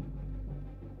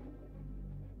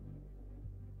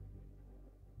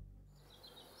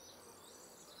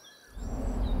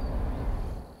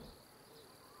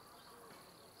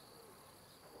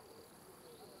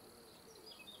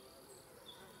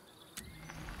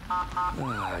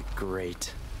 Ah,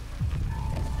 great.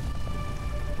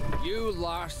 You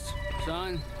lost,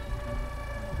 son.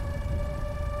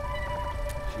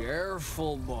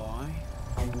 Careful, boy.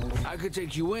 I could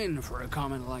take you in for a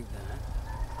comment like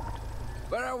that.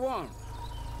 But I won't.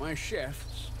 My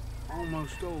shift's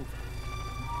almost over.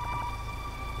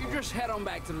 You just head on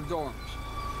back to the dorms.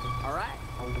 All right?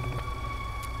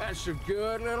 That's a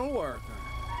good little worker.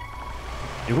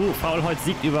 Juhu, Faulholz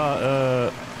siegt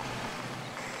über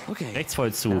Okay. Now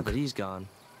Rechtsvollzug. that he's gone.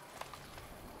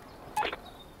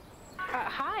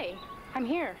 Hi, I'm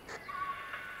here.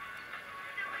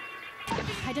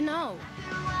 I don't know.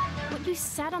 What you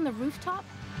said on the rooftop?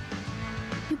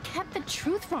 You kept the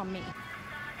truth from me.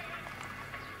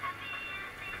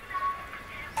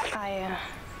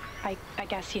 I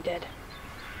guess you did.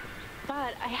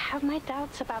 But I have my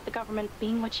doubts about the government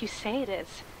being what you say it is.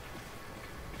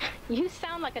 You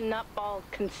sound like a nutball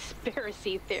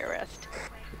conspiracy theorist.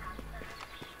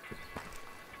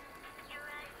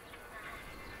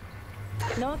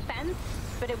 No offense,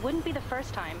 but it wouldn't be the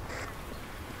first time.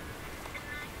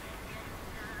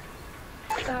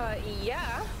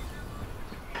 Yeah.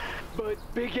 But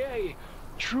Big A,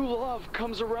 true love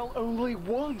comes around only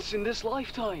once in this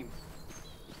lifetime.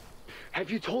 Have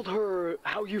you told her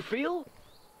how you feel?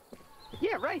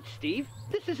 Yeah, right, Steve.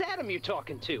 This is Adam you're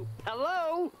talking to.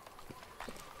 Hello?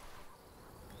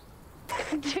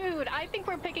 Dude, I think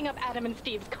we're picking up Adam and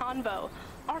Steve's convo.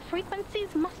 Our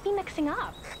frequencies must be mixing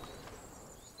up.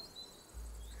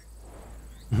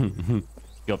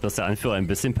 Ich glaube, dass der Anführer ein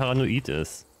bisschen paranoid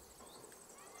ist.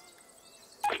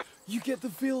 You get the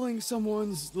feeling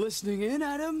someone's listening in,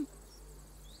 Adam?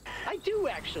 I do,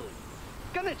 actually.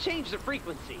 Gonna change the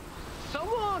frequency. So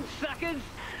long, suckers!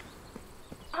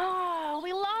 Oh,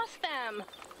 we lost them!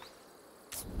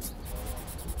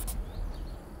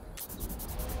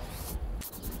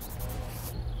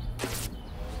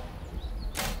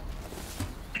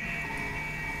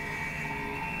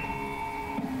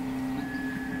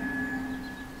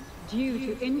 Due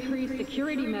to increased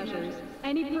security measures,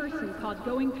 any person caught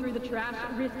going through the trash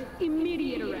risks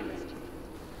immediate arrest.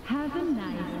 Have a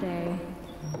nice day.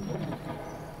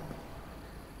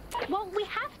 Well, we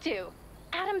have to.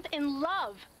 Adam's in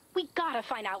love. We gotta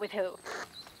find out with who.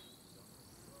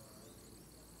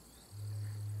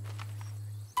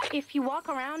 If you walk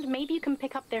around, maybe you can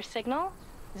pick up their signal.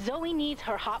 Zoe needs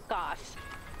her hot goss.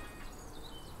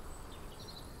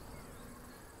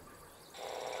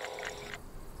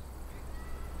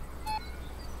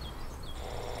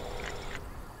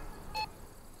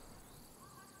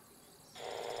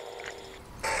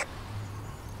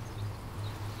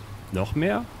 Noch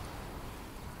mehr?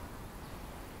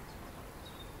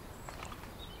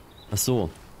 Ach so.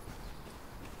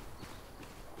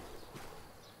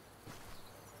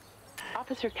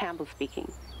 Officer Campbell speaking.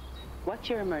 What's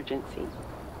your emergency?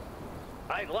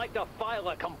 I'd like to file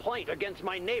a complaint against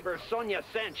my neighbor, Sonia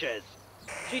Sanchez.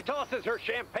 She tosses her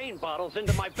champagne bottles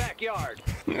into my backyard.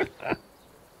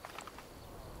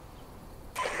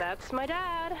 That's my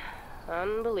dad.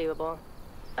 Unbelievable.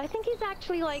 I think he's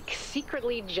actually, like,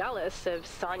 secretly jealous of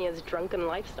Sonia's drunken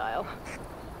lifestyle.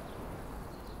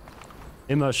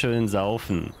 Immer schön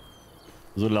saufen.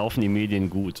 So laufen die Medien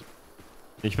gut.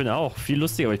 Ich bin auch viel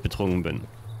lustiger, wenn ich betrunken bin.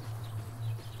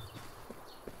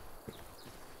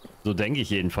 So denke ich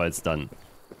jedenfalls dann.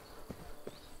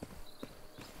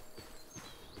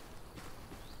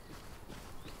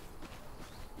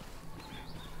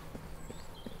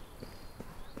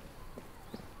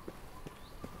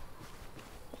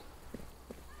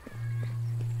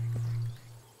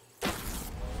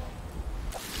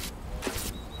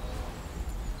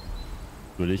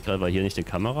 Würde ich gerade, war hier nicht eine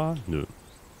Kamera? Nö.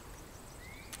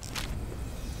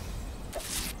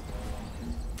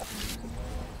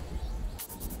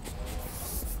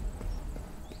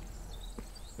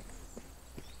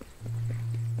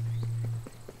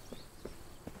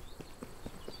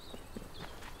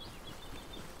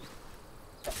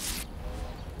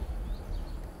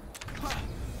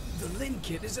 The Lin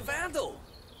kid is a vandal.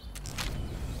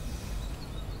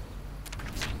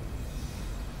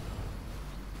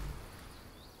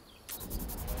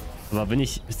 Aber wenn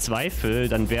ich zweifle,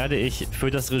 dann werde ich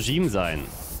für das Regime sein.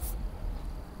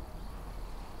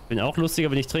 Bin auch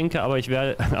lustiger, wenn ich trinke, aber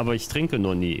ich trinke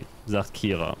nur nie, sagt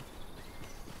Kira.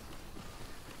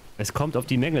 Es kommt auf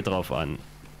die Menge drauf an.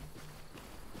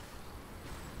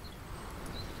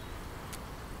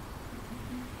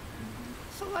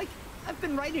 So, like, I've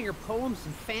been writing her poems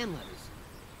and fan letters,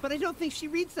 but I don't think she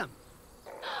reads them.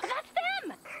 That's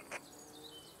them!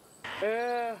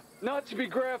 Not to be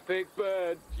graphic,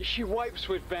 but she wipes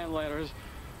with fan letters.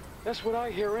 That's what I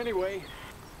hear anyway.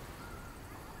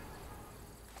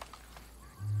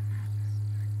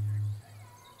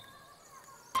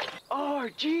 Oh,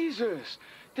 Jesus!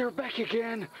 They're back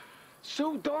again.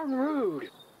 So darn rude.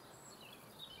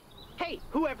 Hey,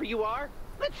 whoever you are,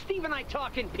 let Steve and I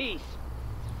talk in peace.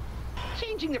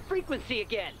 Changing the frequency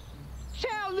again.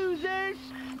 Ciao, losers!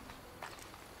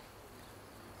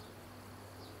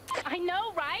 I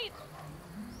know, right?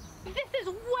 This is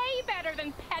way better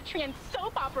than Petrian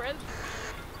soap operas.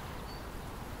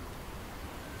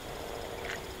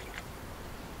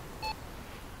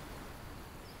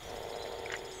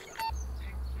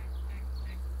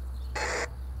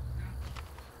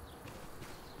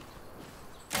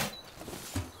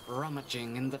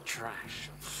 Rummaging in the trash.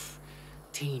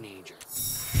 Teenager.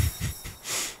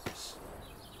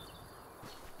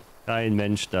 Kein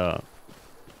Mensch da.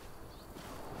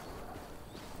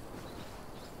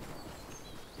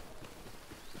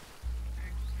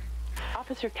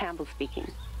 Officer Campbell speaking.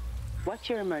 What's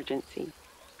your emergency?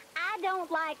 I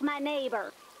don't like my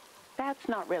neighbor. That's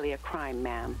not really a crime,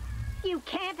 ma'am. You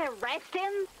can't arrest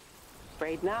him?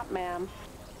 Afraid not, ma'am.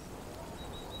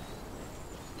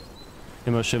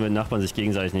 Immer schön, wenn Nachbarn sich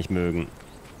gegenseitig nicht mögen.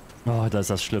 Oh, das ist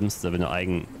das Schlimmste, wenn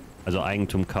du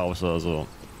Eigentum kaufst oder so.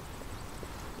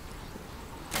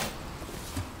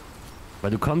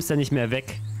 Weil du kommst ja nicht mehr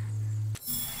weg.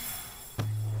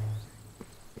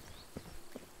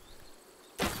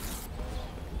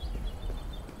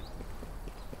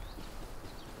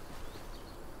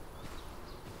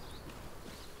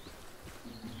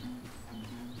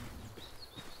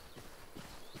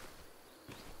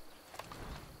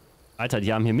 Alter,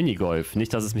 die haben hier Minigolf.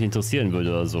 Nicht, dass es mich interessieren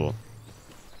würde oder so.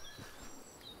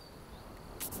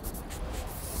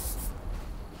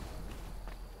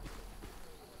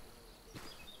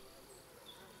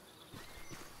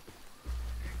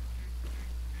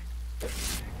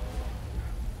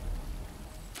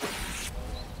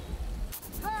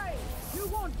 Hey, you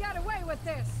won't get away with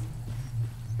this.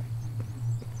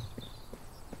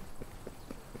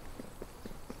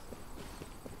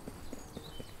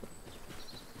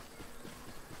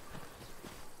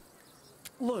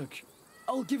 Look,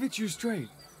 I'll give it to you straight,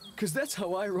 cause that's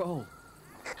how I roll.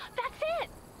 That's it!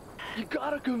 You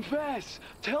gotta confess!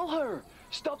 Tell her!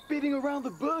 Stop beating around the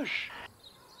bush!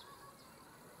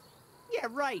 Yeah,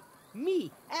 right.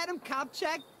 Me, Adam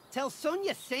Kopchak, tell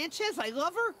Sonia Sanchez I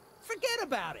love her? Forget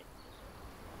about it.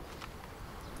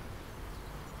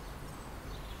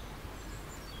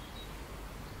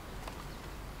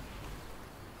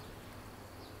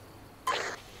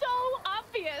 So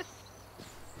obvious!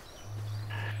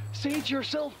 Say it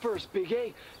yourself first, Big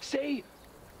A. Say,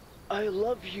 I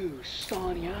love you,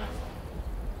 Sonia.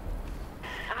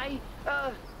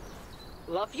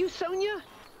 Love you, Sonia?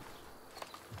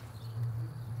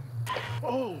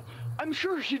 Oh, I'm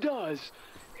sure she does.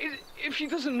 If she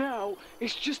doesn't now,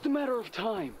 it's just a matter of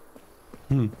time.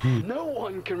 No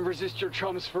one can resist your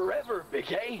charms forever,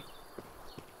 Big A.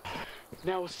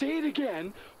 Now say it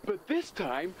again, but this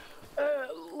time,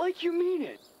 like you mean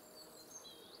it.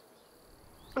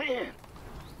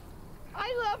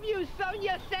 I love you,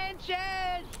 Sonia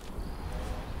Sanchez!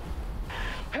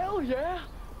 Hell yeah!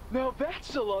 Now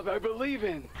that's the love I believe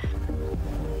in.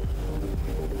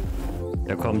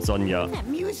 Da kommt Sonja. That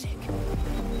music!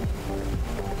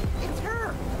 It's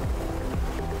her!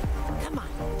 Come on,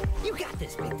 you got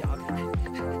this, big dog.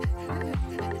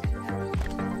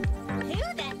 Who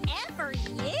the F are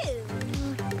you?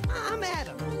 I'm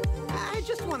Adam. I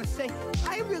just want to say,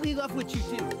 I really love what you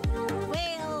do.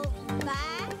 Well,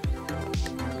 bye.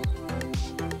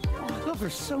 Oh, I love her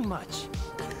so much.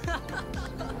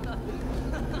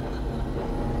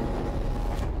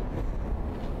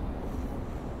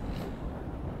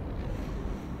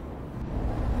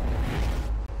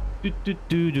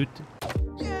 Düt.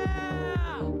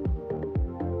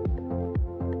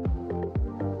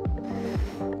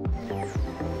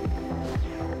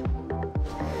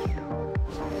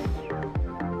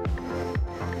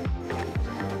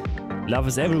 Love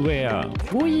is everywhere.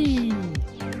 Whee!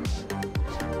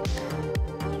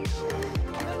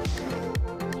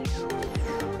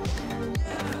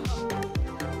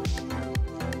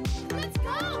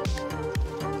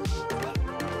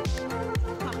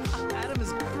 Adam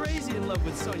is crazy in love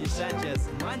with Sonia Sanchez.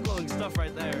 Mind-blowing stuff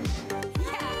right there.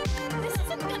 Yeah, this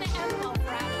isn't gonna end well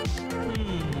for Adam.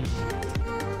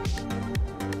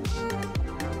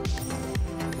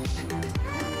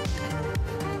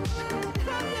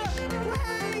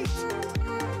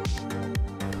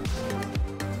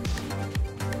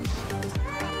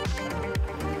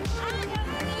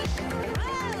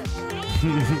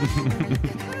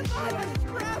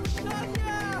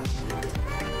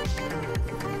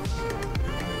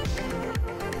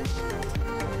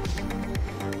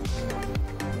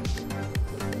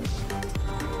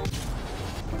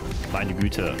 Meine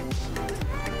Güte.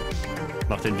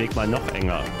 Mach den Weg mal noch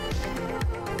enger.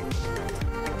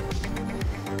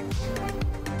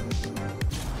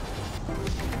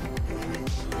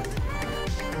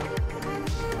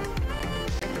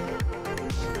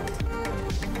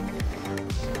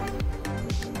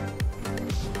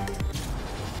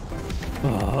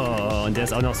 Oh, und der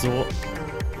ist auch noch so...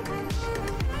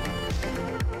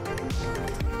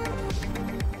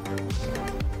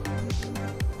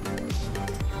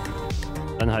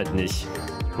 Dann halt nicht.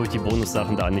 Hol ich die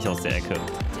Bonussachen da nicht aus der Ecke.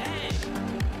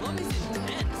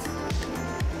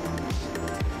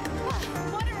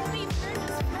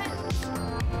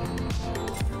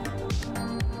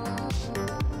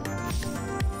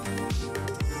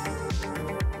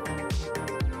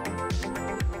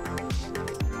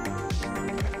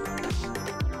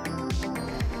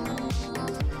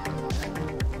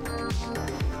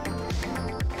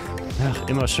 Ach,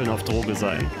 immer schön auf Droge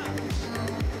sein.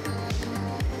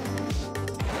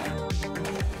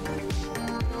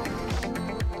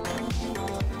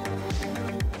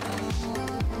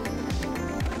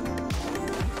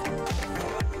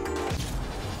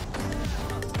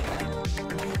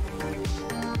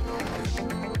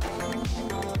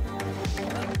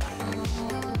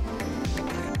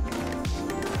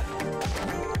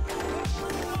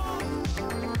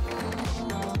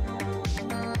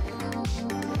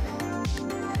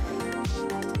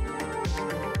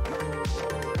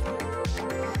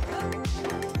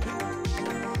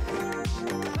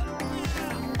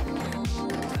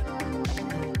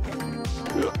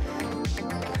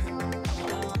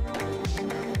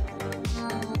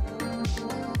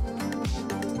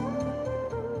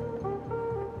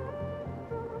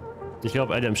 Ich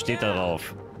glaube, Adam steht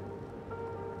darauf.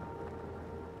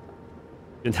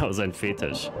 Genau, sein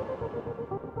Fetisch.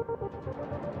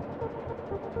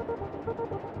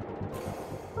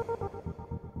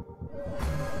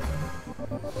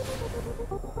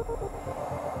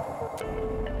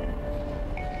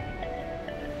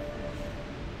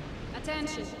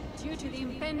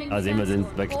 Also sehen wir,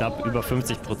 sind bei knapp über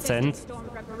 50%.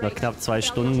 Nach knapp 2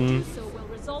 Stunden.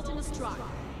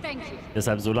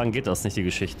 Deshalb so lange geht das nicht, die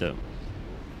Geschichte.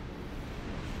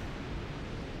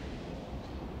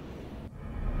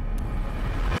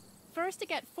 First to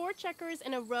get 4 checkers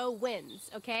in a row wins,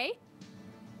 okay?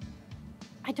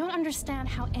 I don't understand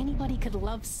how anybody could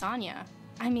love Sonya.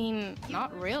 I mean,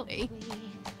 not really.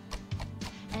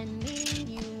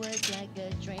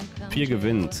 4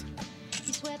 gewinnt.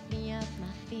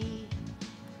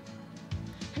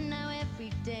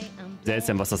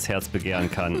 Seltsam, was das Herz begehren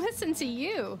kann. Listen to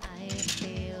you.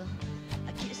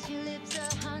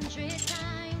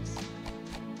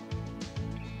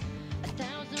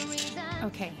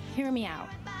 Okay, hear me out.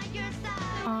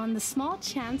 On the small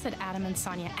chance that Adam and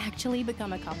Sonya actually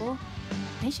become a couple,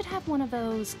 they should have one of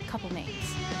those couple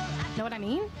names. Know what I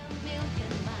mean?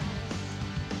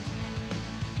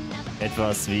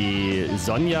 Etwas wie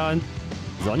Sonjadam.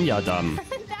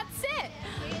 That's it.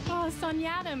 Oh,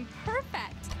 Sonyadam,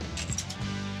 perfect.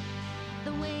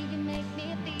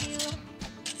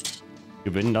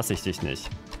 Gewinnen lasse ich dich nicht.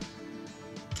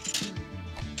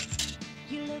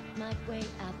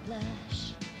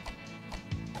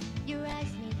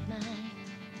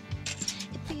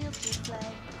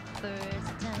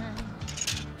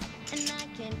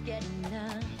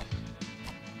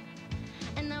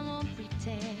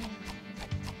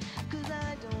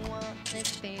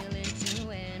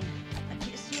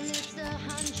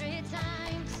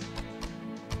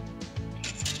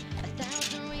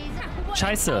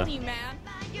 Scheiße.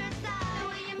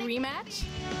 Rematch?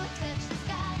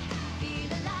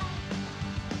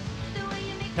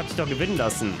 Ich hab dich doch gewinnen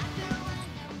lassen.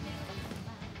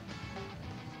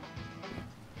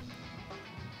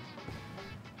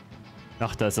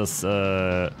 Ach, da ist das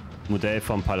Modell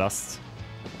vom Palast.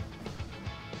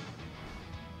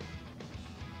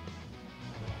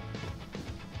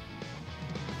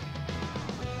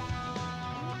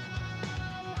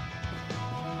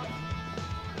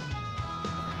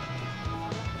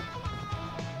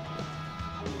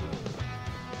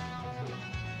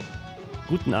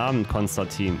 Guten Abend,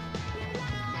 Konstantin.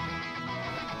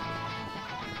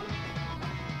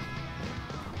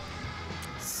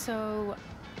 So,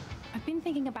 I've been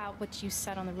thinking about what you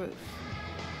said on the roof.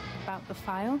 About the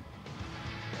file.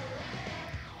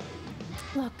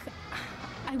 Look,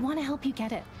 I want to help you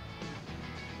get it.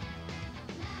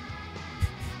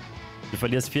 Du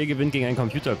verlierst 4 Gewinn gegen einen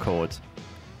Computercode.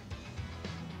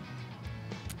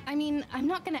 I mean, I'm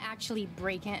not gonna actually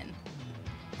break in.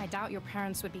 I doubt your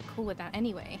parents would be cool with that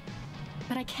anyway.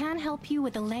 But I can help you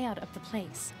with the layout of the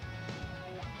place.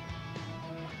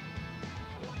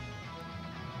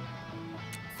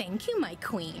 Thank you, my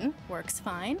queen. Works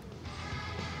fine.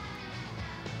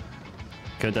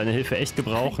 Könnte deine Hilfe echt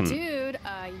gebrauchen. Dude,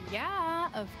 yeah,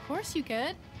 of course you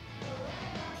could.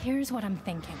 Here's what I'm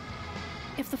thinking.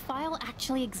 If the file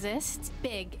actually exists,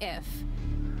 big if,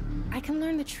 I can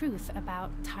learn the truth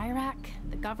about Tyrak,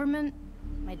 the government,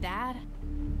 my dad.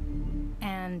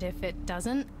 And if it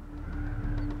doesn't...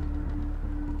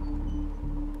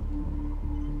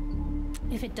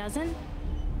 If it doesn't,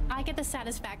 I get the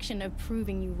satisfaction of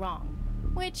proving you wrong.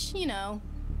 Which, you know,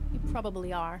 you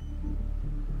probably are.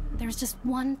 There's just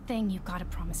one thing you've got to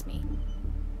promise me.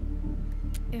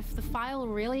 If the file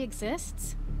really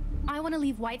exists, I want to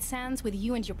leave White Sands with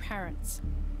you and your parents.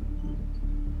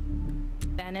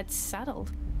 Then it's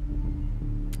settled.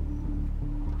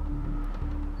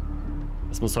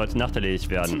 Das muss heute Nacht erledigt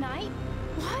werden. Tonight?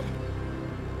 What?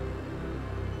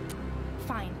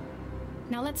 Fine.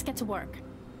 Now let's get to work.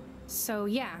 So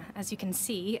yeah, as you can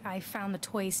see, I found the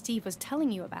toy Steve was telling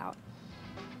you about.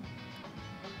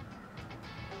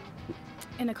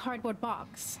 In a cardboard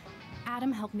box.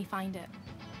 Adam helped me find it.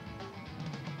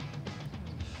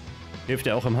 Hilft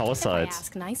er auch im If I Haushalt.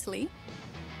 ask nicely.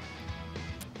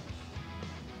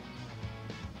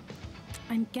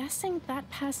 I'm guessing that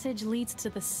passage leads to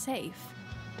the safe.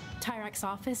 Tyrak's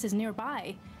office is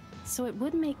nearby, so it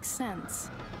would make sense.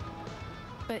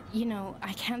 But, you know,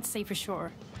 I can't say for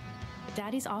sure.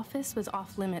 Daddy's office was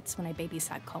off limits when I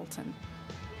babysat Colton.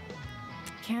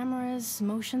 Cameras,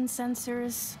 motion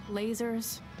sensors,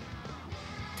 lasers.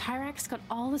 Tyrak's got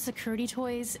all the security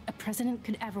toys a president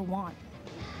could ever want.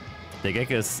 Der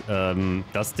Gag ist,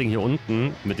 das Ding hier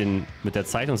unten mit der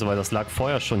Zeitung und so weiter, das lag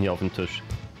vorher schon hier auf dem Tisch.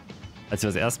 Als wir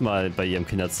das erste Mal bei ihr im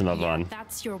Kinderzimmer waren.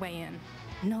 That's your way in.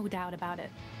 No doubt about it.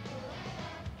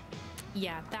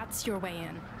 Yeah, that's your way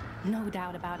in. No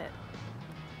doubt about it.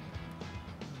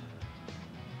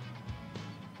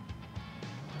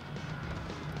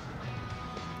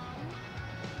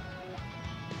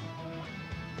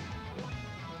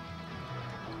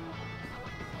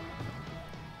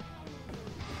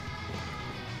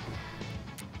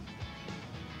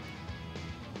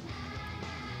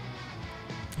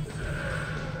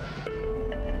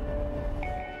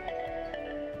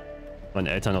 Meinen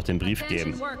Eltern noch den Brief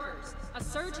Attention geben. workers. A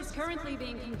search is currently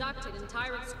being conducted in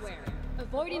Tyrak Square.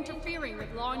 Avoid interfering with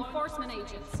law enforcement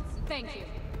agents. Thank you.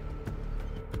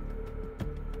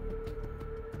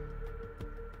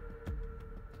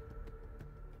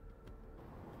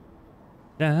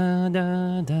 Da,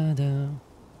 da, da, da.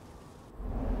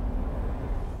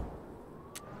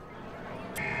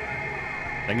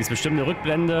 Dann gibt es bestimmt eine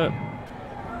Rückblende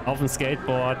auf dem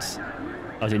Skateboard.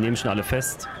 Also die nehmen schon alle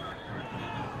fest.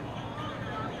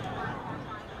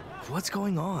 What's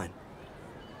going on?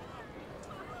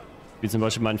 Wie zum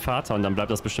Beispiel mein Vater und dann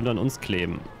bleibt das bestimmt an uns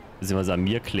kleben. Beziehungsweise an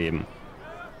mir kleben.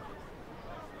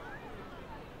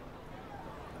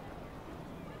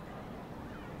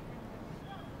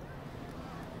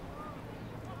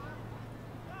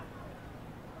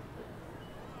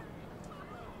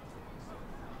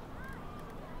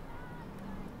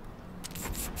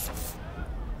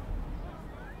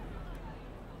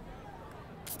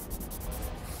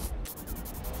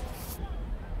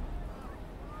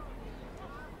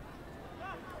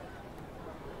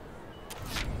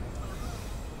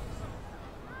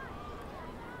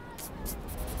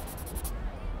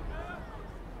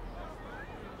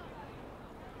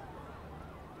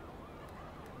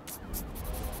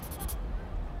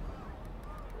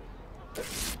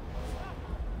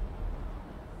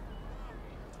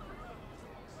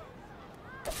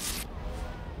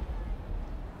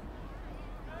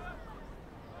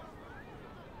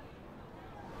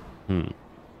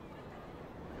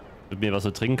 Ich würde mir was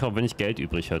zu trinken kaufen, wenn ich Geld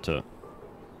übrig hätte.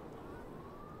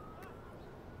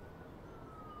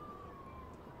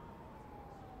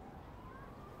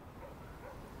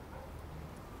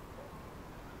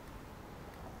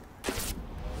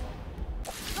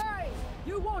 Hey,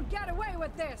 you won't get away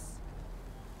with this.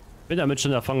 Bin damit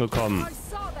schon davon gekommen. I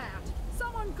saw that.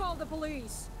 Someone called the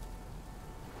police.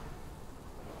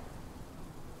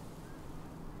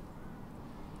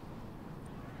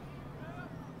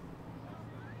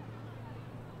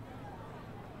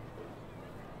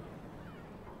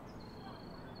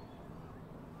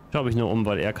 Schaue ich nur um,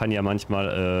 weil er kann ja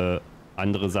manchmal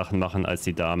andere Sachen machen als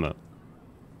die Dame.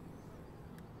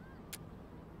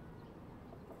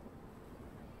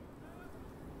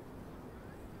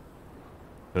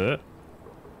 Hä?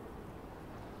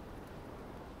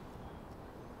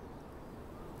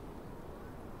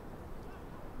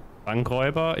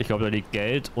 Bankräuber? Ich glaube, da liegt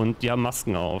Geld und die haben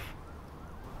Masken auf.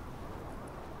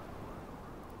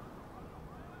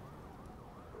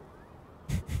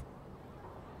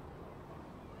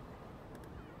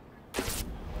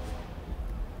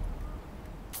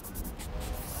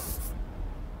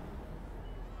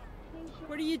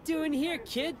 What are you doing here,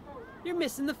 kid? You're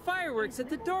missing the fireworks at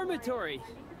the dormitory.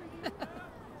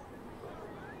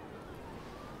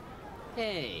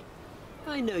 Hey,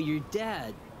 I know your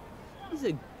dad. He's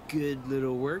a good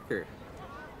little worker.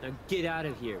 Now get out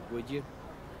of here, would you?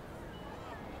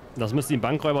 Das müsste die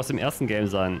Bankräuber aus dem ersten Game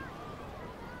sein.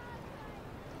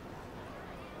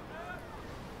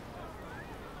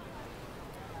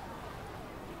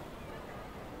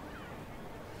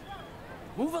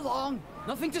 Move along.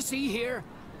 Nothing to see here.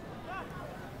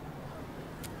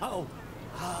 Oh.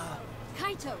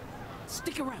 Kaito!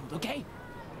 Stick around, okay?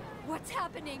 What's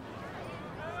happening?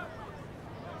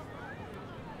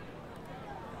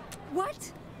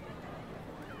 What?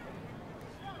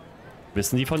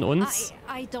 Wissen die von uns?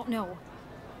 I don't know.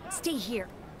 Stay here.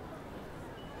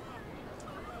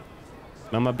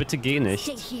 Mama, bitte geh nicht.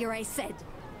 Stay here, I said.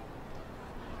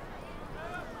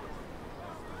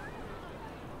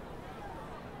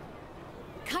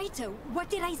 Kaito, what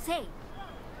did I say?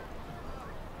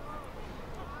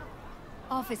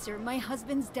 Officer, my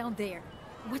husband's down there.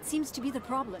 What seems to be the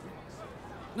problem?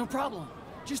 No problem.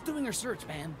 Just doing our search,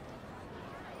 man.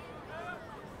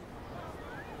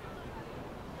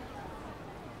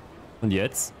 Und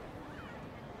jetzt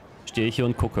stehe ich hier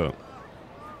und gucke.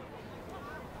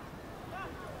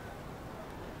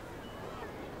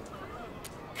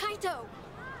 Kaito!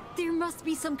 There must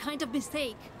be some kind of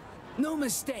mistake. No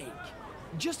mistake.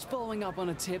 Just following up on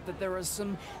a tip that there are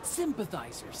some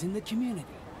sympathizers in the community.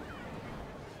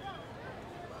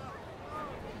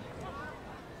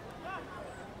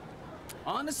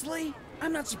 Honestly,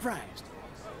 I'm not surprised.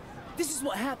 This is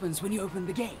what happens when you open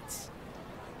the gates.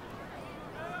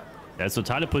 Ja, ist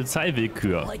totale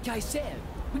Polizeiwillkür. Like I said,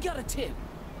 we got a tip.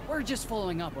 We're just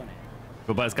following up on it.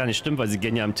 Wobei es gar nicht stimmt, weil sie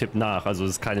gehen ja im Tipp nach. Also es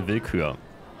ist keine Willkür.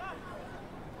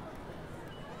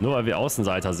 Nur weil wir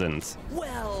Außenseiter sind.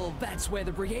 Well, that's where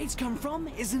the brigades come from,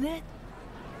 isn't it?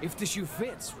 If the shoe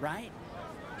fits, right?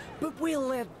 But we'll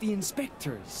let the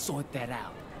inspectors sort that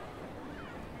out.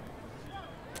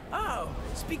 Oh,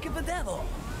 speak of the devil.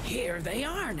 Here they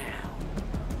are now.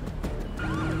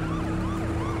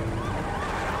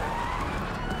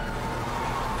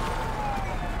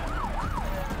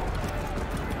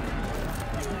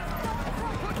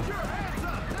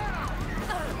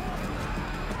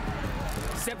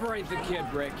 Separate the kid,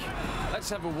 Rick. Let's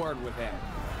have a word with him.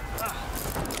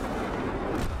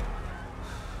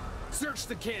 Search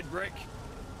the kid, Rick.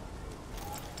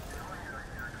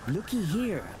 Looky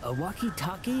here, a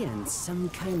walkie-talkie and some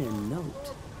kind of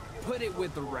note. Put it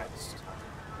with the rest.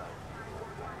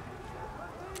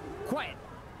 Quiet.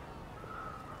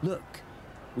 Look,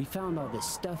 we found all this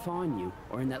stuff on you,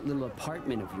 or in that little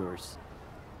apartment of yours.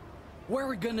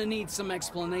 We're gonna need some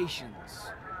explanations.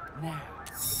 Now.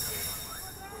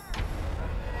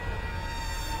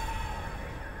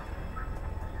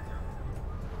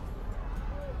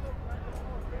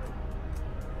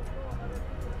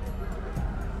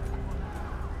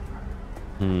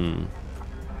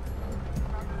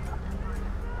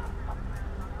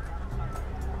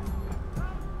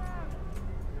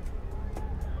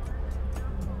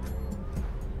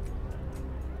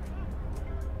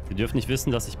 Sie dürfen nicht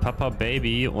wissen, dass ich Papa,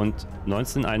 Baby und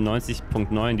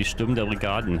 1991.9 die Stimmen der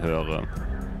Brigaden höre.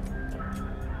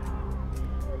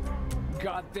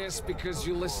 Got this because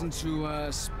you listen to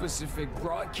a specific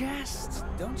broadcast,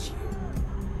 don't you?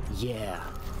 Yeah,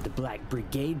 the Black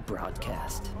Brigade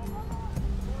broadcast.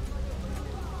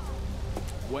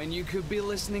 When you could be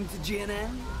listening to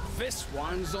GNN, this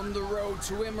one's on the road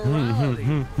to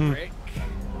immorality, Rick.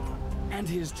 And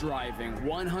he's driving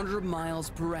 100 miles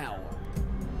per hour.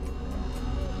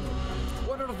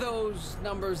 What are those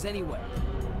numbers anyway?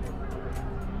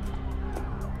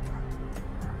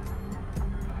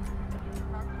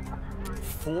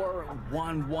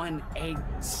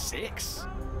 $41186?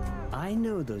 I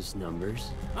know those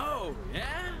numbers. Oh,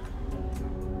 yeah?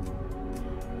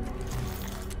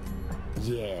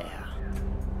 Yeah,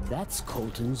 that's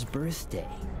Colton's birthday.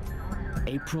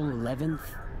 April 11th,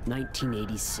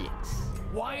 1986.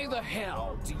 Why the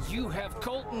hell do you have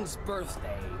Colton's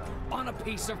birthday on a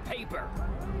piece of paper?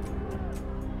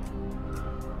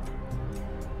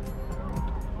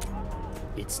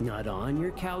 It's not on your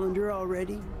calendar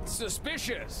already?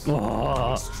 Suspicious.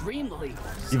 Oh. Extremely.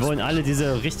 Die wollen alle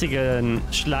diese richtigen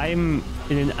Schleim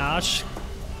in den Arsch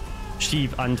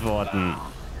schieb antworten.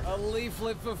 A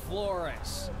leaflet for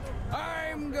Flores.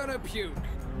 I'm gonna puke.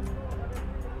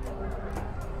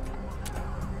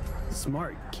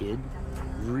 Smart, kid.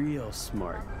 Real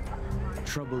smart.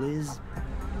 Trouble is,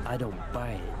 I don't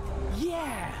buy it.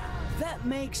 Yeah, that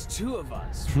makes two of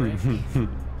us, Rick.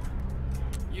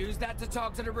 Use that to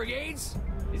talk to the brigades?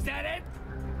 Is that it?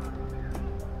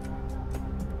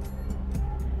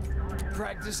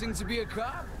 Practicing to be a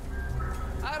cop?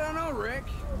 I don't know, Rick.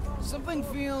 Something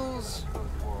feels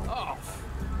off.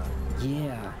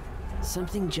 Yeah,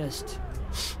 something just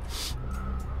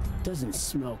doesn't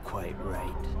smell quite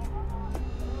right.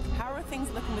 How are things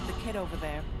looking with the kid over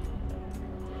there?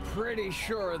 Pretty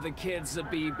sure the kid's a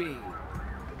BB.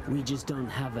 We just don't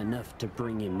have enough to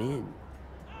bring him in.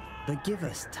 But give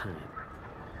us time.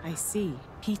 I see.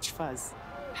 Peach fuzz.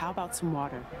 How about some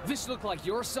water? This look like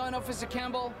your son, Officer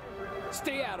Campbell?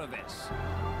 Stay out of this.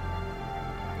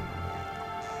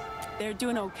 They're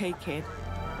doing okay, kid.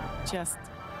 Just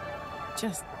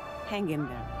hang in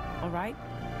there, all right?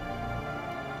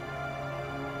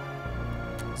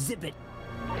 Zip it.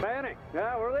 Panic.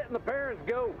 We're letting the parents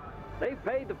go. They've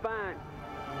paid the fine.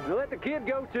 Now let the kid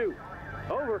go too.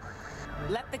 Over.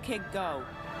 Let the kid go.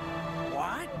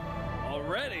 What?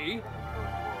 Already?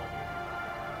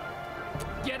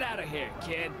 Get out of here,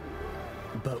 kid.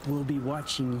 But we'll be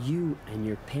watching you and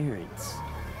your parents.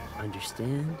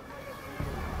 Understand?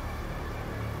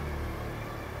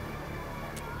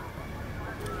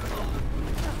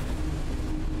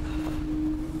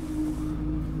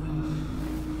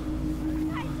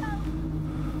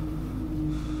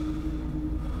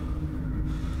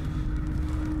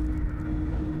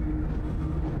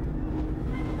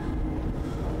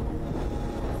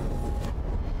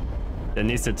 Der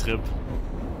nächste Trip.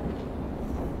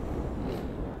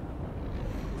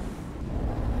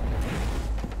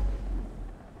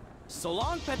 So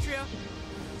long, Petria.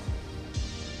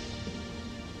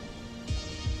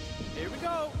 Here we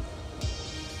go.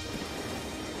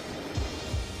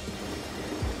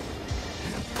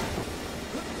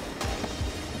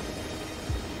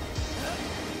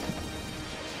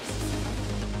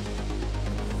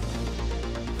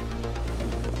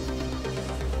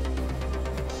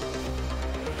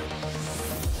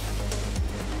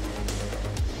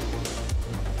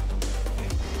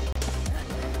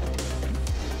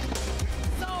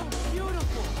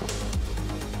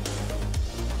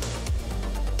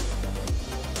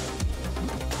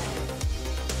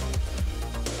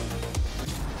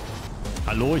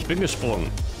 Hallo, ich bin gesprungen.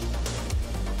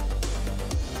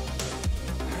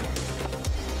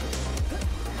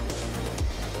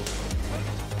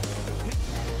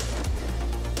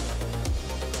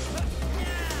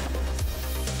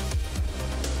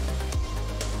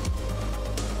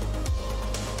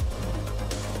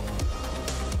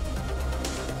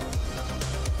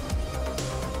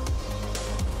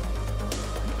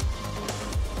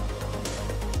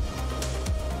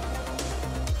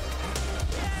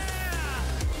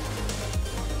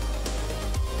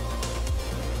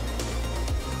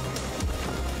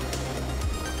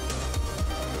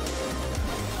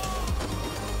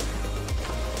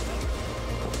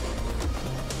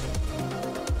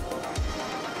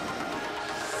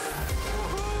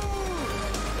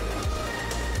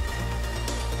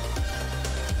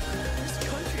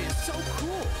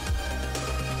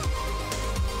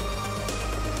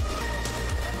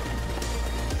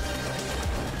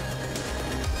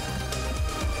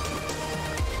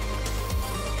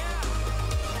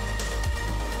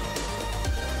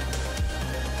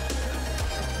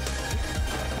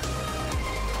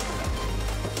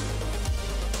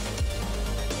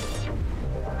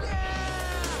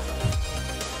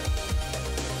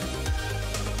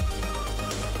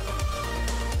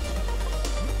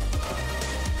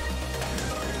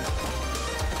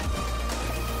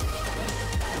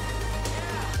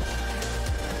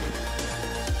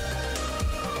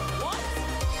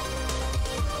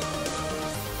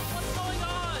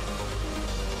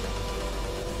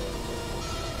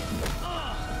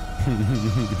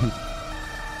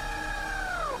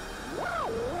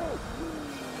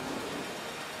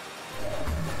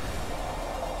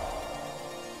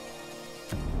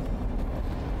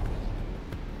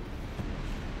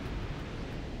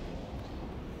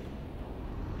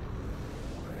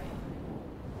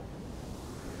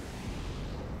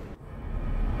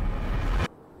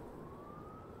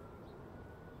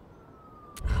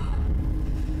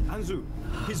 Anzu,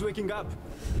 he's waking up.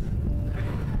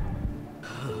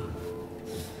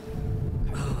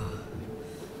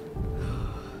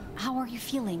 How are you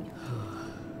feeling?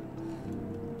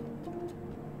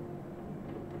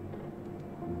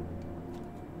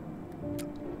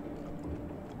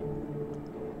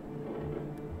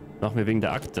 Machen wir wegen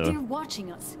der Akte. They're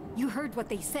watching us. You heard what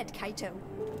they said, Kaito.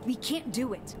 We can't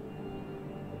do it.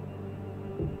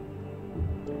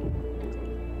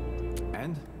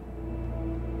 And?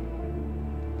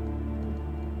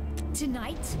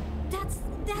 Tonight?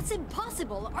 That's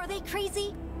impossible. Are they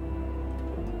crazy?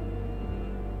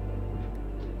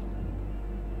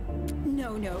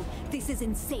 No, this is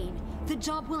insane. The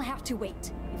job will have to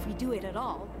wait. If we do it at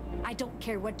all, I don't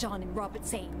care what John and Robert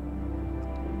say.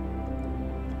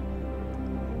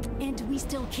 And we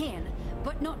still can,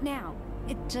 but not now.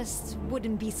 It just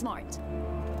wouldn't be smart.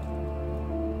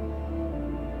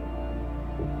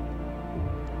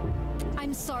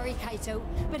 I'm sorry, Kaito,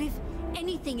 but if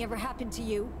anything ever happened to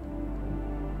you,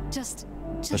 just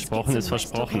Versprochen ist get some rest,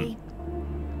 versprochen.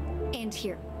 okay? And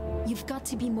here, you've got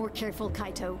to be more careful,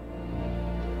 Kaito.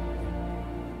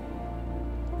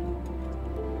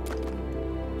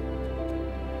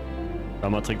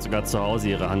 Mama trägt sogar zu Hause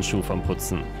ihre Handschuhe vom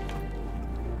Putzen.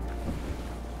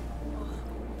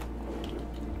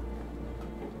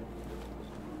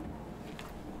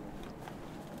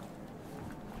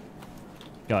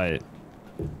 Geil.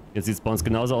 Jetzt sieht es bei uns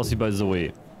genauso aus wie bei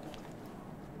Zoe.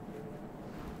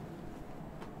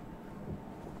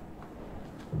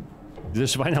 Diese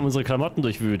Schweine haben unsere Klamotten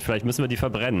durchwühlt. Vielleicht müssen wir die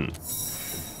verbrennen.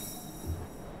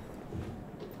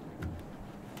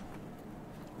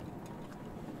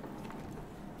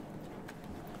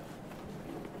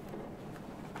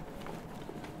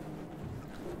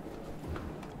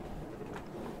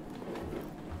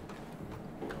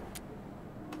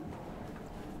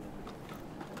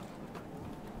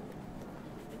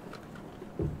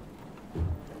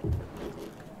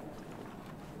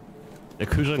 Der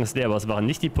Kühlschrank ist leer, aber es waren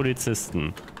nicht die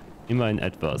Polizisten. Immerhin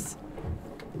etwas.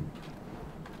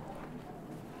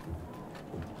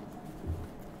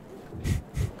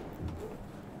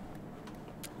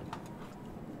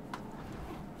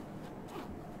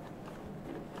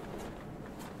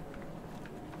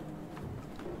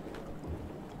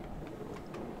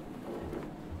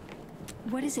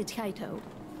 What is it, Kaito?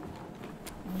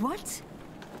 What?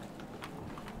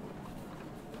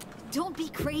 Don't be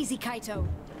crazy, Kaito.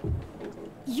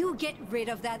 You get rid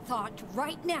of that thought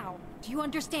right now. Do you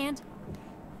understand?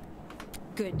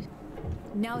 Good.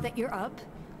 Now that you're up,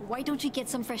 why don't you get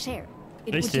some fresh air?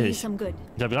 It would do you Richtig. some good.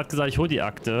 Ich habe gerade gesagt, ich hole die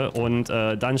Akte und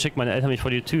dann schickt meine Eltern mich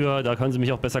vor die Tür. Da können sie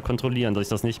mich auch besser kontrollieren, dass ich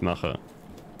das nicht mache.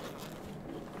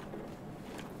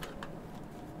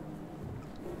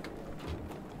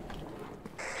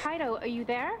 Kaito, are you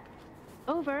there?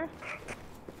 Over.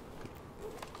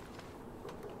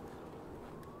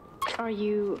 Are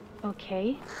you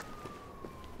okay?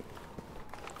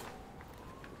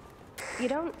 You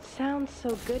don't sound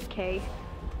so good, Kay.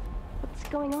 What's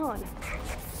going on?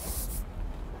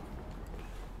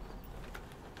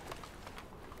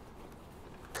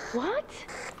 What?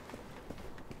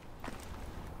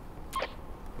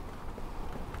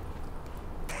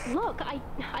 Look,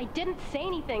 I didn't say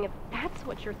anything if that's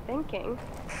what you're thinking.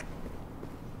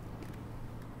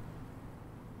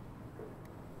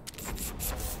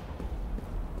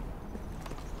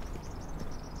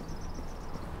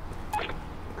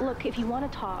 Look, if you want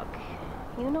to talk,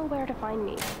 you know where to find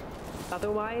me.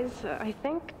 Otherwise, I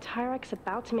think Tyrek's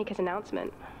about to make his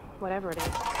announcement, whatever it is.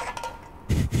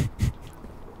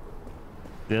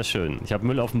 Sehr schön. Ich habe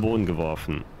Müll auf den Boden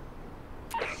geworfen.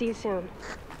 See you soon.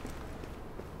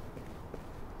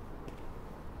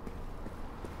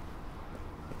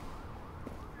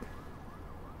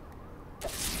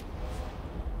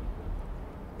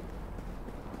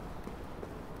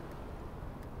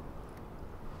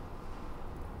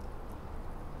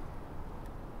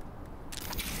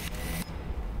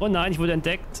 Oh nein, ich wurde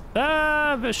entdeckt.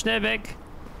 Ah, schnell weg.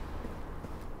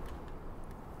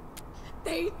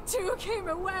 They took him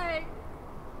away.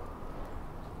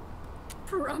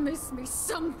 Promise me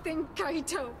something,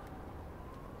 Kaito.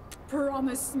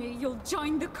 Promise me you'll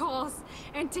join the cause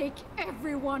and take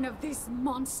every one of these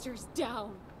monsters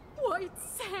down. White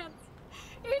Sands,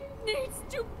 it needs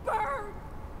to burn.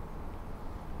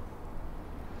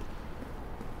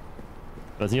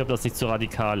 Ich weiß nicht, ob das nicht zu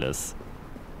radikal ist.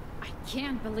 I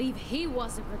can't believe he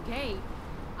was a brigade.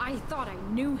 I thought I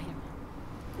knew him.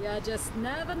 You just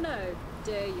never know,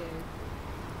 do you?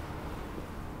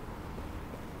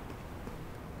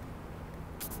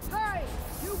 Hey!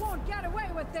 You won't get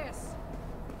away with this!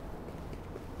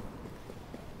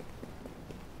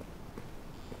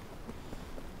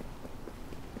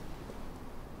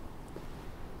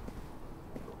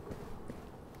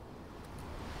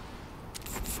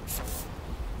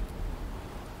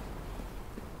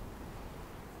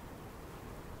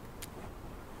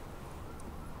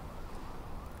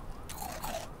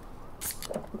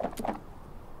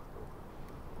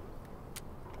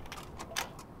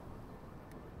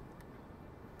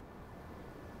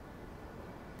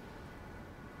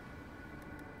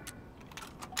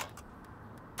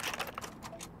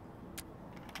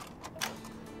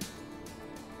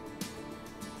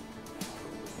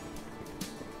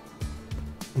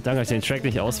 Danke, dass ich den Track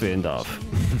nicht auswählen darf.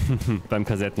 Beim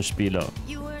Kassettenspieler.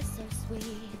 You were so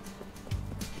sweet.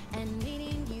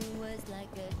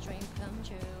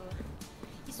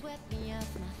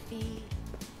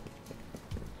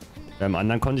 Beim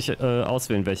anderen konnte ich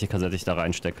auswählen, welche Kassette ich da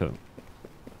reinstecke.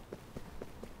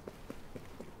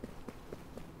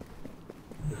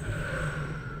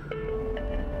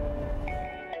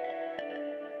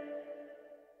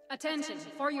 Attention,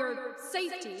 for your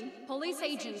safety, police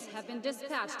agents have been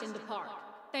dispatched in the park.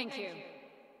 Thank you.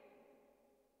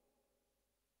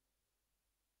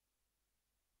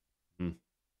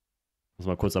 Muss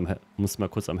mal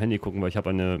kurz am Handy gucken, weil ich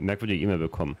habe eine merkwürdige E-Mail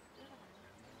bekommen.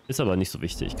 Ist aber nicht so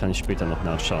wichtig, kann ich später noch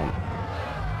nachschauen.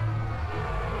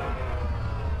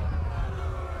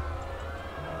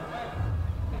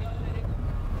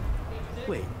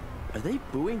 Wait, are they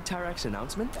booing Tyrek's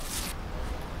announcement?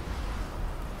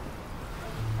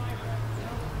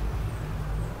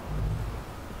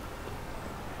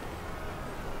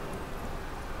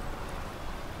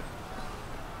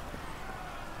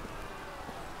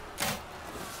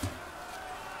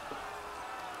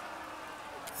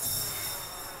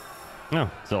 Ja,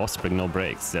 The Offspring No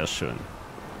Breaks, sehr schön.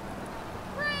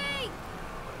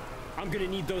 I'm gonna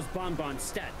need those bonbons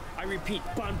stat. I repeat,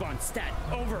 bonbons stat.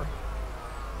 Over.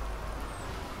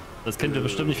 Das Kind wird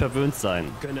bestimmt nicht verwöhnt sein.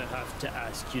 Gonna have to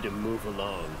ask you to move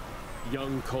along.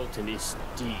 Young Colton is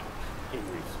deep in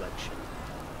reflection.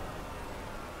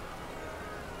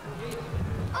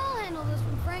 I'll handle this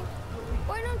one, Frank.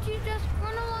 Why don't you just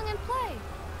run along and play?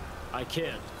 I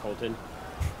can't, Colton.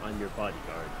 I'm your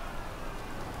bodyguard.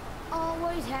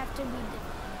 Always have to be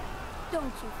different, don't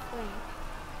you, Frank?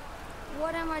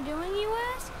 What am I doing, you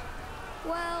ask?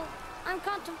 Well, I'm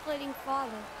contemplating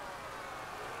father.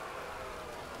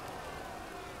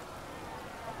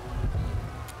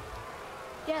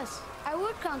 Yes, I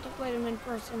would contemplate him in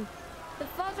person. The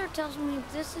father tells me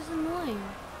this is annoying.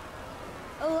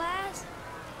 Alas,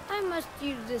 I must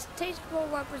use distasteful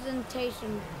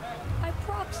representation by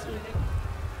proxy.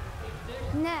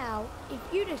 Now, if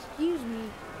you'd excuse me,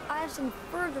 I have some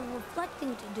further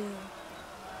reflecting to do.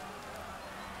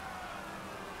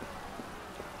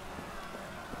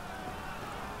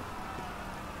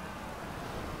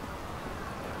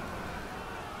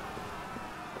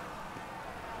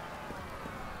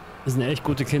 Das ist eine echt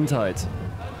gute Kindheit.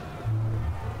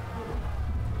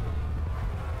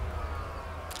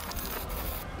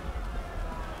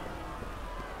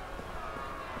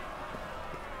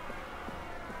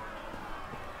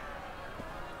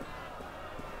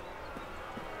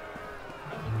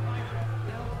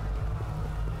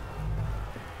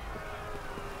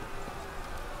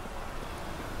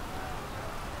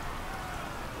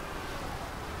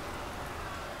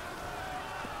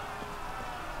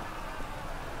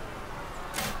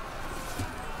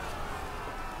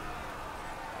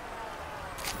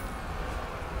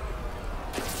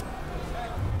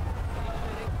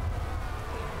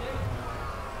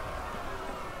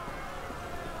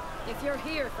 If you're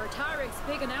here for Tyrek's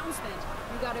big announcement,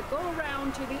 you gotta go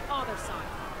around to the other side.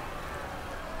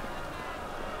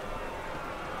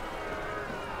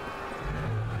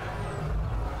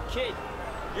 Kid,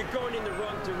 you're going in the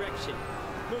wrong direction.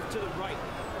 Move to the right.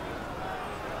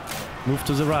 Move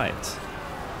to the right.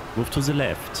 Move to the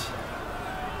left.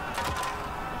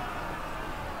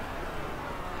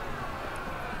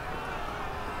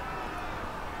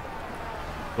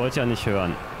 Wollte ja nicht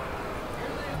hören.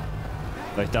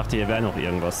 Weil ich dachte, hier wäre noch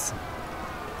irgendwas.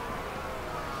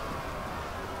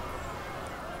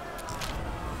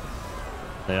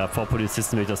 Naja, vor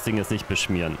Polizisten will ich das Ding jetzt nicht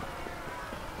beschmieren.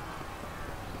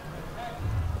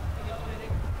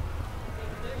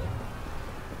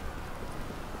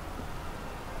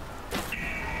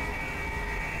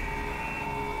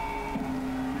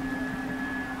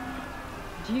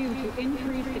 Due to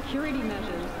increased security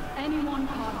measures, anyone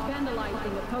caught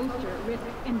vandalizing a poster risks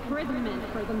imprisonment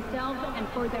for themselves and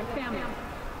for their families.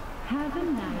 Have a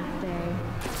nice day.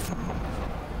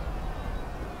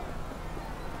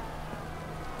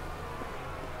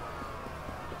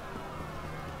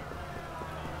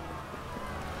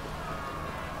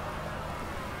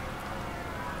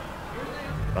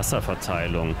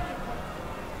 Wasserverteilung.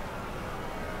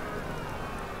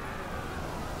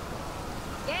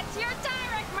 It's your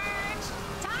Tyrek merge!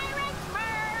 Tyrek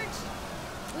merge!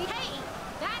 Hey,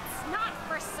 that's not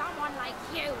for someone like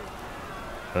you.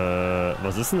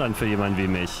 Was ist denn dann für jemanden wie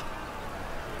mich?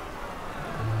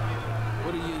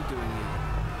 What are you doing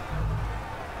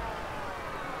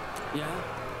here? Yeah?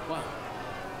 Well,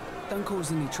 don't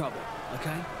cause any trouble,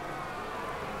 okay?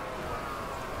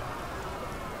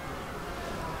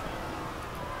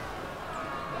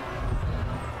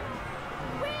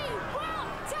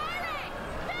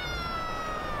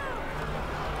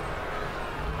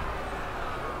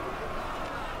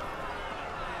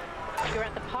 You're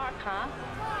at the park, huh?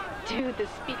 Dude, the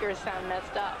speakers sound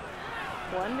messed up.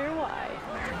 Wonder why.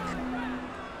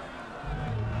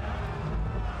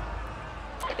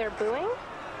 They're booing?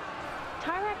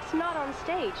 Tyrak's not on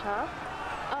stage, huh?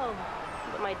 Oh,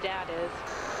 but my dad is.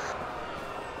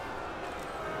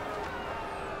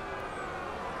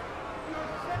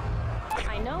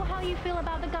 I know how you feel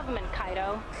about the government,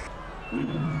 Kaito.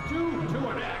 Due to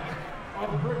an act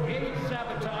of brigade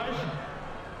sabotage,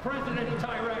 President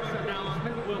Tyrak's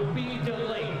announcement will be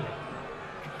delayed.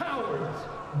 Cowards!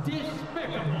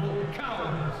 Despicable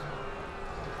cowards!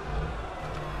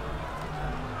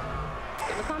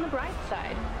 Look on the bright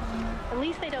side. At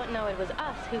least they don't know it was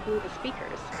us who blew the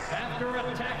speakers. After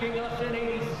attacking us in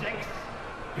 '86,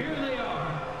 here they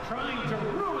are, trying to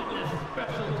ruin this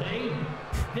special day,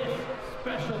 this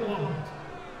special moment.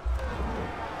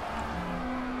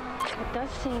 It does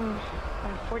seem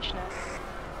unfortunate.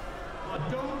 But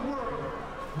don't worry,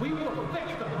 we will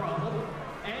fix the problem,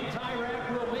 and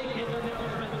Tyrak will make his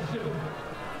announcement soon.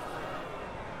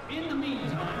 In the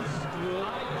meantime,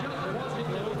 I just wanted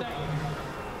to thank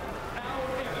our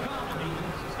economy,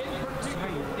 in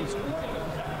particular the oil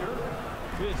sector.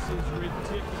 This is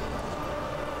ridiculous.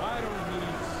 I don't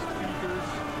need speakers.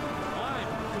 I'm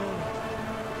done.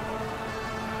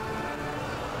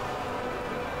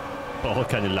 Brauche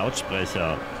keine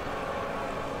Lautsprecher.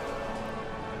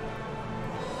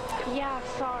 Yeah,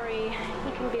 sorry.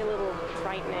 He can be a little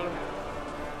frightening.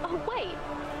 Oh, wait.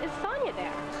 Is Sonya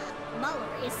there?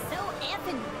 Muller is so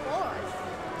effing bored.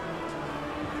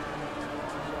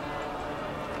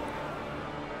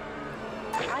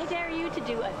 I dare you to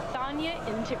do a Sonya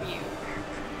interview.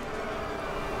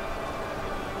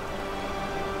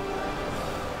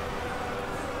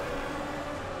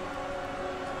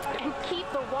 And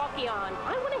keep the walkie on.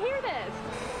 I want to hear this.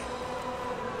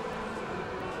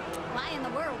 Why in the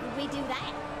world would we do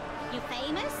that? You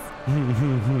famous?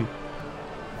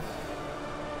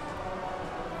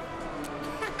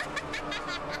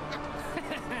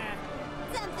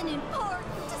 Something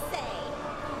important to say.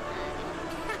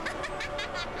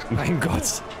 Mein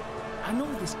Gott. I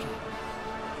know this kid.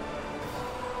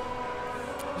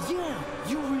 Yeah,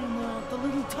 you were in the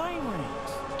little tyrant.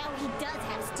 Oh, he does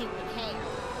have stupid hair.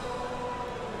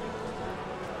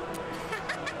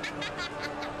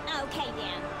 Okay,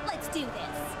 Dan, let's do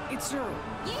this. It's her.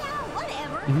 Yeah,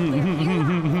 whatever. We're here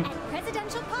live at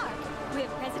Presidential Park, where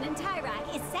President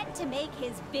Tyrak is set to make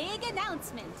his big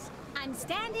announcement. I'm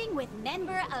standing with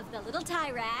member of the Little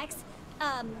Tyraks,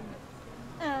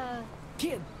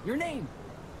 Kid, your name.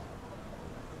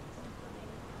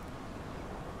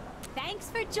 Thanks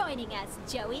for joining us,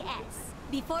 Joey S.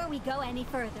 Before we go any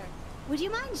further, would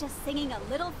you mind just singing a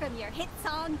little from your hit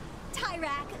song,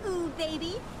 Tyrak, ooh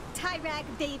baby, Tyrak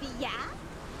baby, yeah?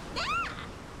 Yeah!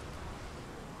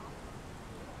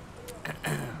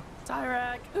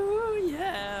 Tyrak, ooh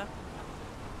yeah.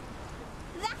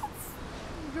 That's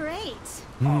great.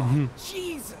 Oh,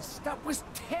 Jesus, that was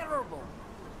terrible.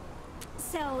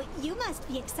 So, you must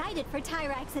be excited for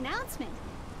Tyrak's announcement.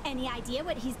 Any idea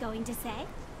what he's going to say?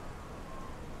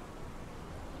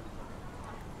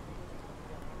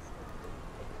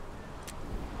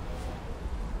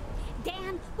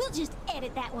 Dan, we'll just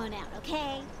edit that one out,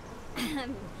 okay?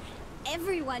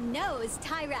 Everyone knows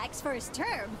Tyrak's first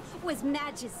term was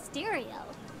magisterial.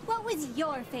 What was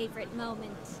your favorite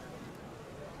moment?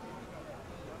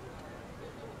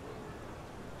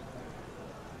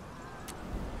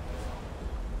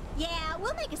 Yeah,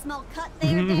 we'll make a small cut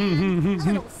there, Dan. A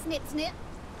little snip-snip.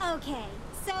 Okay,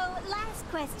 so last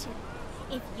question.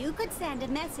 If you could send a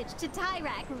message to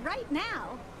Tyrak right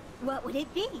now, what would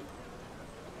it be?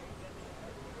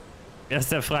 Er ist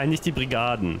der Frei, nicht die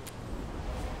Brigaden.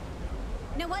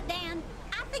 Know what, Dan?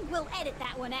 I think we'll edit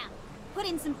that one out. Put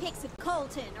in some pics of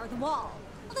Colton or the wall.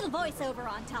 A little voiceover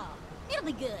on top. It'll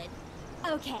be good.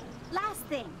 Okay, last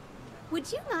thing.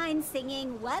 Would you mind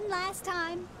singing one last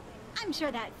time? I'm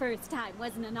sure that first time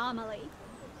was an anomaly.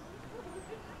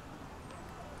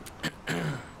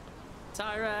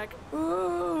 Tyrak,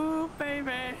 ooh,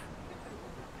 baby.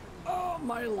 Oh,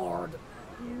 my lord.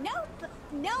 Nope,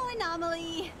 no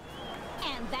anomaly.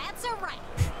 And that's a wrap.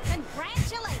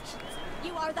 Congratulations.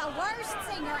 You are the worst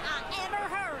singer I ever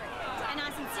heard. And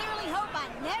I sincerely hope I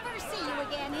never see you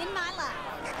again in my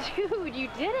life. Dude, you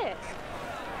did it.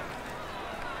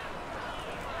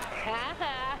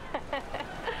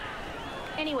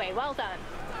 Anyway, well done.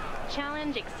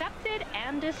 Challenge accepted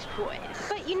and destroyed.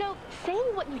 But you know,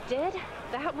 saying what you did,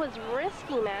 that was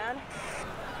risky, man.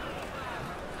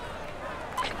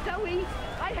 Zoe,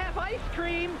 I have ice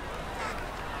cream.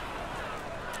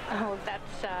 Oh,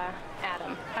 that's,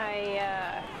 Adam.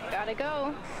 I, gotta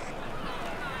go.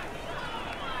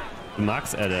 Du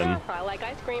magst Adam. I like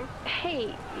ice cream.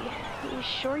 Hey, you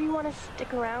sure you want to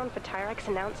stick around for Tyrek's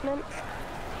announcement?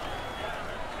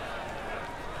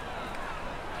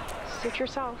 Suit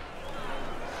yourself.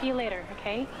 See you later,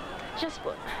 okay? Just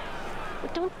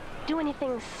don't do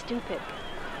anything stupid,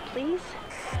 please.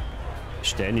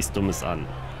 Stell nichts Dummes an.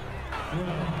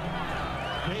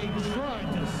 They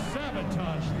tried to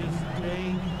sabotage this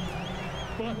day,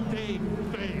 but they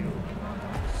failed.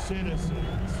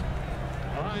 Citizens,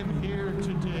 I'm here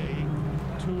today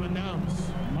to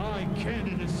announce my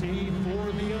candidacy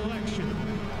for the election.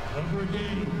 The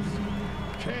brigades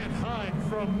can't hide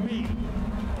from me.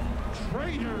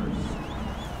 Traitors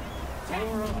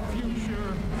for a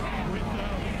future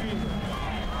without fear.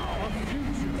 A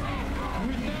future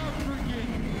without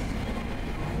brigades.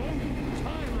 Vote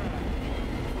Tyrant.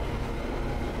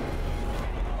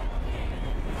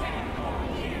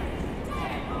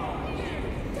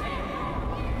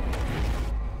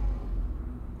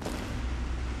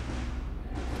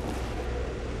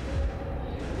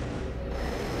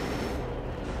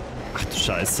 Ach du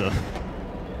Scheiße.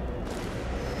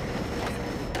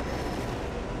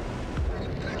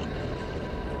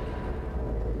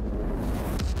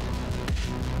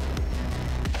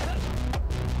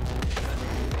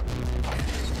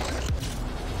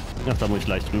 Ach, da muss ich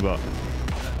gleich drüber.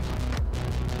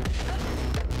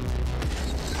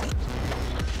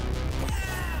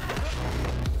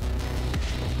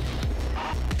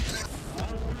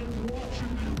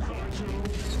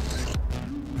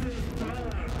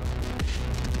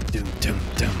 Dum, dum,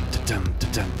 dum, dum,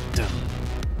 dum, dum, dum.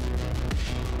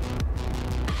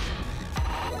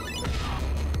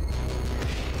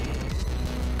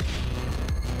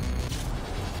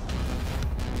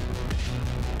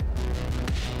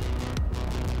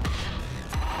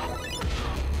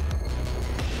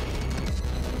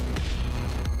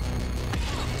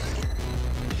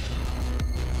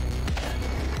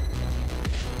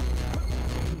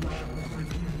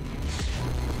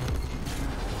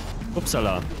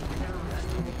 Upsala.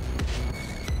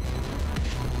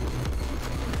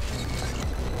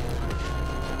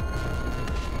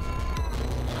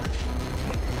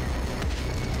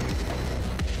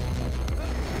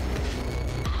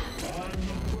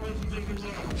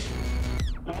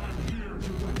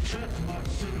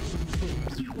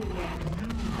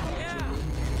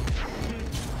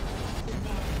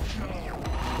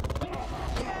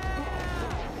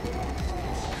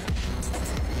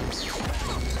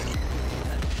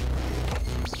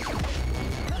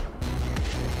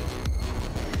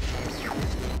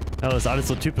 Ja, das ist alles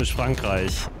so typisch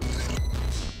Frankreich.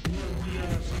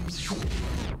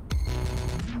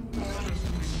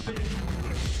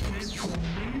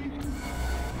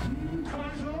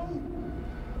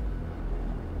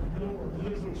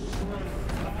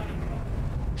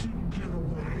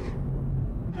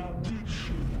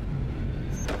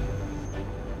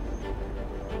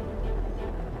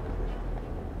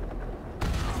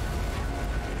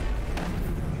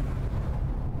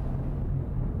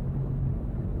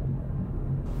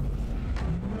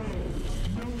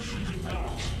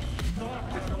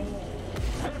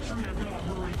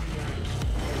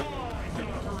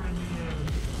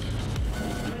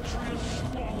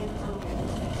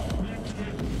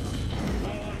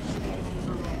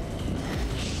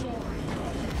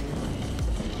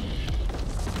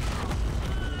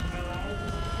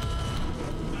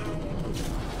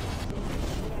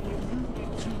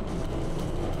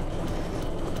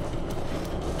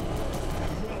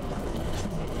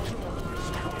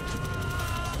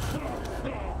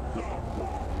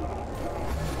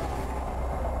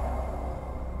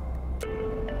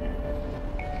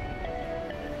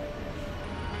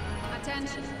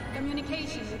 Attention.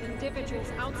 Communication with individuals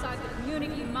outside the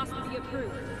community must be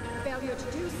approved. Failure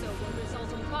to do so will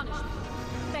result in punishment.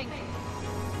 Thank you.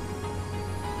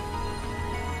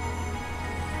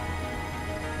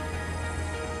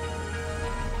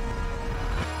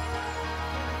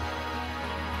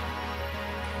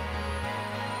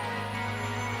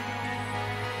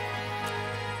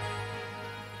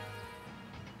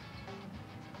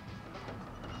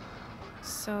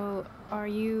 So, are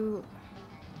you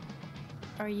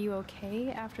okay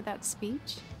after that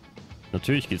speech?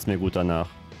 Natürlich geht's mir gut danach.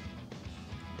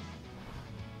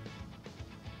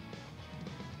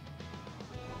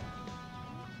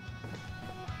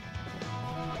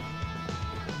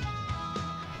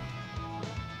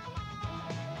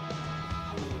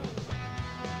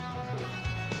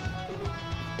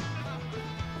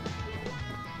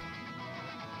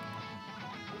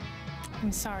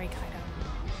 I'm sorry, Kaito.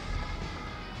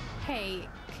 Hey,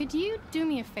 could you do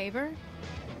me a favor?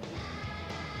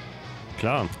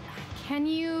 Klar. Can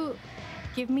you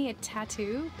Give me a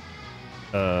tattoo?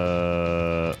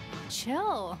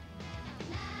 Chill.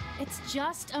 It's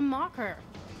just a marker.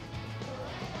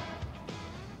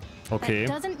 Okay.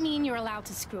 That doesn't mean you're allowed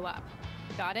to screw up.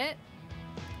 Got it?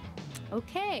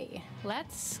 Okay,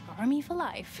 let's scar me for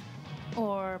life.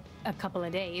 Or a couple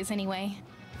of days, anyway.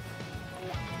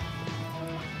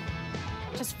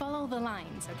 Just follow the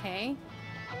lines, okay?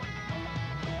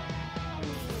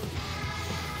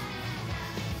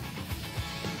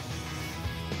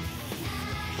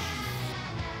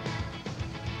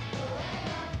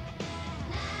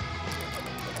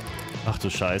 Ach du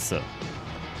Scheiße.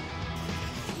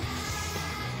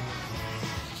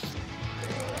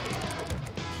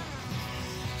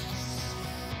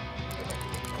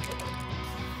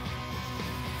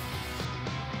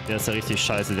 Der ist ja richtig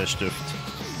scheiße, der Stift.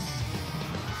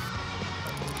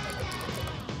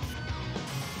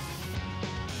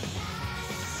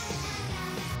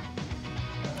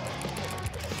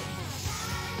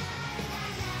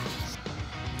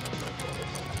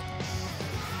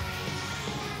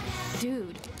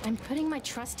 Dude, I'm putting my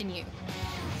trust in you.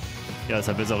 Ja,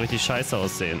 deshalb wird es auch richtig scheiße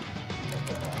aussehen.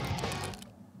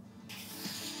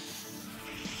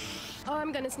 Oh,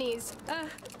 I'm gonna sneeze.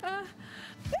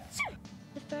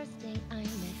 The first day I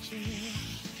met you,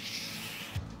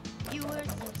 you were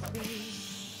so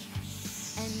sweet,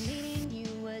 and meeting you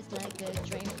was like a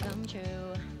dream come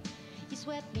true. You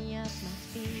swept me off my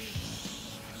feet.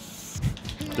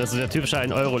 Das ist der typische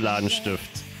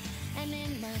 1-Euro-Ladenstift. And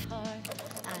in my heart,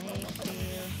 I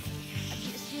feel I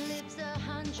kissed your lips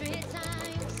 100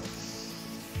 times.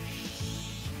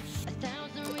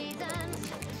 1,000 reasons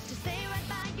to stay right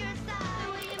by your side.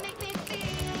 The way you make me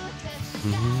feel, touch the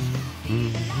sky, feel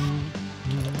the light.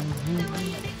 The way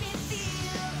you make me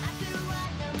feel, I could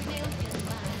run a million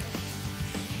miles.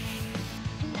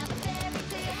 Now the fairy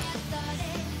tale has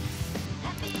started.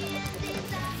 Happy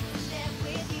endings I will share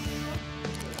with you.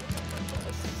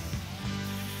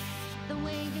 The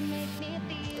way you make me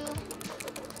feel.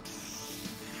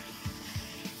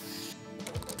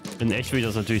 In echt würde ich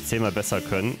das natürlich 10-mal besser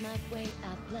können. My way I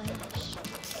blush.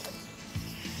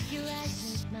 Your eyes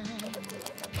meet mine.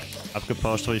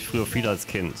 Abgepauscht habe ich früher viel als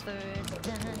Kind. First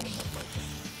time.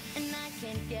 And I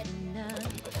can't get enough.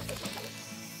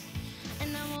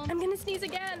 And I won't I'm gonna sneeze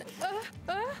again.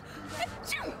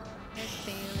 Achoo! This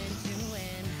feeling to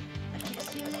win. I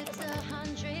kiss your lips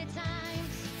 100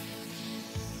 times.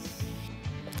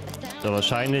 Soll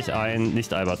wahrscheinlich ein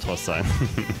Nicht-Albatros sein.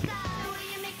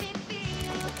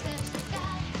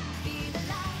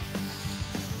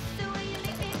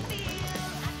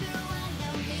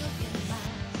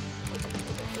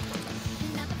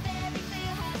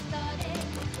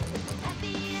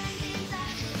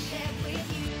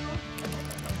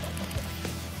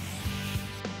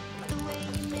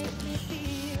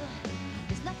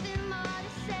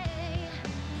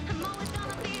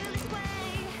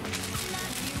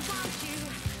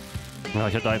 Ja,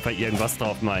 ich hätte einfach irgendwas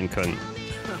drauf malen können.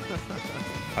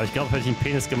 Aber ich glaube, wenn ich einen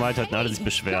Penis gemalt hätte, hätten alle sich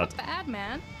beschwert. Bad,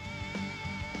 man.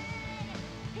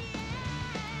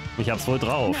 Ich hab's wohl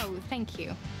drauf. No, thank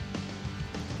you.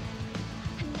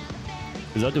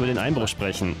 Wir sollten über den Einbruch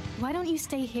sprechen. Why don't you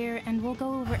stay here and we'll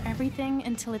go over everything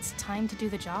until it's time to do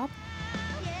the job?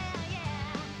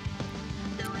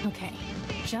 Okay,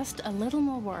 just a little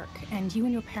more work and you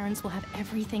and your parents will have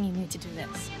everything you need to do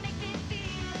this.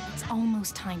 It's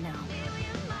almost time now.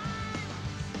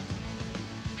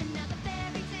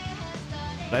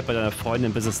 Bleib bei deiner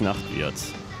Freundin, bis es Nacht wird.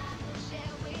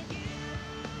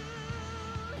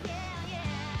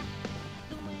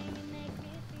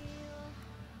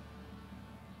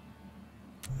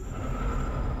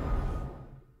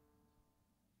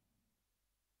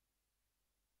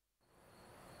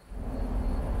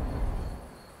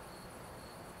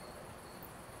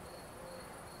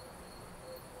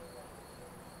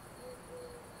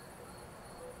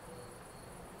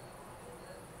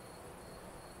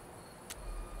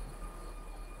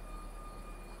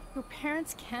 Your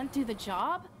parents can't do the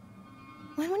job?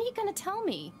 When are you gonna tell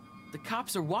me? The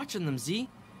cops are watching them, Z.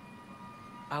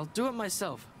 I'll do it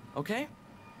myself, okay?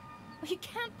 You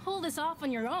can't pull this off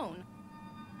on your own.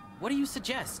 What do you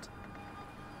suggest?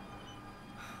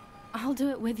 I'll do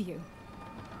it with you.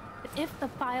 But if the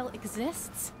file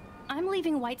exists, I'm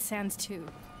leaving White Sands too.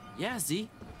 Yeah, Z.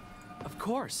 Of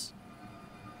course.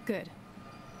 Good.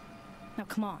 Now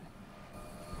come on.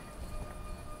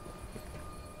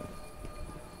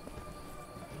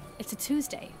 It's a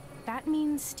Tuesday. That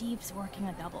means Steve's working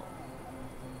a double.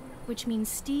 Which means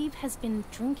Steve has been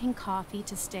drinking coffee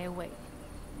to stay awake.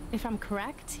 If I'm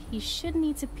correct, he should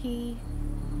need to pee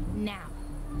now.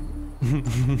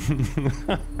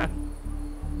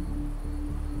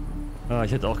 Ah,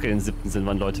 ich hätte auch gerne den 7. Sinn,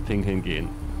 wann Leute pinkeln gehen.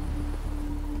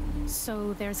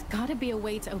 So there's gotta be a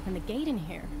way to open the gate in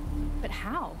here. But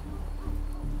how?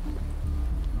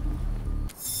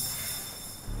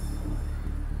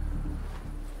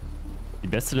 Die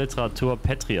beste Literatur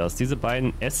Petrias. Diese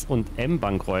beiden S- und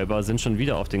M-Bankräuber sind schon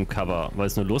wieder auf dem Cover.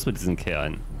 Was ist nur los mit diesen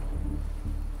Kerlen?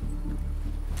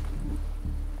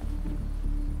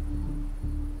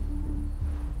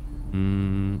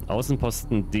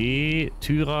 Außenposten D,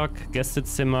 Tyrak,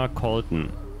 Gästezimmer,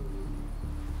 Colton.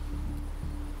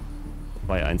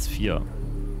 214.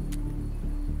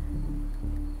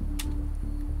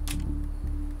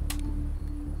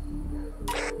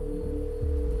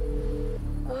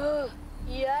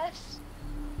 Yes?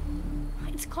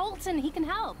 It's Colton, he can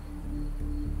help.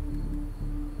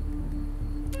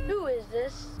 Who is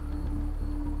this?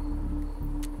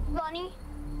 Funny,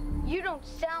 you don't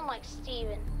sound like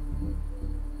Steven.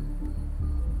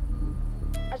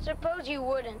 I suppose you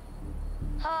wouldn't.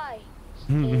 Hi,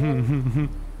 Steven.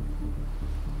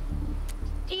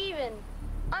 Steven,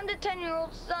 I'm the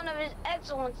 10-year-old son of His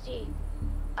Excellency.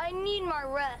 I need my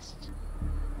rest.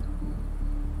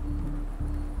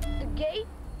 The gate?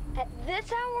 At this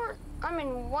hour? I'm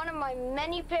in one of my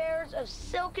many pairs of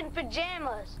silken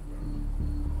pajamas.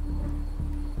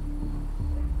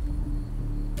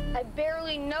 I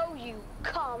barely know you,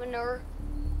 commoner.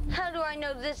 How do I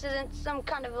know this isn't some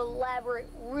kind of elaborate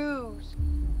ruse?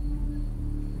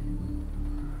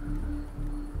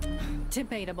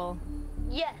 Debatable.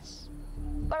 Yes,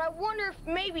 but I wonder if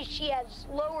maybe she has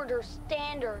lowered her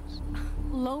standards.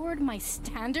 Lowered my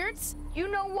standards? You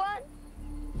know what?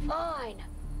 Fine.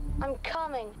 I'm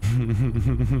coming.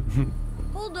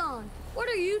 Hold on. What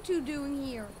are you two doing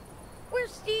here?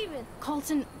 Where's Steven?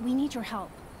 Colton, we need your help.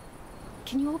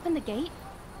 Can you open the gate?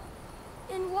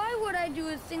 And why would I do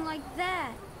a thing like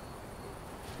that?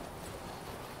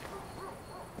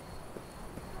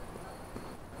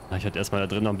 Ich hätte erstmal da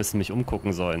drin noch ein bisschen mich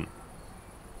umgucken sollen.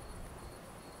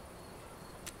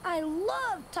 I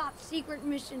love top secret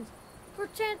missions.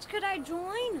 Perchance could I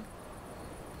join?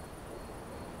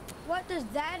 What does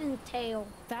that entail?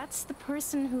 That's the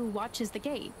person who watches the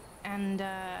gate and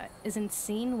isn't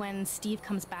seen when Steve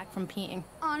comes back from peeing.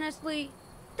 Honestly,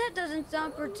 that doesn't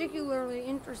sound particularly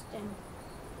interesting.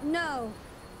 No,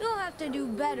 you'll have to do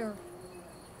better.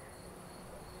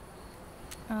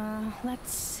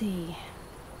 Let's see.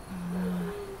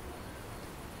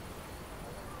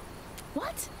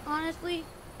 What? Honestly,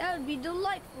 that would be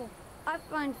delightful. I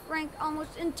find Frank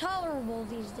almost intolerable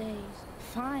these days.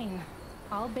 Fine.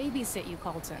 I'll babysit you,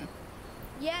 Colton.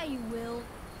 Yeah, you will.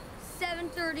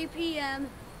 7:30 p.m.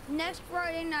 next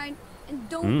Friday night, and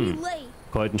don't be late.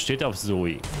 Colton steht auf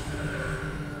Zoe.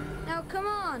 Now come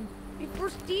on, before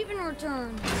Steven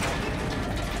returns.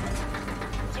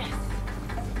 Yes.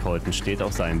 Colton steht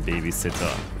auf seinem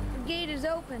Babysitter. The gate is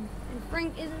open, and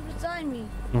Frank isn't beside me.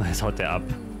 Jetzt haut er ab.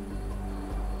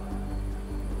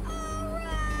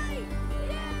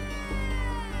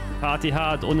 Party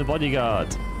hard, ohne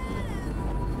Bodyguard.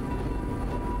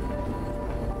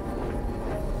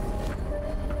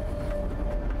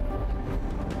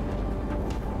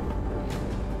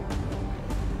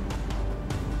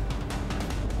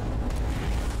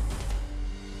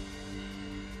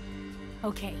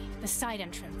 Okay, the side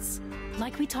entrance.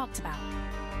 Like we talked about.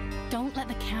 Don't let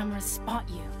the cameras spot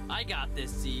you. I got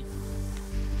this, Z.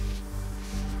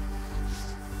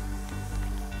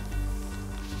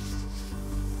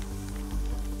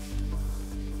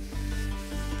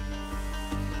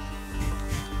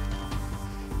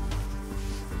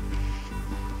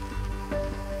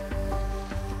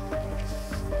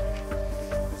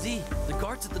 Z, the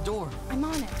guard's at the door. I'm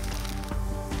on it.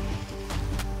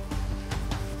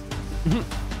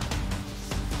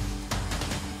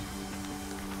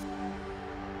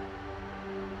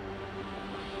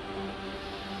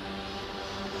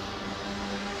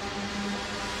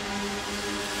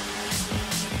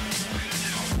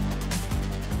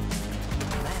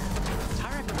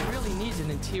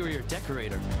 Interior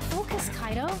decorator. Focus,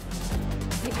 Kaito.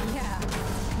 Yeah,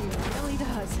 he really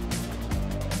does.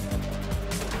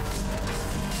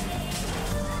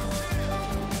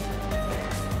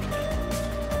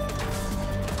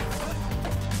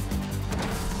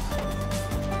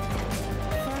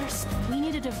 First, we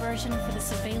need a diversion for the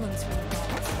surveillance room.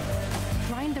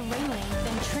 Grind the railing,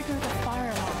 then trigger the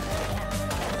fire alarm.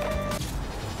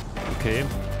 Okay.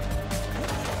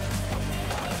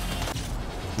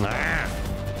 Ah.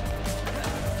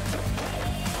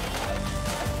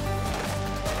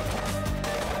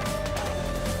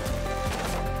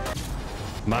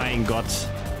 Mein Gott.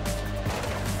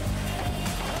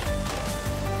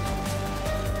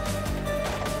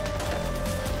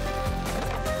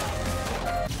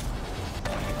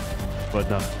 Ich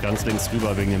wollte nach ganz links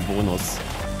rüber wegen dem Bonus.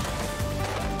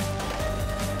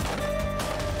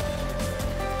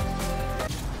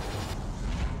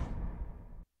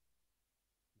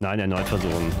 Nein, erneut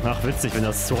versuchen. Ach, witzig, wenn du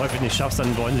das so häufig nicht schaffst,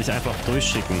 dann wollen sie sich einfach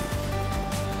durchschicken.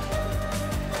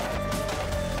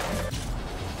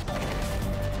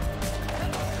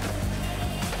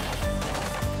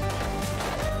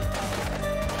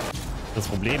 Das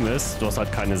Problem ist, du hast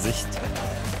halt keine Sicht.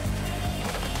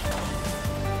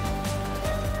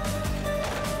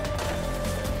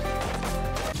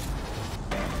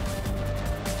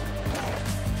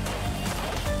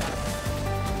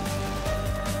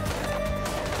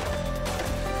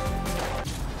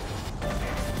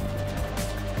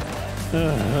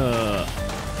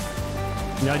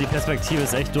 Ja, die Perspektive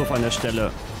ist echt doof an der Stelle.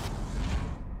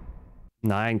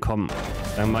 Nein, komm.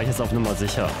 Dann mache ich es auf Nummer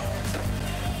sicher.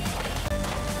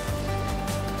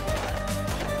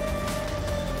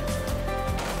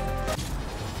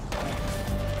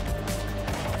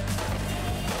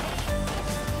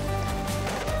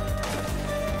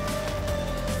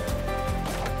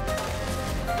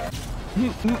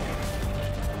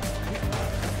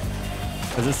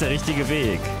 Das ist der richtige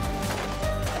Weg.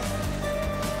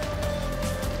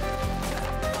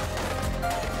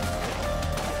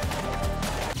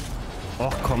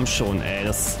 Och, komm schon, ey,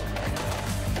 das...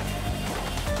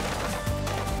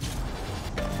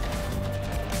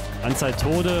 Anzahl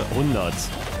Tode 100.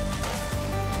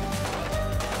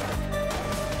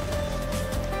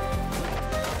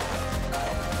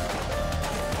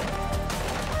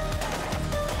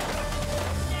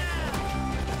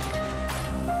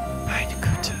 Meine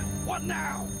Güte. What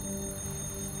now?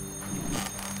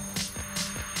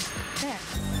 There.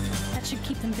 That should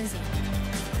keep them busy.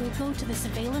 We'll go to the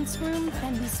surveillance room,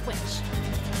 then we switch.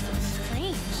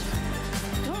 Strange.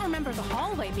 I don't remember the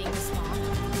hallway being this long.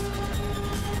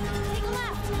 Take a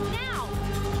left, now!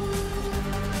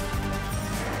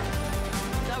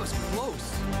 That was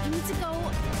close. You need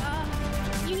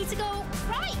to go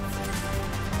right!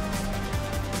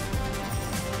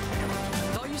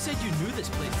 I thought you said you knew this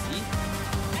place, see?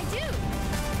 I do!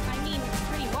 I mean,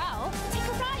 pretty well. Take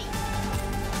a right!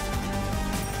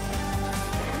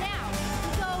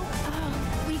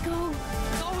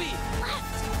 Zoe!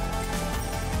 Left!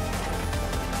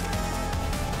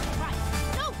 Right.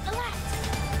 No, the left!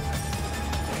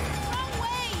 Wrong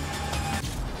way!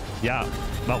 Ja,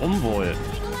 warum wohl?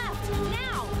 Take a left,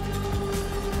 now!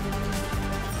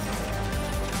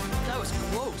 That was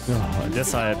close. Ja,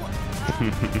 deshalb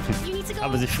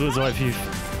haben sich früher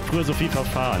so viel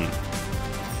verfahren.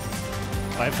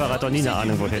 Beifahrer hat doch nie eine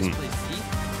Ahnung wohin.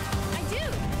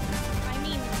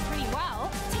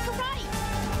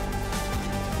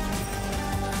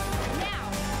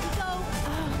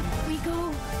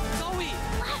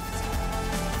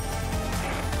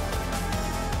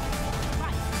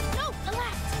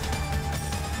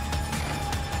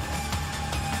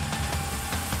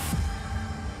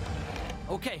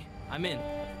 Okay, I'm in.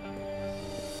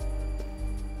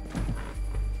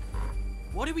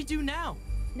 What do we do now?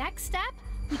 Next step,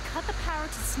 we cut the power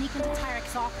to sneak into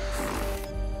Tyrek's office.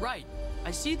 Right.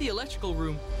 I see the electrical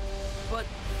room, but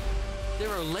there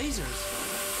are lasers.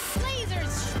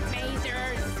 Lasers,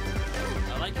 schmazers.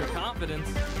 I like your confidence.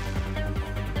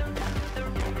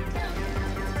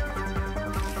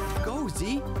 Go,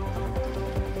 Z.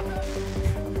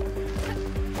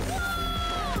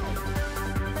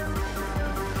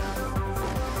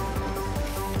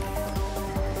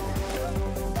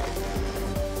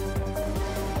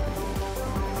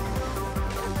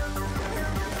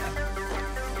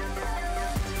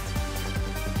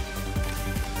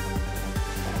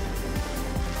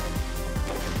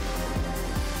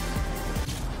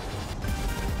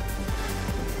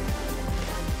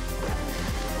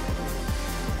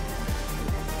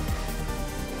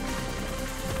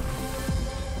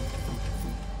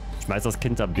 Schmeißt das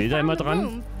Kind da Bilder immer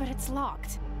dran?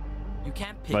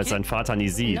 Weil es sein Vater nie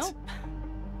sieht.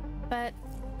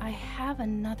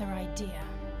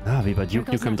 Ah, wie bei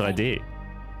Duke Nukem 3D.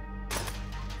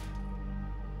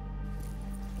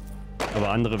 Aber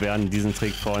andere werden diesen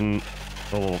Trick von...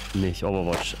 Oh, nicht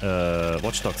Overwatch.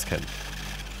 Watch Dogs kennen.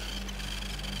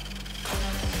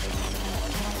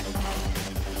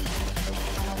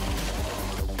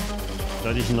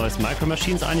 Sollte ich ein neues Micro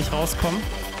Machines eigentlich rauskommen?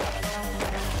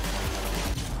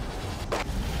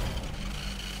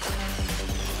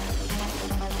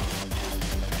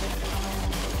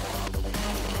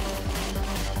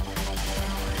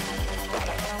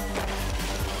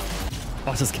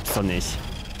 Ach, das gibt's doch nicht.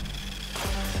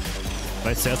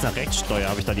 Weil ich zuerst nach rechts steuere,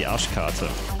 habe ich da die Arschkarte.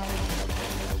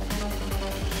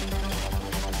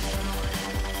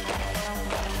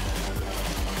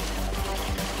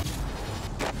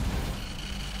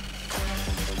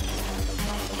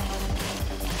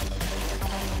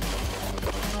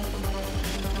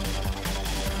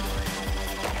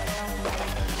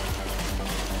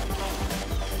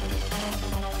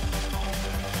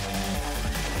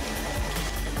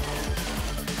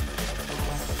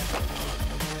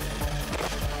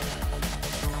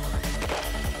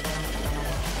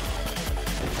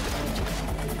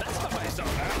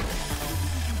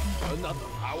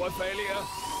 a failure.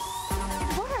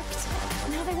 It worked.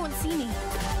 Now they won't see me.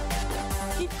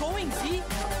 Keep going, Z.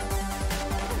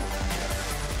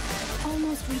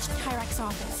 Almost reached Kyrak's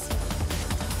office.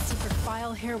 Secret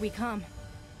file, here we come.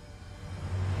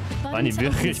 Waren die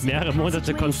wirklich mehrere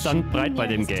Monate konstant breit bei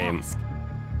dem Game?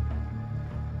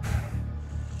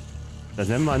 Das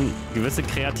nennt man gewisse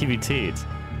Kreativität.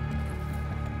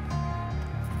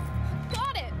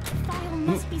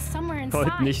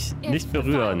 Wollt nicht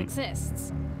berühren.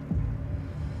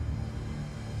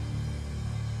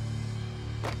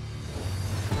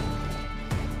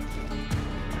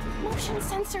 Motion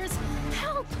sensors,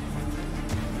 help!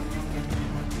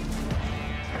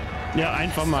 Ja,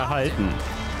 einfach mal halten.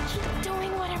 Keep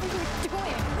doing whatever you're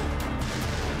doing.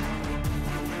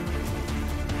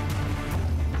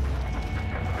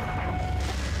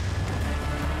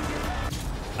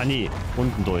 Ah nee,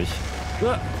 unten durch.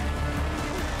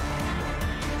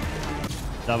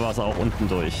 Da war es auch unten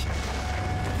durch.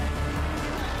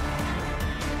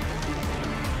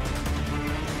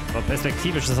 Aber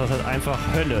perspektivisch ist das halt einfach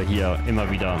Hölle hier immer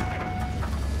wieder.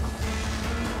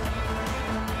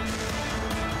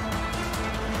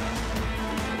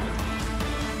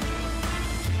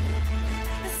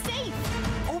 The safe!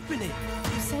 Open it!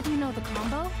 You said you know the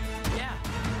combo? Yeah.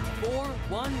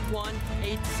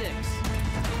 41186.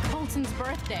 Colton's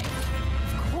birthday.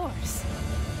 Of course.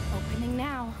 Opening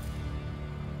now.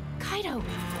 Kaito,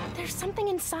 there's something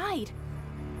inside.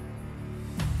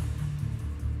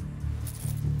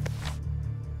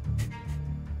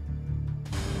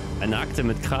 Eine Akte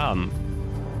mit Kram.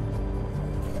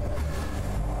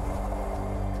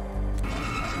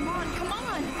 Come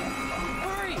on!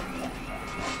 Hurry!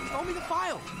 Show me the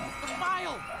file! The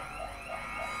file!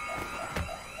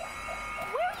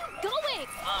 Where are you going?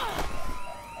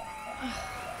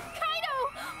 Kaito,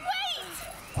 wait!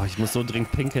 Oh, ich muss so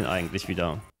dringend pinkeln eigentlich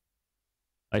wieder.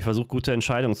 Aber ich versuche gute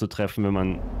Entscheidungen zu treffen, wenn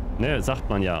man... Ne, sagt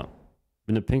man ja.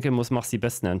 Wenn du pinkeln musst, machst du die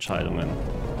besten Entscheidungen.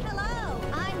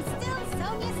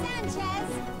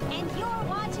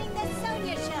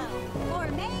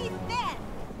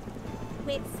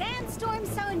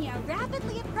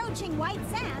 Rapidly approaching White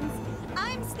Sands,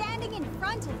 I'm standing in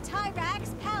front of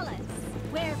Tyrak's palace,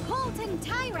 where Colton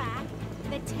Tyrak,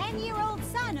 the 10-year-old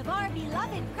son of our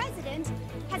beloved president,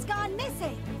 has gone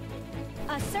missing.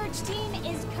 A search team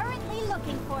is currently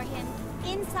looking for him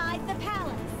inside the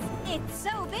palace. It's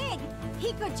so big,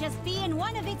 he could just be in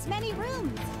one of its many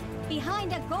rooms,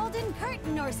 behind a golden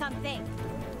curtain or something.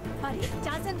 But it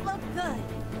doesn't look good.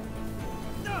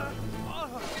 God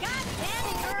damn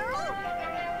it, Earl!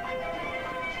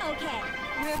 Okay,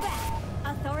 we're back.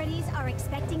 Authorities are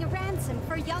expecting a ransom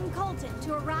for young Colton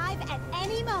to arrive at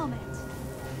any moment.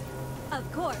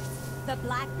 Of course, the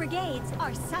Black Brigades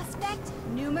are suspect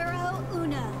numero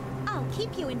uno. I'll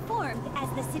keep you informed as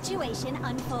the situation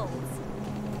unfolds.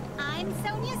 I'm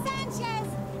Sonia Sanchez,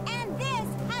 and this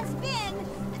has been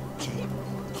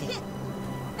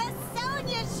the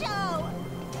Sonia Show!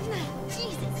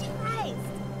 Jesus Christ!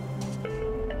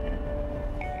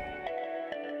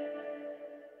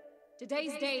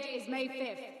 Today's date is May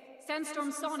 5th.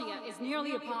 Sandstorm Sonia is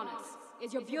nearly upon us.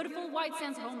 Is your beautiful White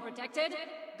Sands home protected?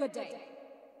 Good day.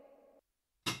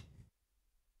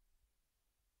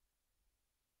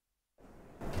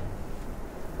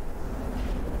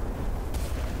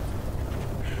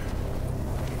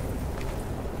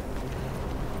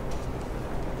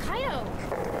 Kaito!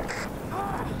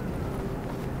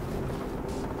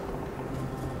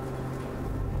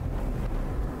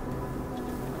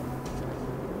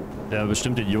 Ja,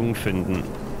 bestimmt den Jungen finden.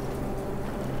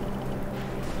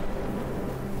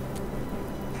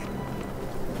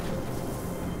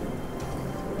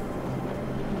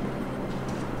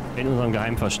 In unserem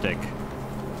Geheimversteck.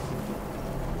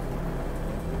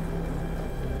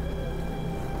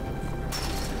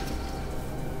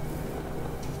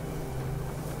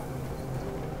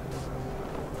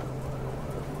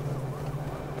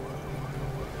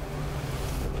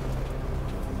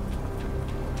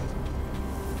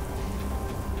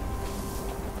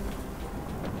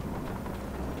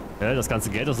 Ja, das ganze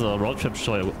Geld aus der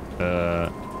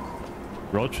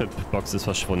Roadtrip-Box ist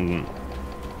verschwunden.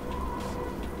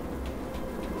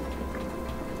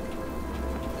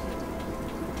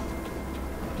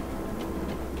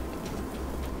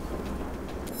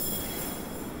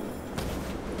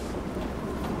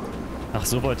 Ach,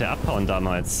 so wollte er abhauen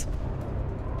damals.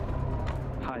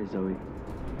 Hi, Zoe.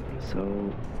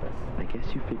 So, I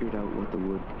guess you figured out what the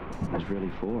wood was really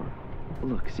for.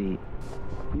 Look, see,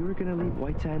 we were gonna leave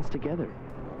White Sands together.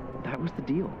 That was the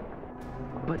deal.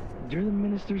 But you're the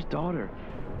minister's daughter.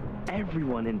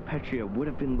 Everyone in Petria would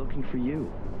have been looking for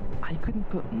you. I couldn't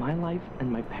put my life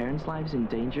and my parents' lives in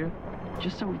danger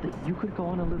just so that you could go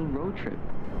on a little road trip.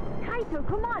 Kaito,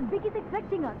 come on, Vicky's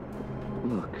expecting us.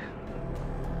 Look,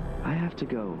 I have to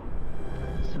go.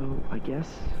 So I guess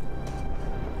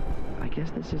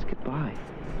this is goodbye.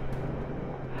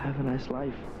 Have a nice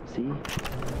life, see?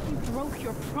 You broke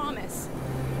your promise.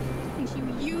 And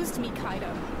you used me,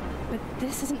 Kaito. But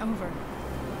this isn't over.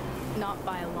 Not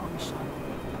by a long shot.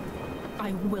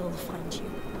 I will find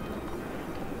you.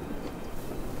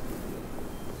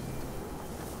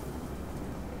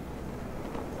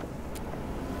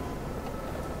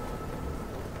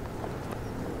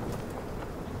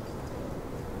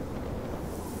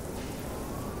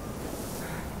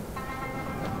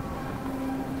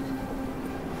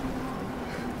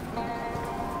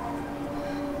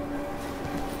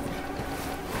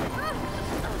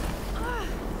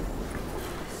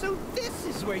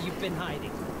 Where you've been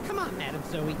hiding. Come on, Madam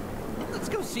Zoe. Let's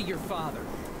go see your father.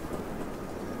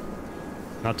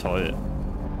 Na toll.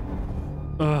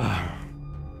 Ugh.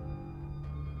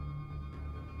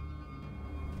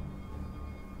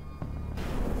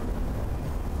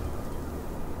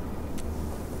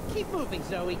 Keep moving,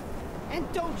 Zoe.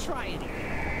 And don't try anything.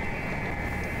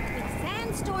 With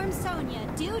Sandstorm Sonia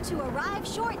due to arrive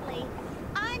shortly,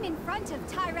 I'm in front of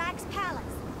Tyrak's palace,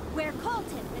 where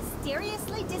Colton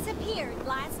mysteriously disappeared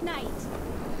last night.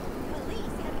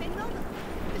 Police have been notified.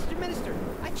 Mr. Minister,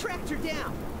 I tracked her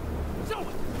down. Zoe,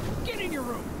 get in your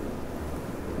room.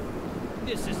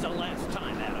 This is the last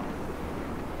time, Adam.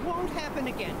 Won't happen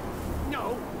again.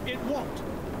 No, it won't.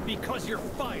 Because you're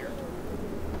fired.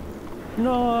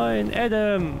 Nein,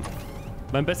 Adam.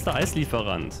 Mein bester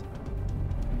Eislieferant.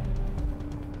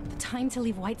 The time to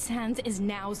leave White Sands is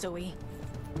now, Zoe.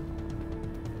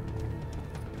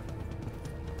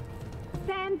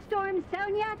 Sandstorm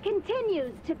Sonia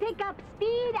continues to pick up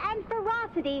speed and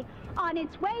ferocity on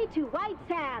its way to White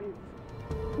Sands.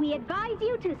 We advise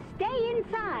you to stay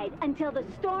inside until the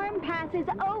storm passes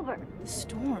over.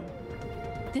 Storm?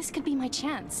 This could be my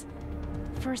chance.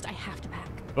 First, I have to pack.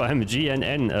 Beim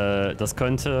GNN, das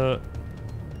könnte...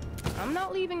 I'm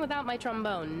not leaving without my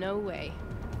trombone, no way.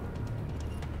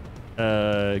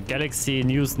 Galaxy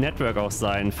News Network auch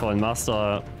sein von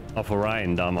Master of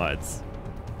Orion damals.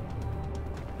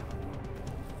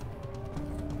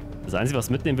 Das Einzige, was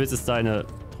mitnehmen willst, ist deine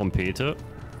Trompete.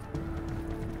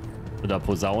 Oder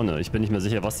Posaune. Ich bin nicht mehr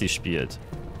sicher, was sie spielt.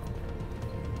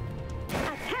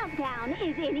 A countdown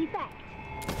is in effect.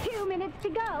 2 minutes to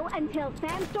go until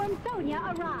Sandstorm Sonia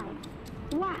arrives.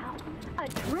 Wow, a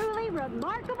truly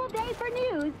remarkable day for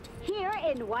news here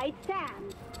in White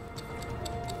Sands.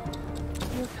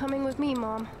 You're coming with me,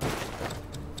 Mom.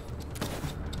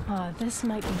 Ah, this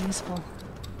might be useful.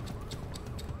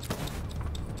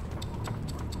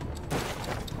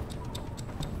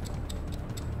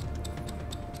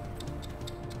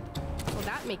 Well,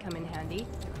 that may come in handy.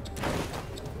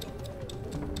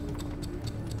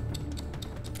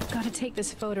 Gotta take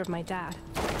this photo of my dad.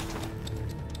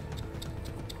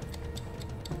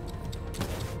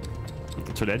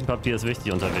 Toilettenpapier ist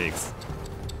wichtig unterwegs.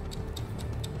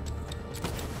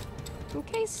 In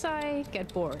case I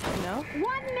get bored, you know?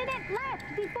 1 minute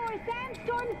left before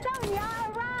Sandstorm Sonia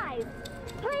arrives.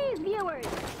 Please, viewers,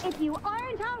 if you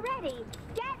aren't already,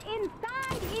 get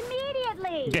inside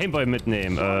immediately. Gameboy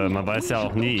mitnehmen, man weiß ja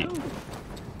auch nie.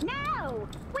 No,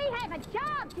 we have a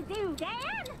job to do,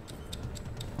 Dan.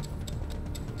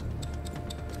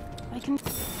 I can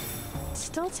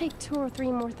still take 2 or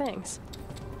 3 more things.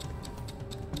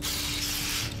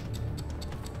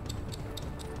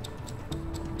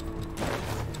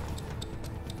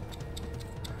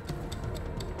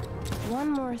 One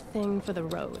more thing for the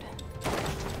road.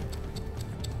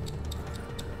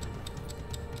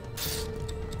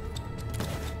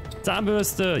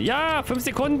 Zahnbürste. Ja, 5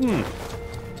 Sekunden.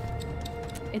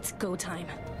 It's go time.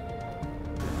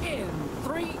 In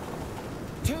 3,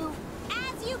 2.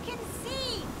 As you can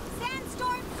see,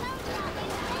 Sandstorm Sonia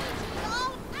is raging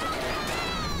all out.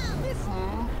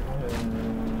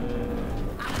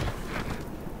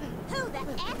 Who the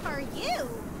F are you?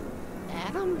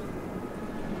 Adam?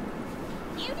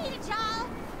 You need a job?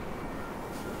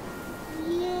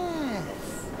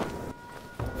 Yes.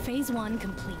 Phase 1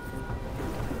 complete.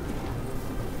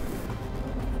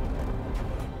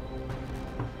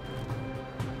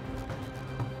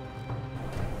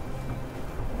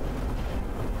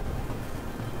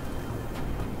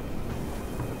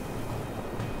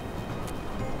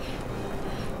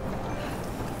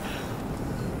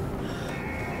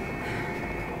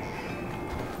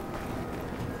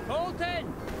 Colton!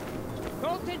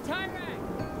 Colton Tyrak!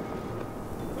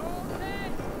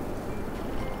 Colton!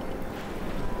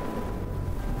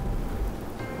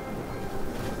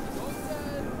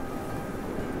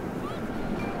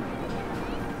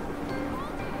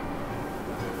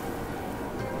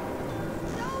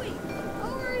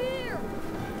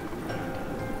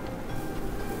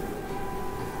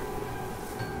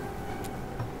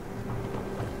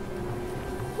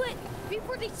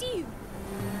 before they see you.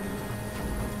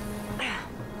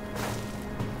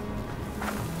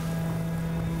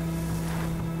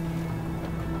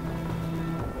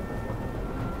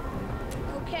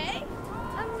 Okay,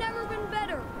 I've never been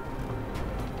better.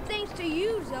 Thanks to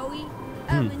you, Zoe,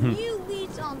 I have a new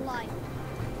lease on life.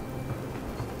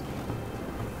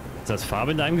 Ist das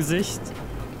Farbe in deinem Gesicht?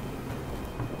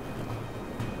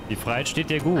 Die Freiheit steht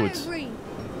dir I gut. agree.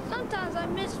 Sometimes I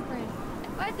miss Fran.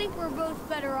 I think we're both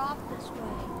better off this way.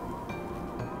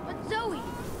 But Zoe,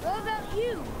 what about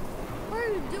you? What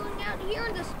are you doing out here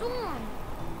in the storm?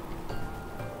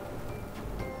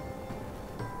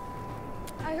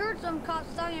 I heard some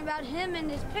cops talking about him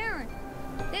and his parents.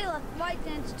 They left White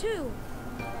Sands too.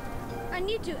 I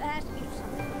need to ask you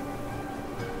something.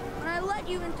 When I let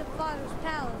you into Father's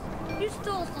palace, you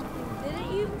stole something,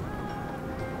 didn't you?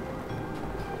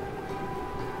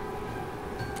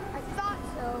 I thought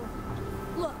so.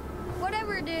 Look,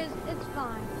 whatever it is, it's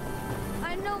fine.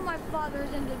 I know my father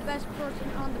isn't the best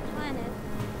person on the planet.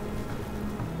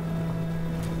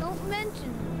 Don't mention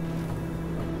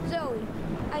it. Zoe,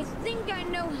 I think I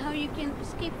know how you can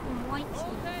escape from White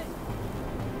Sands.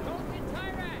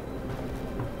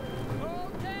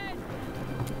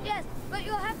 Yes, but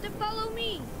you'll have to follow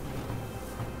me.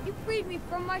 You freed me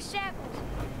from my shackles.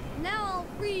 Now I'll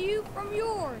free you from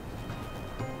yours.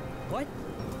 What?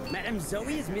 Madame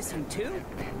Zoe is missing too?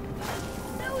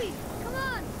 Zoe, come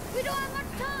on. We don't have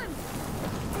much time.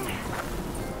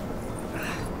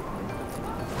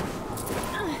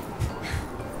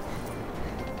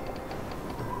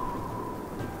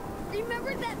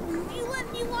 Remember that movie you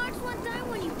let me watch one time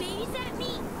when you babysat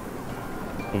me?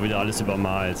 Wo wieder alles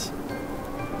übermalt.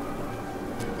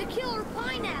 The killer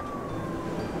pineapple.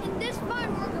 In this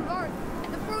fine work of art,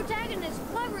 the protagonist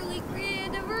cleverly created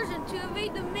a diversion to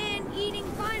evade the man-eating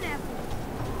pineapple.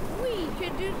 We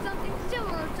could do something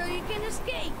similar so you can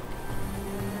escape.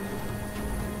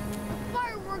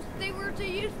 Fireworks they were to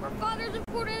use for Father's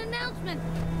important announcement.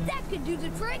 That could do the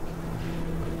trick.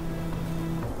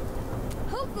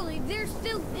 Hopefully they're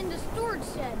still in the storage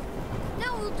shed.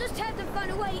 Now we'll just have to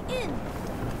find a way in.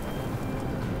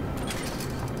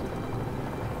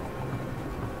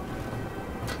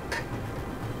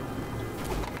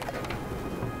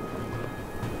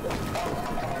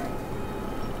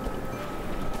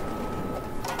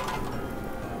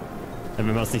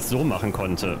 Wenn man es nicht so machen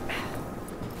konnte.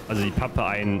 Also die Pappe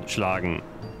einschlagen.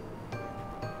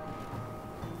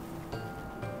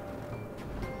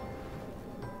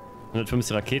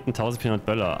 ...150 Raketen, 1400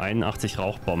 Böller, 81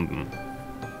 Rauchbomben.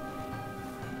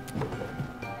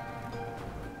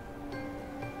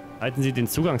 Halten Sie den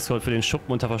Zugangscode für den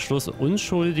Schuppen unter Verschluss.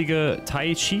 Unschuldige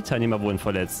Tai-Chi-Teilnehmer wurden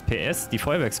verletzt. PS, die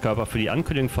Feuerwerkskörper für die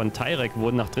Ankündigung von Tyrek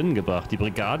wurden nach drinnen gebracht. Die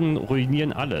Brigaden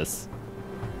ruinieren alles.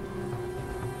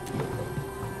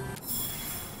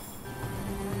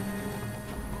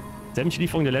 Sämtliche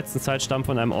Lieferungen der letzten Zeit stammen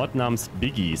von einem Ort namens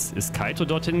Biggies. Ist Kaito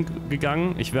dorthin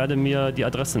gegangen? Ich werde mir die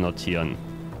Adresse notieren.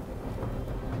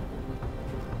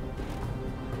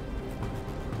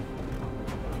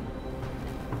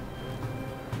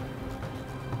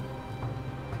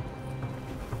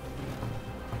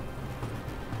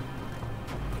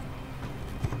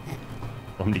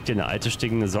 Warum liegt hier eine alte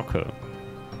stinkende Socke?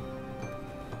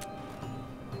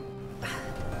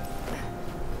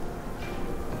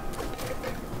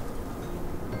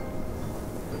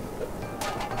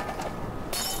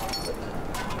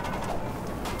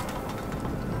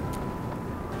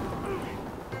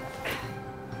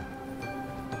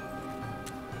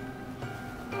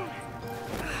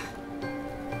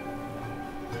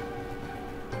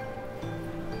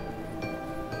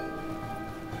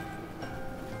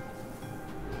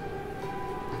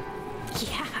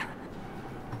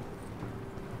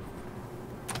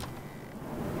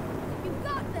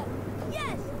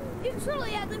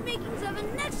 Truly had the makings of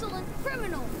an excellent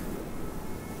criminal.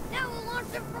 Now we'll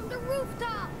launch him from the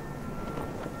rooftop.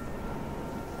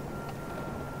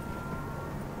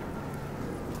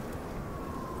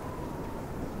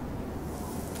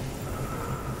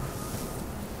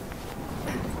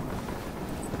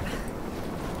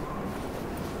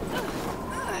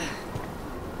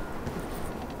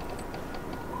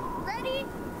 Ready?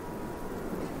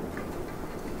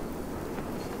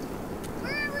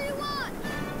 Wherever you want.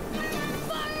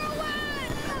 Fire away!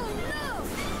 Oh no!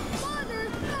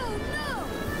 Fathers! Oh no!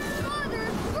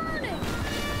 Fathers!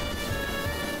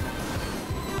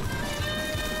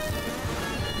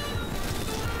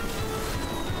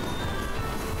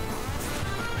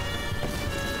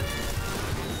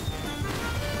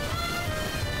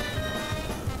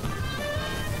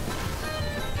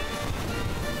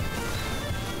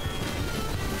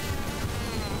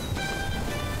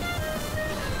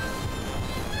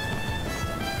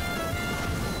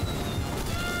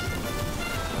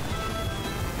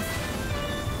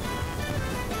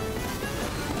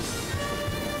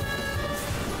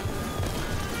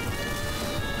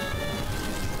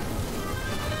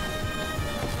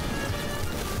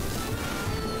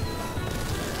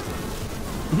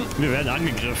 Wir werden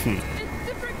angegriffen.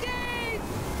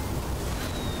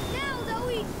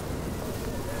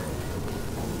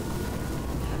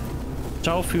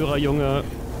 Ciao, Führer, Junge.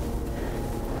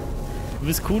 Du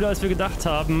bist cooler, als wir gedacht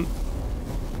haben.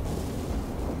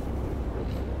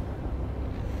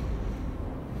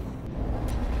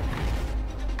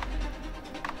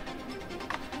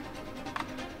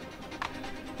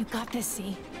 You got this,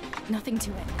 see? Nothing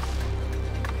to it.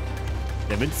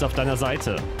 Der Wind ist auf deiner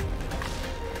Seite.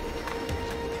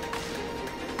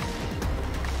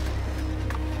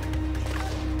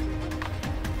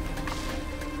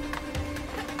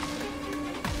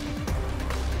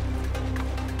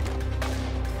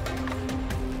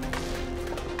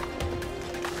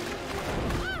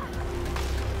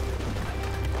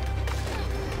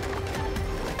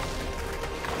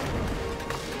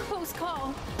 Close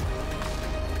call.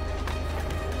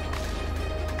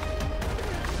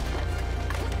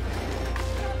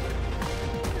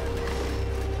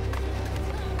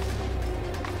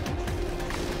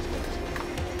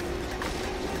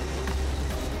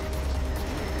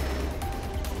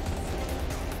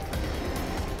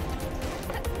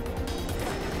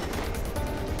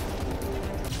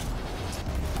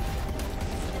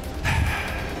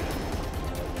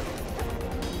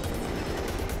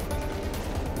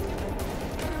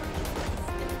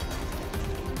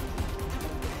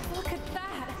 Look at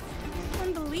that.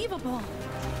 Unbelievable.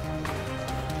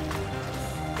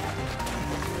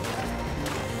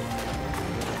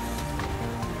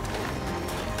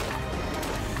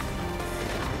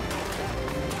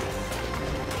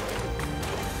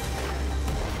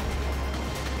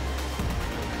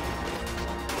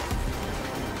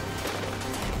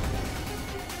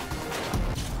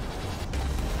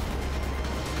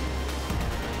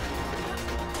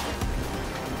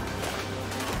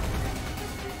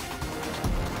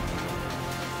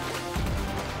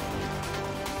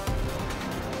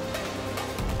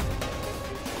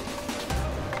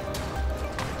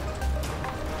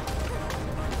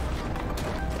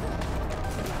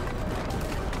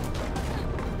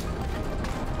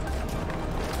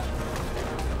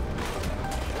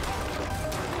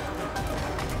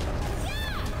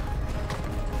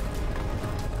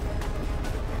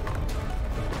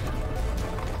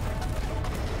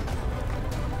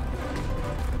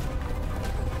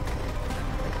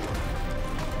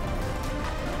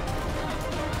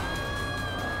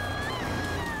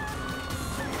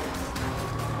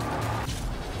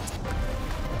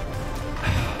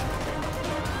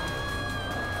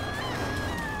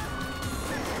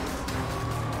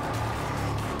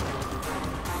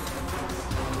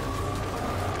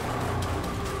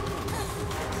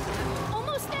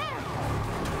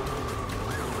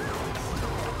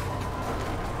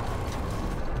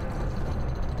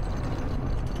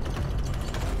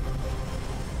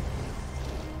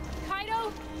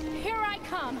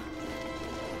 Come.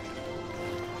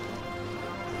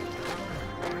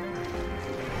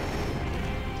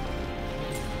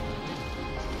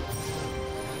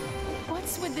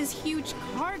 What's with this huge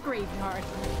car graveyard?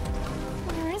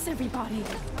 Where is everybody?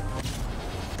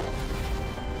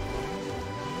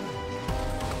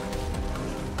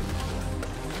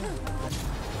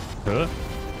 Hä?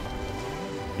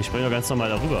 Ich springe doch ganz normal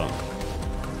darüber.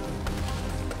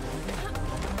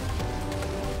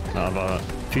 Aber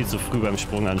viel zu früh beim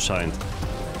Sprung anscheinend.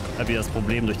 Hab hier das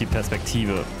Problem durch die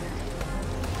Perspektive.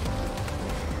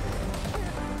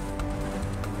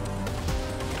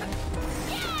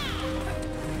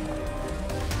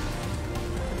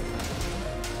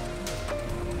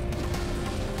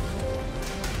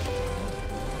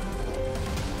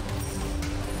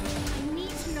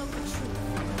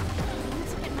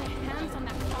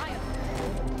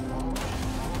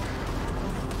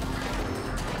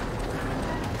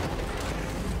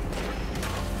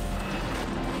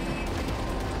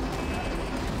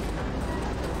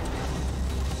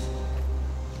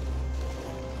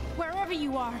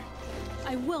 You are,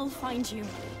 I will find you.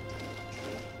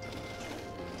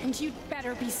 And you'd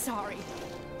better be sorry.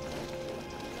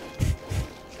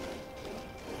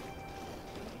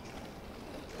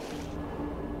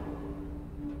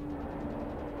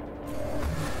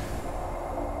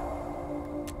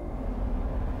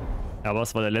 Aber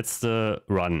es war der letzte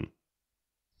Run.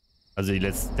 Also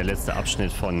der letzte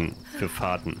Abschnitt für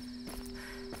Fahrten.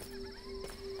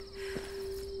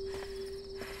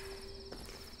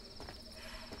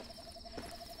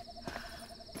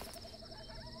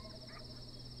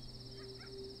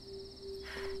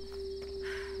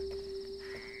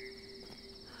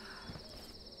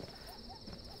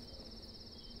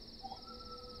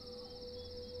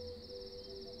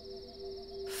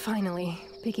 Finally,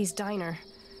 Biggie's diner.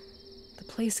 The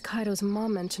place Kaito's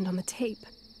mom mentioned on the tape.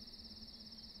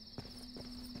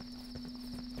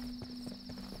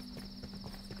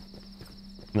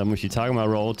 Und dann muss ich die Tagema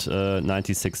Road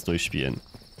 96 durchspielen.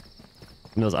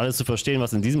 Um das alles zu verstehen,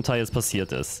 was in diesem Teil jetzt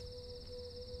passiert ist.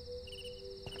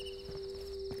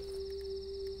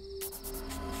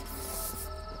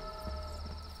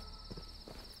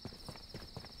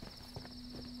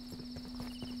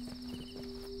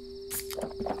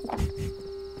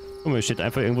 Guck mal, hier steht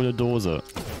einfach irgendwo eine Dose.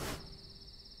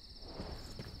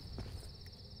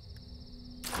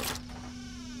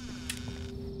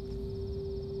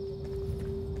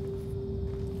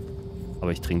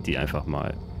 Aber ich trinke die einfach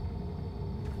mal.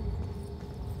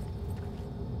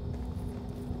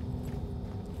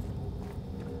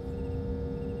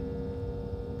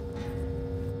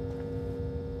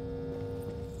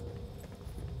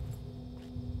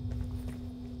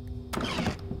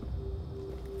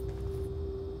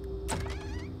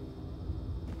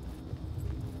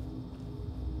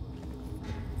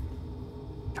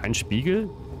 Kein Spiegel?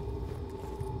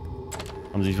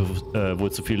 Haben sich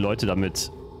wohl zu viele Leute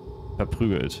damit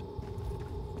verprügelt.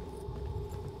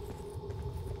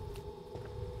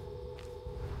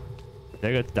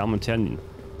 Sehr geehrte Damen und Herren,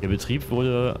 Ihr Betrieb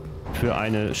wurde für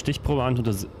eine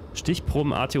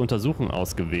stichprobenartige Untersuchung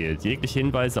ausgewählt. Jegliche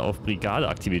Hinweise auf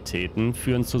Brigadeaktivitäten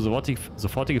führen zur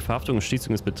sofortigen Verhaftung und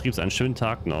Schließung des Betriebs. Einen schönen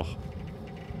Tag noch.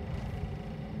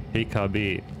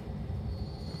 PKB.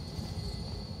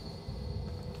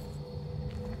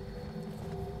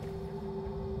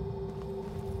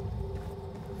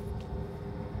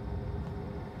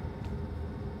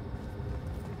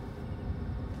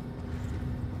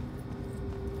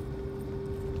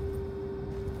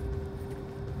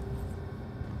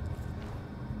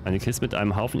 Eine Kiste mit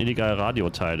einem Haufen illegaler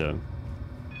Radioteile.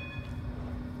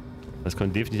 Das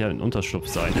könnte definitiv ein Unterschlupf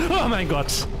sein. Oh mein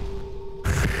Gott!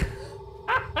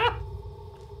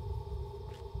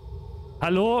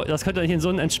 Hallo? Das könnt ihr nicht in so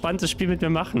ein entspanntes Spiel mit mir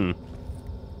machen.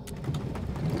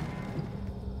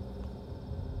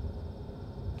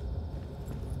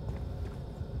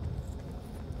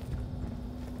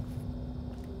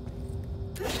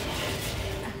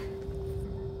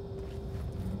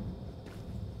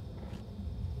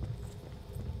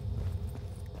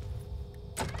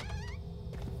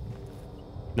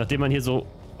 Nachdem man hier so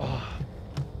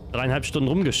 3,5 Stunden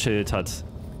rumgeschillt hat.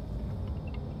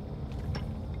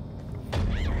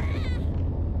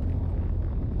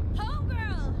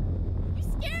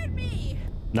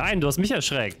 Nein, du hast mich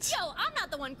erschreckt. Yo, I'm not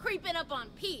the one creeping up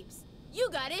on peeps. You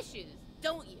got issues,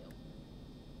 don't you?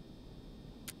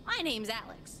 My name's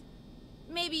Alex.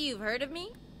 Maybe you've heard of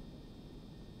me?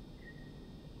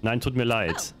 Nein, tut mir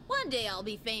leid. Oh, one day I'll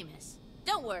be famous.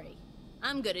 Don't worry.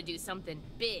 I'm gonna do something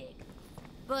big.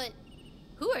 But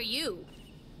who are you?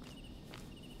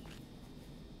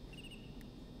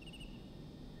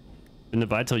 Ich bin eine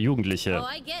weitere Jugendliche. Oh,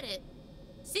 I get it.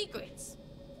 Secrets.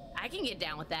 I can get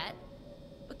down with that.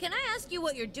 But can I ask you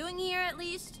what you're doing here at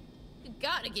least? You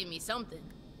gotta give me something.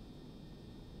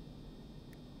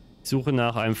 Ich suche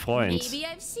nach einem Freund. Maybe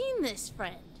I've seen this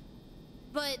friend.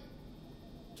 But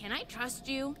can I trust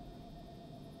you?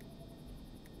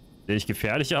 Sehe ich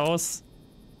gefährlich aus?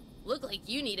 Look like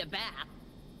you need a bath.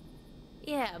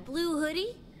 Yeah, blue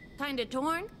hoodie? Kinda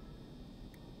torn?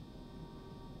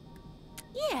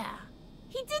 Yeah,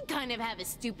 he did kind of have a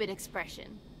stupid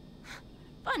expression.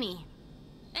 Funny.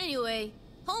 Anyway,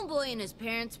 homeboy and his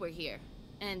parents were here.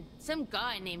 And some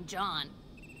guy named John.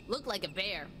 Looked like a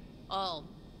bear. All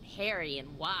hairy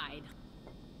and wide.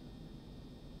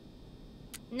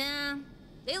 Nah,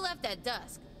 they left at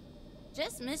dusk.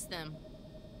 Just missed them.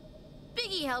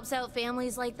 Biggie helps out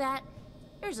families like that.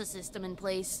 There's a system in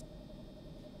place.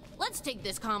 Let's take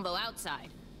this combo outside.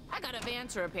 I got a van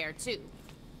to repair too.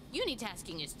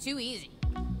 Unitasking is too easy.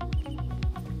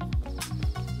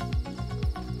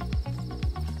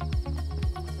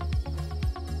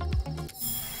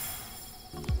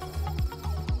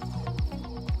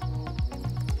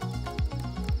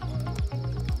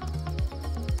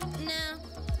 Nah,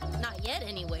 not yet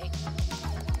anyway.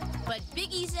 But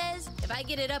Biggie says if I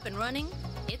get it up and running,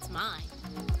 it's mine.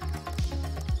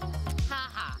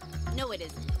 Haha, no it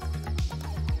isn't.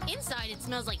 Inside, it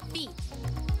smells like feet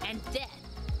and death.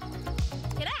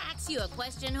 Can I ask you a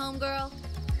question, homegirl?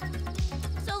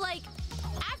 So, like,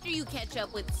 after you catch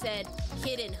up with said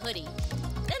kid in hoodie,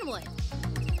 then what?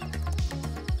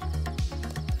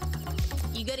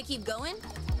 You gonna keep going?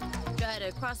 Try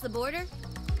to cross the border?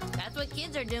 That's what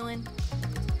kids are doing.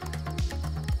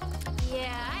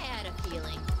 Yeah, I had a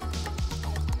feeling.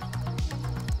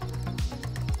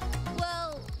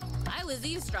 Well, I was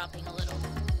eavesdropping a little.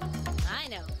 I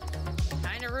know.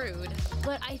 kind of rude.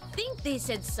 But I think they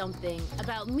said something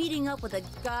about meeting up with a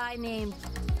guy named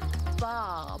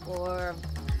Bob or...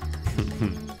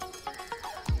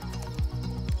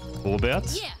 Robert?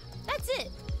 Yeah, that's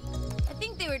it. I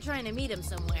think they were trying to meet him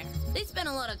somewhere. They spent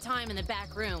a lot of time in the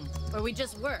back room, where we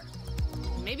just were.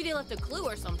 Maybe they left a clue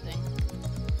or something.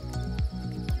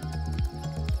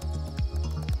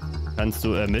 Kannst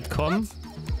du mitkommen?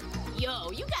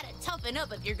 Yo, you gotta toughen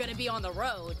up if you're gonna be on the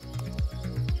road.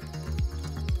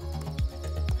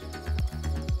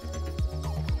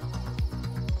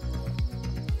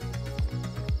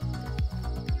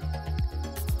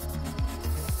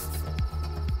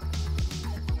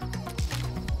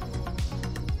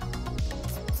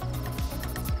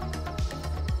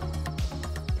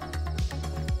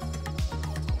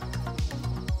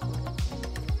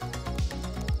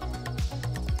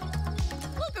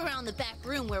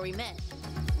 Where we met.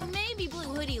 Maybe Blue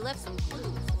Hoodie left some clues.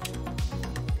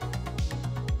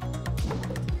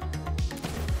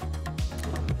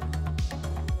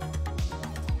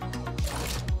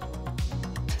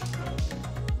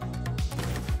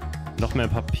 Noch mehr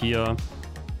Papier.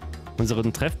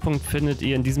 Unseren Treffpunkt findet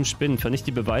ihr in diesem Spind. Vernichtet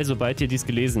die Beweise, sobald ihr dies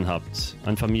gelesen habt.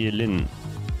 An Familie Lin.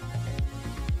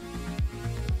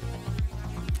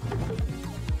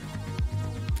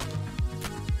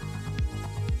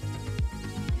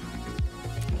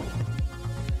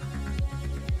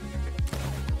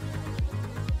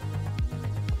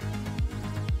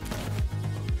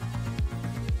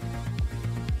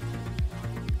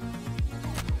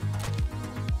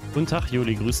 Guten Tag,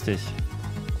 Juli, grüß dich.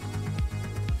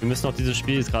 Wir müssen auch dieses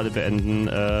Spiel jetzt gerade beenden.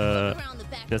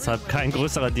 Deshalb kein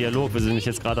größerer Dialog. Wir sind nämlich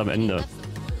jetzt gerade am Ende.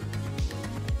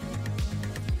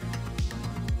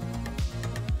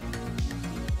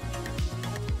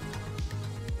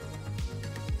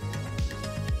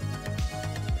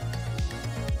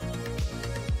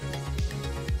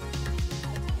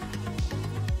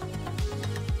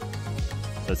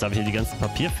 Jetzt darf ich hier die ganzen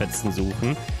Papierfetzen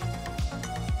suchen.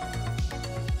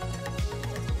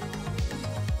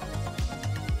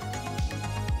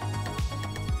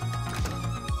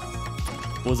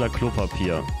 Rosa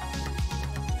Klopapier.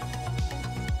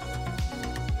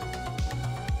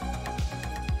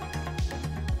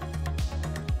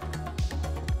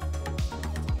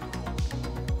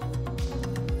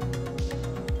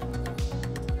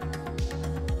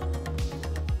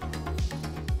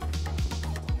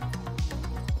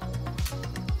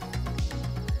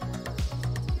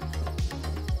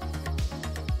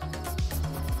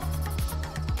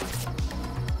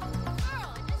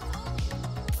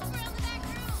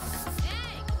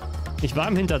 Ich war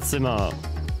im Hinterzimmer.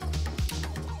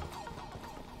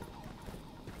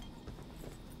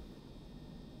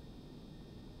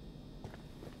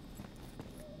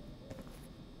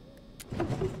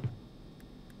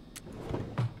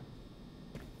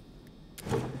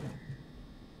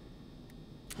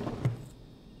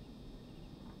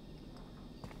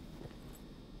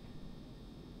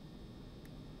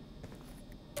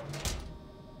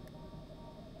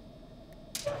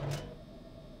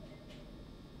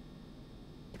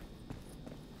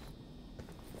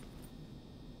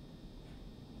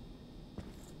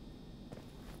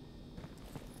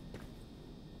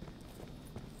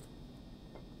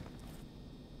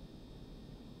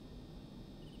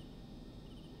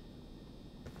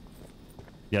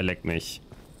 Ja, leck mich.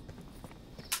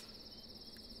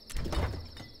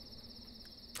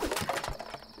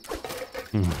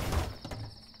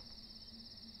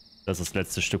 Das ist das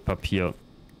letzte Stück Papier.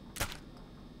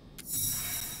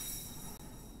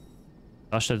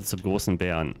 Raststätte zum großen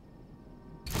Bären.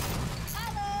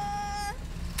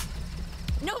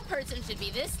 No person should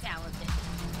be this talented.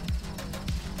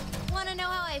 Wanna know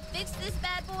how I fixed this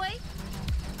bad boy?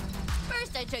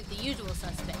 First, I checked the usual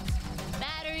suspects.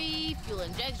 Battery, fuel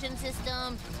injection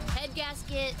system, head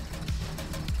gasket.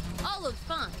 All looked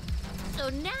fine. So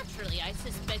naturally, I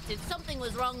suspected something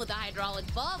was wrong with the hydraulic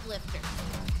valve lifter.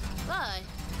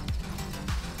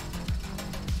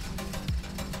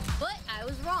 But I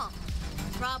was wrong.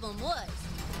 Problem was,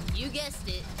 you guessed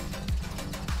it,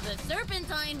 the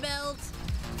serpentine belt.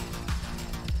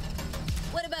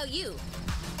 What about you?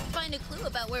 Find a clue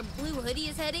about where Blue Hoodie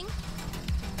is heading?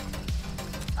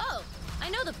 Oh,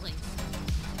 I know the place.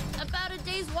 About a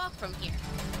day's walk from here.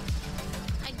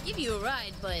 I'd give you a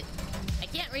ride, but I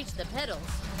can't reach the pedals.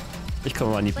 Ich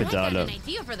komme an die But I got Pedale. an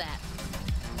idea for that.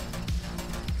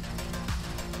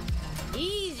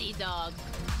 Easy, dog.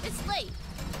 It's late.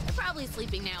 They're probably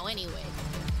sleeping now anyway.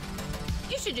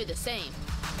 You should do the same.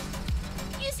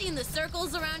 You seen the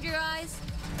circles around your eyes?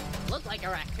 Look like a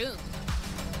raccoon.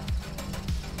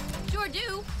 Sure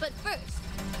do, but first,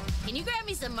 Can you grab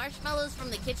me some marshmallows from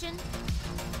the kitchen?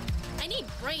 I need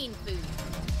brain food.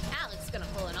 Alex is gonna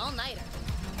pull an all-nighter.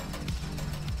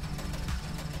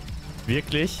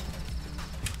 Wirklich?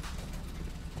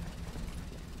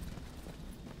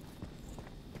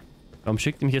 Warum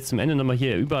schickt ihr mich jetzt zum Ende nochmal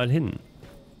hier überall hin?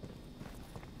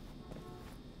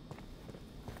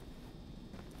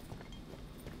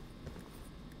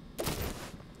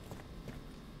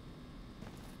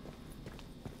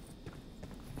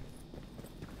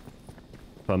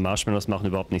 Aber Marshmallows machen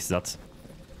überhaupt nicht satt.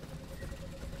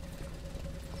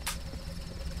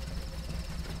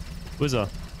 Wo ist er?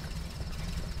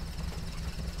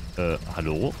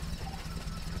 Hallo?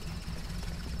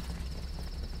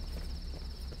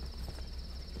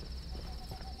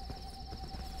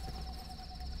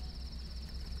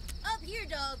 Up here,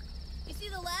 dog. You see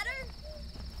the ladder?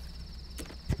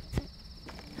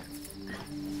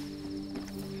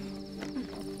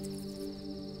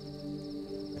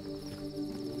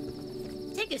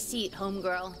 Take a seat,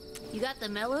 homegirl. You got the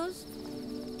mellows?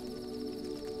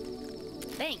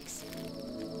 Thanks.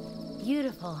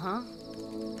 Beautiful, huh?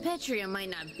 Petria might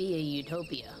not be a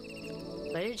utopia,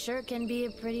 but it sure can be a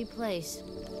pretty place.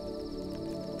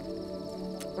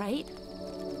 Right?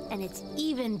 And it's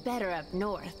even better up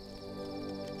north.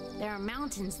 There are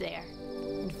mountains there,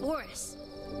 and forests,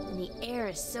 and the air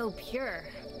is so pure.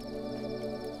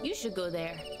 You should go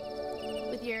there,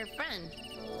 with your friend,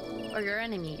 or your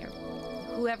enemy, or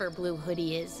whoever Blue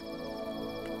Hoodie is.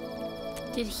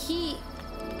 Did he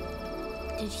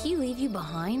leave you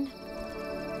behind?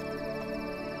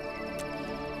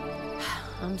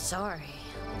 I'm sorry,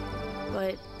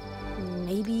 but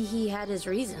maybe he had his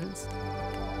reasons.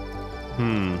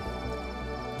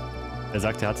 Er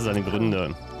sagt, er hatte seine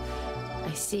Gründe.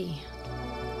 I see.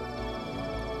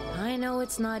 I know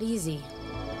it's not easy,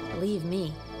 believe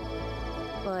me.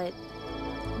 But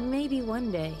maybe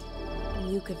one day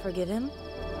you could forgive him?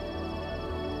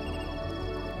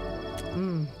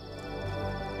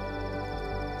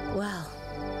 Well,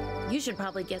 you should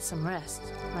probably get some rest,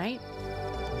 right?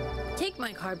 Take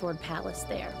my cardboard palace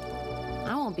there.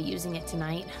 I won't be using it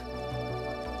tonight.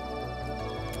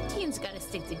 Teams gotta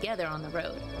stick together on the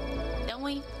road, don't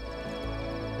we?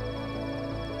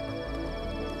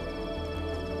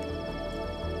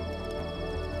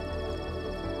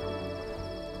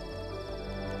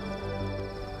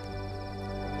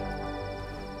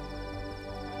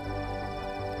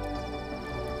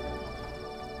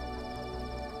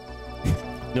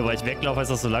 Nur weil ich weglaufe, heißt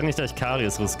das so lange nicht, dass ich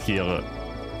Karies riskiere.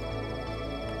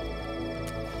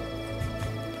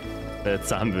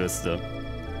 Zahnbürste.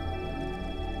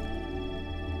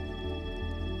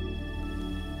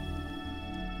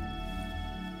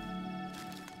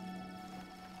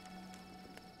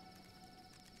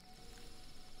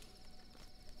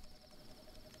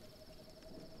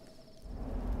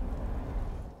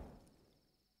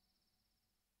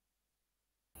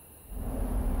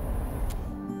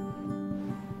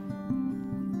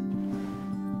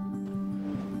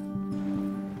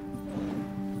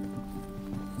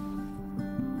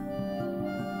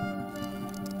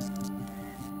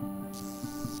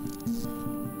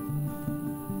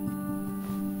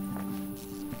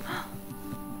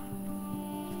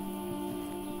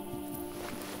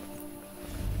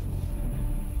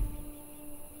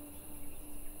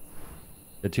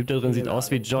 Der Typ da drin sieht aus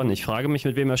wie John. Ich frage mich,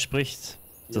 mit wem er spricht.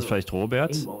 Ist das vielleicht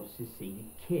Robert? He wants to see the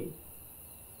kid.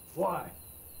 Why?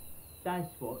 That's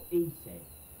what he said.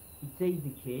 He sees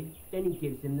the kid, then he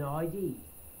gives him the ID.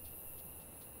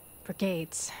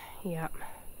 Brigades. Yep.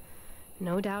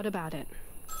 No doubt about it.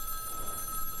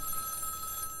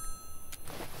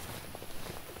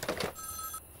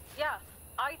 Yes,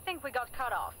 I think we got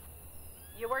cut off.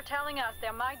 You were telling us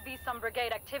there might be some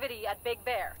brigade activity at Big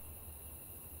Bear.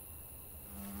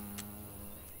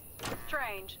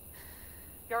 Strange.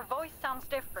 Your voice sounds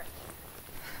different.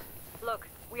 Look,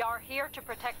 we are here to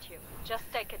protect you. Just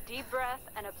take a deep breath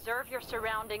and observe your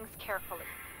surroundings carefully.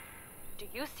 Do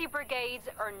you see brigades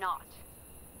or not?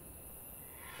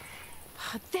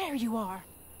 There you are.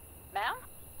 Ma'am?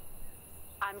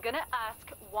 I'm gonna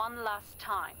ask one last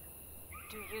time.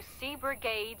 Do you see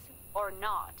brigades or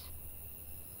not?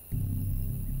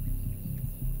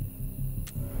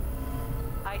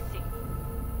 I see.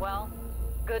 Well,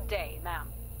 good day, ma'am.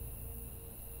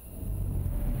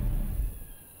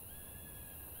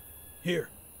 Here,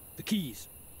 the keys.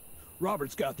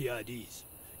 Robert's got the IDs.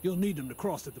 You'll need them to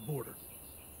cross at the border.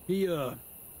 He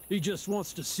just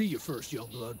wants to see you first, young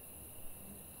blood.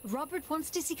 Robert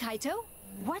wants to see Kaito?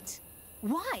 What?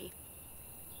 Why?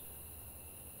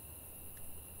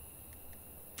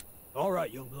 All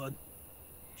right, young blood.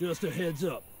 Just a heads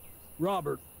up.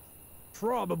 Robert,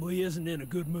 probably isn't in a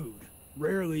good mood.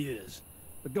 Rarely is.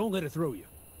 But don't let it throw you.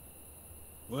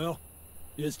 Well,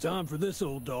 it's time for this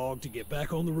old dog to get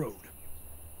back on the road.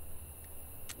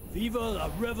 Viva la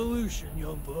revolution,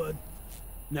 young bud.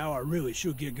 Now I really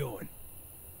should get going.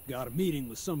 Got a meeting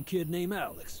with some kid named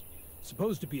Alex.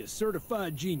 Supposed to be a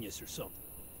certified genius or something.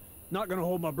 Not gonna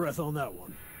hold my breath on that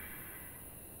one.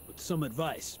 But some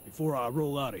advice before I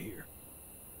roll out of here.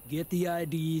 Get the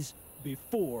IDs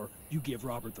before you give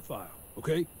Robert the file,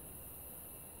 okay?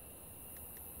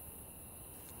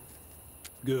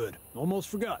 Good. Almost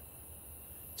forgot.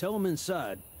 Tell him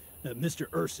inside that Mr.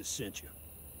 Ursus sent you.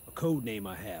 A code name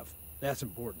I have. That's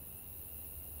important.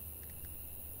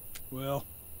 Well,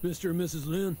 Mr. and Mrs.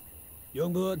 Lin,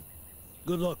 Youngblood,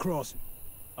 good luck crossing.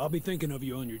 I'll be thinking of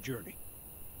you on your journey.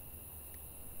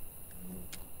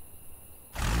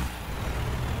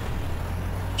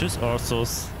 Tschüss,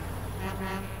 Ursus.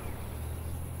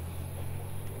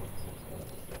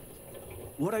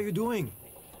 What are you doing?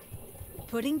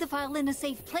 Putting the file in a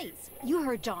safe place. You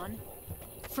heard John.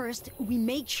 First, we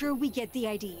make sure we get the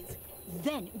IDs.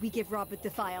 Then we give Robert the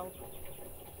file.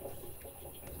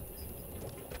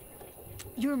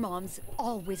 Your mom's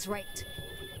always right.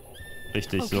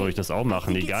 Richtig, so würde ich das auch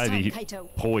machen, egal wie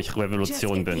pro ich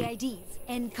Revolution bin. Just get the IDs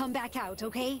and come back out,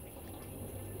 okay?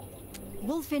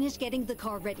 We'll finish getting the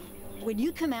car ready. When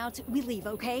you come out, we leave,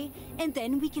 okay? And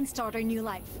then we can start our new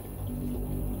life.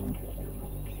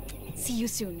 See you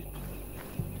soon.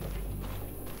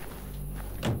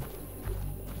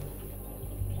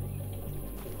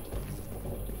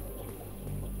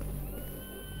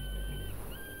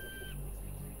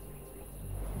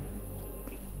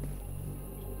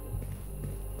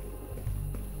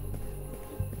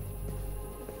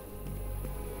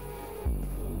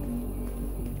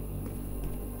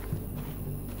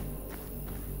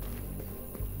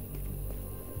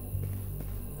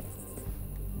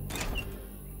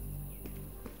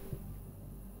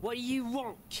 What do you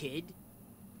want, kid?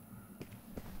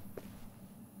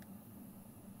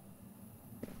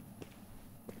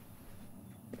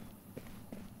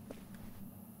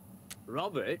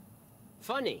 Robert?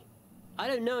 Funny. I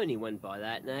don't know anyone by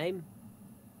that name.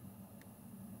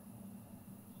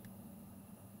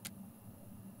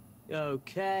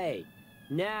 Okay,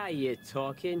 now you're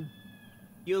talking.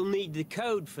 You'll need the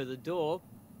code for the door.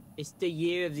 It's the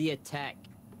year of the attack.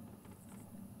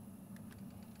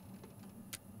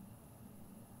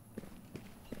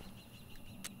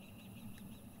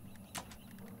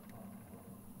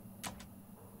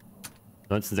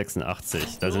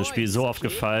 ...1986. Da ist ein Spiel so oft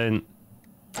gefallen,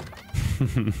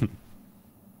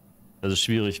 dass es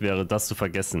schwierig wäre, das zu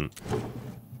vergessen.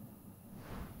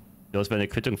 Das wäre eine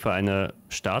Quittung für eine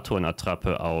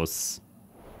Statuenattrappe aus...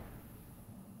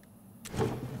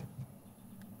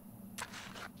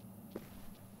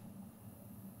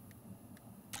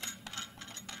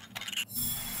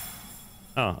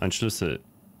 Ah, ein Schlüssel.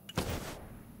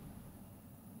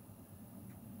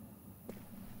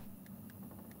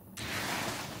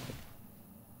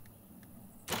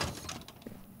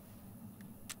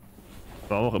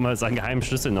 Warum auch immer es einen geheimen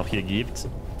Schlüssel noch hier gibt,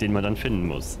 den man dann finden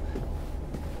muss.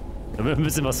 Damit ein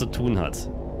bisschen was zu tun hat.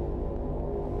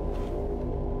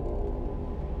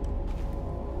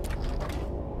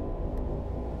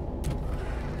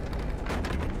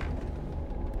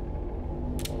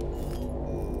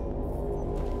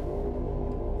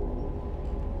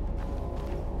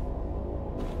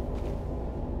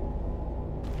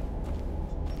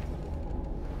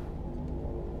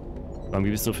 Warum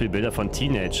gibt es so viele Bilder von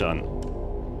Teenagern?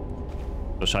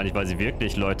 Wahrscheinlich, weil sie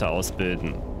wirklich Leute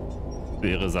ausbilden für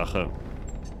ihre Sache.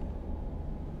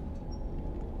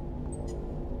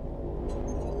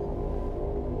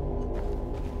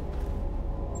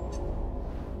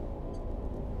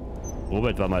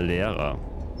 Robert war mal Lehrer.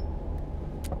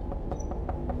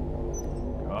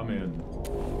 Come in.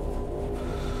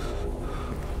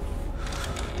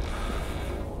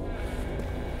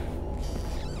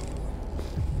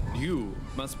 You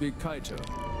must be Kaito.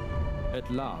 At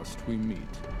last we meet.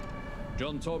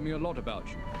 John told me a lot about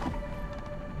you.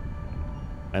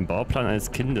 Ein Bauplan eines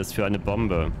Kindes für eine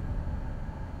Bombe.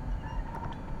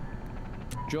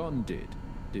 John did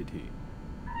he?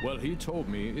 Well, he told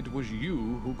me it was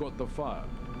you who got the fire.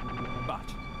 But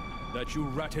that you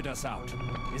ratted us out.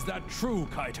 Is that true,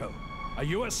 Kaito? Are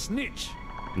you a snitch?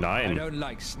 Nein. I don't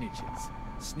like snitches.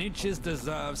 Snitches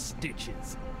deserve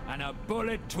stitches. And a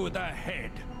bullet to the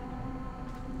head.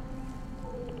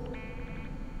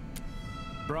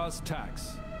 Brass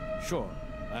tacks. Sure,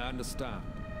 I understand.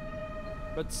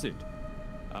 But sit.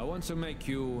 I want to make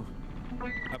you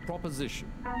a proposition.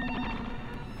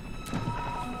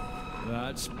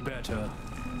 That's better.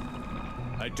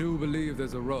 I do believe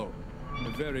there's a role, a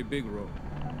very big role,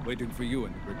 waiting for you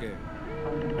in the brigade.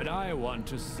 But I want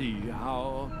to see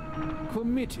how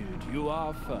committed you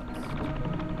are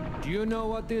first. Do you know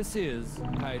what this is,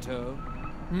 Kaito?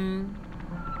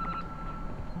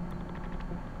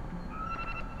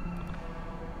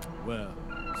 Well,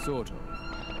 sort of.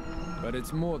 But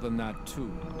it's more than that,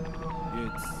 too.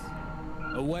 It's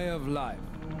a way of life.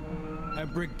 A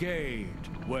brigade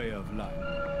way of life.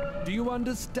 Do you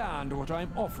understand what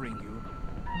I'm offering you?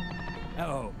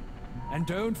 Oh, and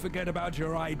don't forget about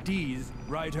your IDs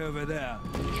right over there.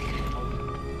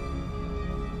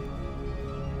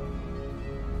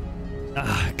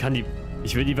 Ach,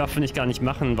 ich will die Waffe gar nicht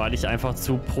machen, weil ich einfach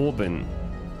zu pro bin.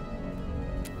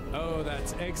 Oh,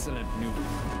 that's excellent news.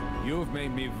 You've made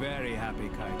me very happy,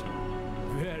 Kaito.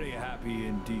 Very happy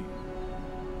indeed.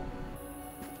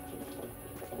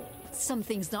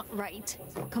 Something's not right.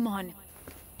 Come on.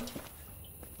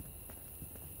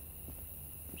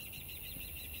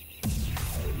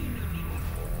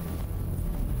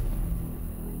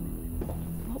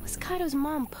 What was Kaito's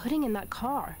mom putting in that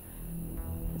car?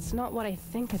 It's not what I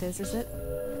think it is it?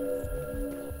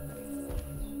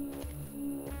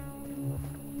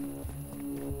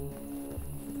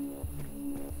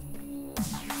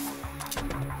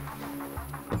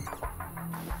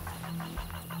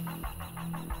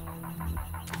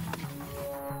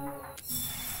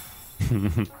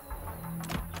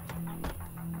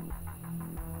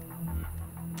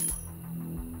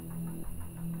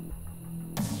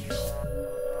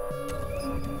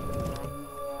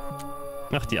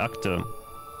 Ach, die Akte.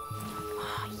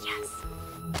 Oh, yes.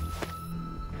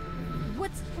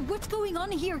 What's going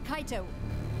on here, Kaito?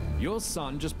 Your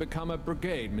son just become a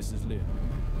brigade, Mrs. Lin.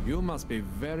 You must be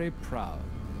very proud.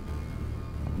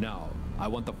 Now, I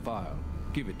want the file.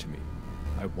 Give it to me.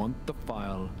 I want the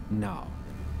file now.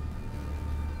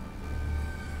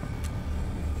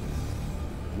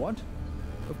 What?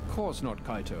 Of course not,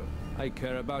 Kaito. I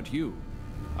care about you.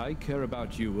 I care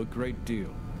about you a great deal.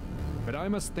 But I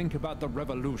must think about the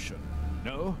revolution,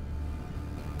 no?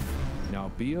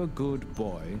 Now be a good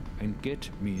boy and get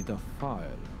me the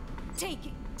file.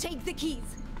 Take the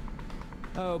keys.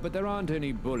 Oh, but there aren't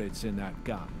any bullets in that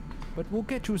gun. But we'll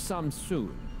get you some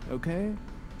soon, okay?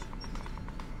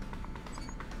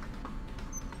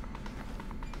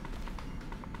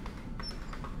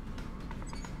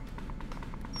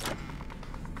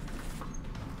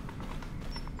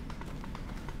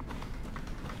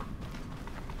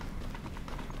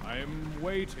 I'm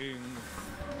waiting.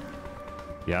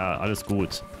 Ja, alles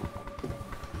gut.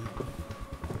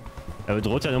 Er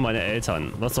bedroht ja nur meine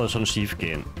Eltern. Was soll schon schief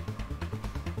gehen?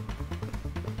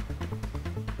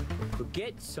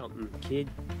 Forget something, kid.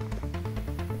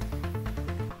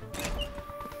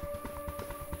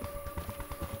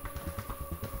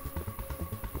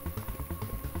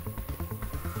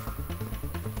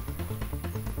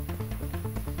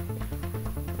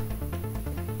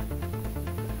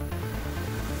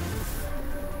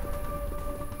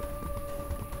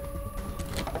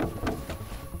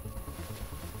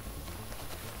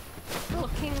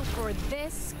 Looking for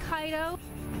this, Kaito?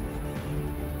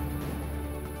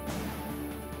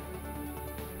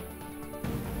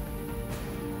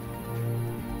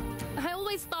 I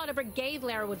always thought a brigade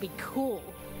lair would be cool.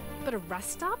 But a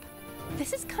rest stop?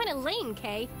 This is kind of lame,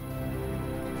 Kay.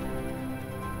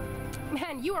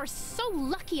 Man, you are so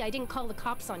lucky I didn't call the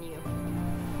cops on you.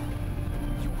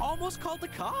 You almost called the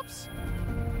cops?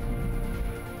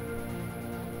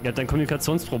 Ihr habt ein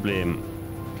Kommunikationsproblem.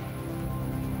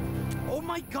 Oh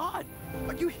my god!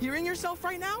 Are you hearing yourself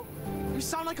right now? You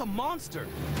sound like a monster.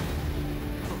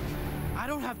 Look, I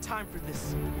don't have time for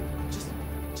this.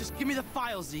 Just give me the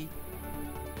file, Z.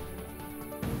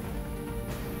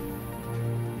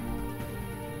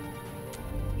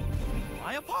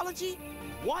 My apology?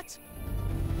 What?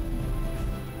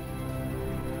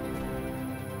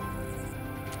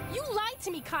 You lied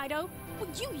to me, Kaito. Well,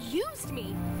 you used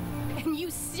me. And you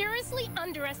seriously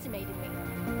underestimated me.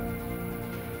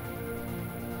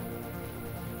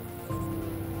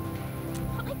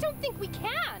 I don't think we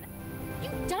can. You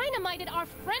dynamited our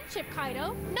friendship,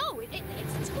 Kaito. No,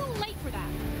 it's too late for that.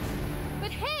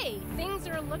 But hey, things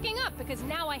are looking up because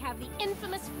now I have the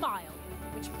infamous file,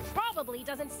 which probably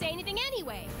doesn't say anything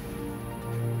anyway.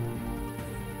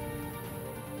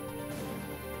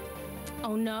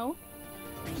 Oh no?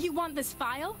 You want this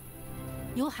file?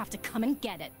 You'll have to come and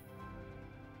get it.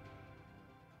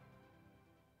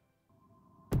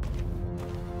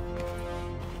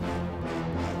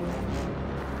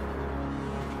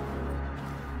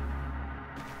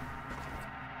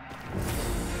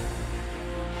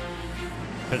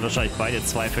 Ich werde wahrscheinlich beide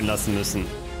zweifeln lassen müssen.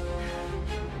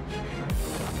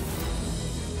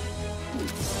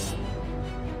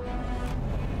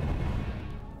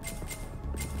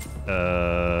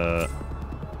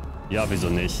 Ja, wieso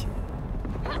nicht?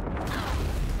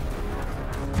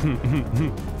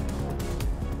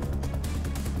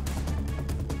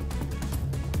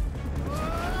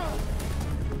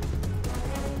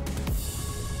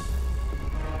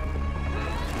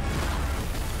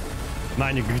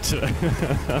 Meine Güte.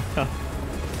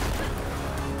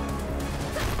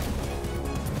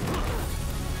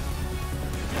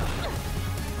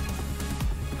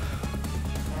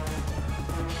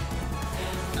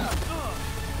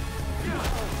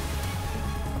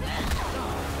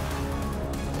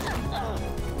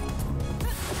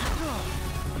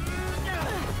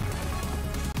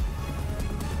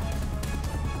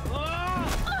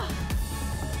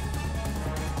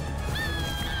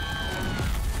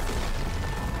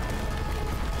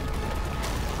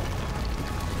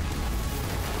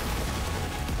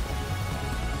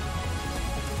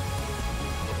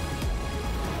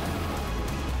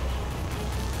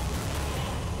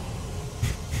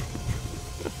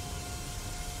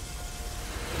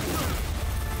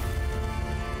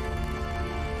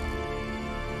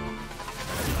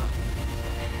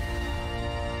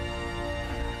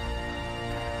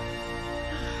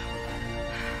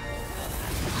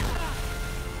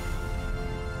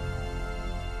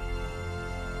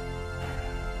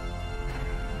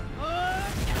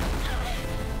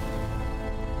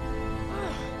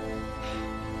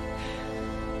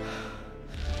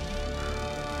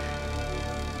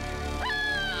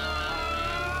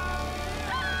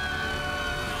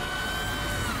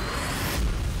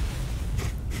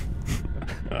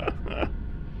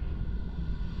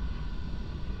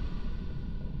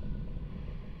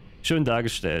 Schön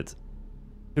dargestellt.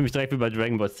 Ich fühle mich direkt wie bei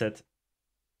Dragon Ball Z.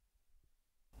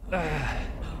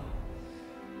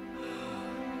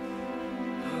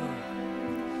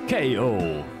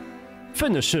 KO.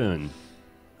 Finishing.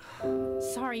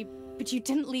 Sorry, but you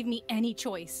didn't leave me any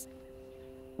choice.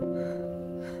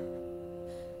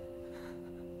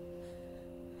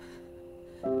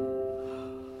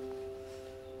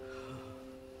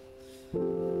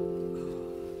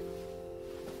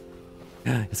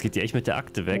 Jetzt geht die echt mit der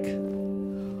Akte weg.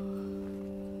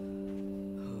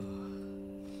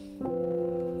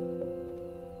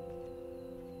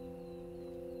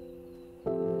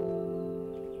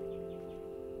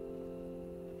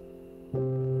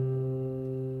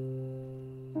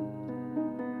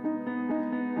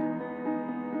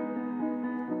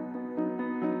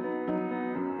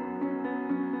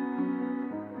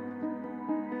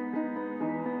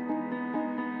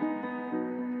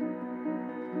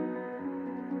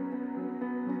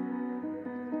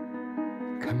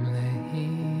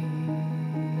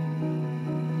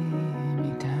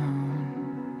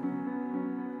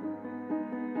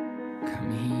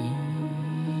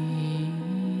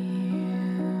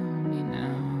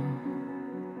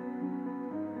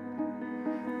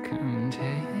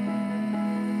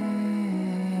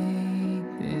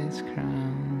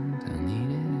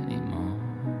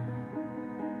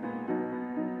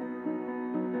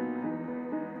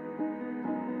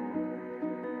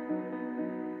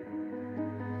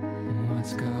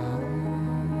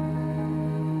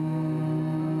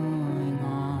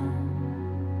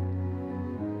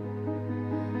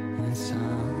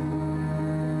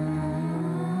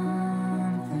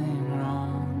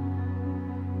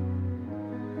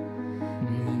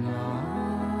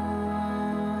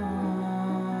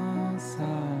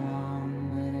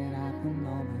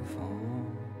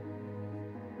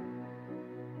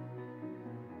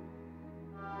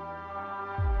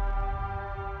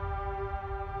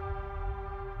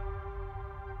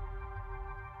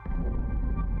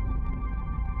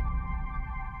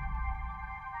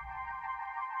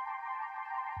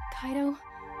 Kaito,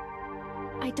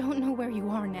 I don't know where you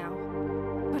are now,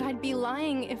 but I'd be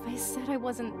lying if I said I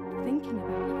wasn't thinking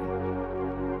about you.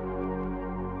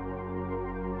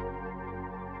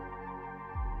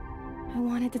 I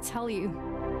wanted to tell you.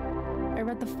 I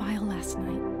read the file last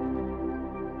night.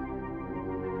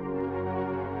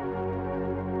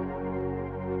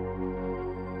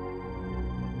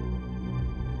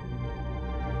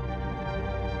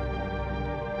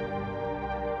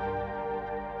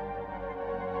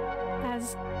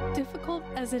 As difficult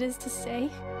as it is to say,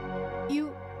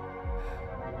 you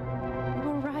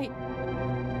were right.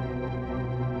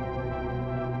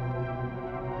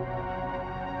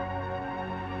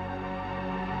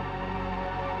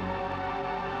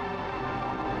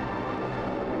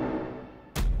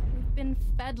 We've been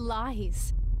fed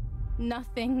lies.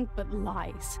 Nothing but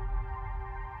lies.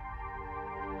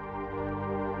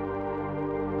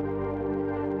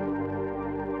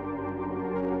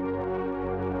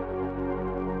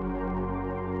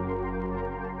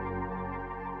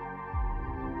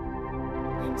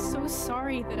 I'm so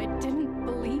sorry that I didn't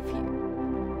believe you.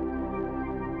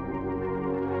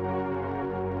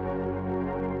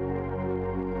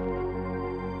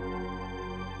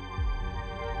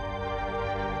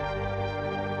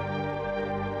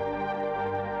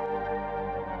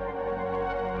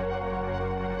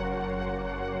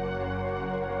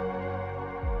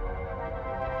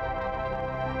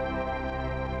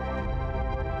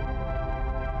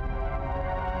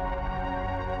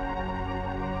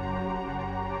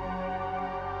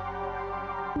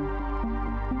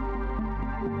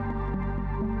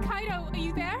 Kaito, are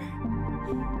you there?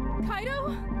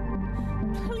 Kaito?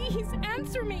 Please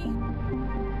answer me.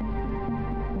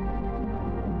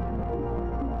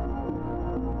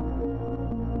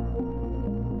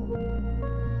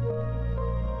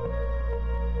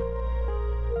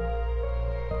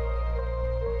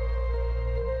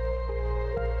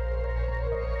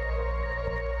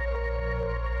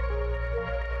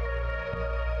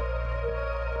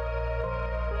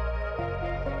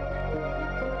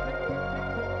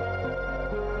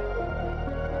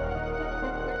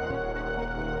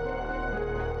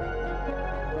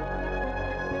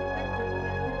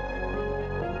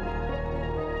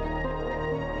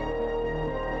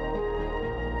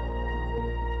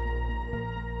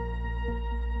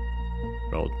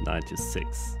 Road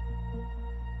 96.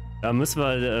 Da müssen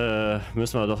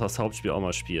wir doch das Hauptspiel auch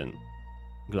mal spielen.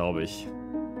 Glaube ich.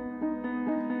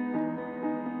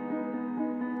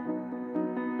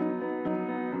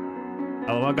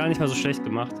 Aber war gar nicht mal so schlecht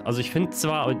gemacht. Also ich finde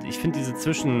diese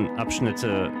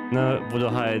Zwischenabschnitte, ne, wo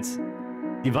du halt,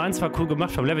 die waren zwar cool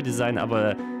gemacht vom Leveldesign,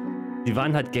 aber die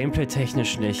waren halt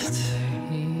gameplay-technisch nicht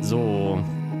so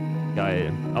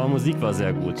geil. Aber Musik war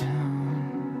sehr gut.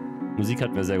 Musik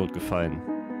hat mir sehr gut gefallen.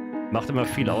 Macht immer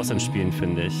viel aus in Spielen,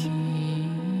 finde ich.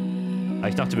 Aber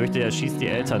ich dachte wirklich, er schießt die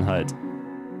Eltern halt.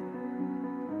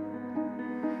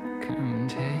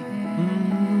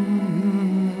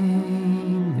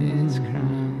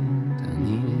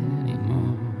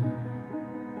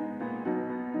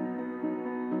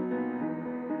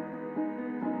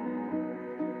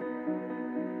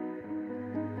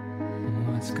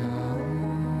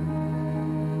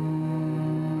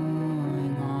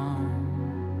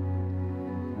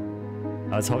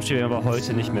 Als Hauptspiel werden wir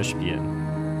heute nicht mehr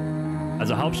spielen.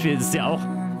 Also Hauptspiel ist ja auch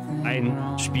ein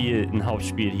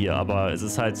Hauptspiel hier, aber es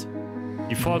ist halt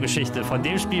die Vorgeschichte von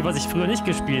dem Spiel, was ich früher nicht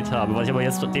gespielt habe, was ich aber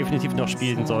jetzt definitiv noch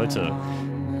spielen sollte.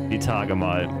 Die Tage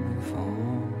mal.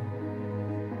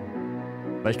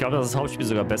 Weil ich glaube, dass das Hauptspiel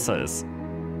sogar besser ist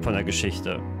von der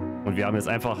Geschichte. Und wir haben jetzt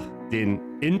einfach den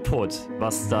Input,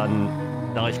 was dann,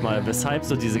 sag ich mal, weshalb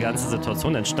so diese ganze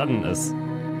Situation entstanden ist.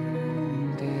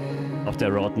 Auf der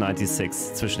Road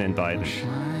 96 zwischen den beiden.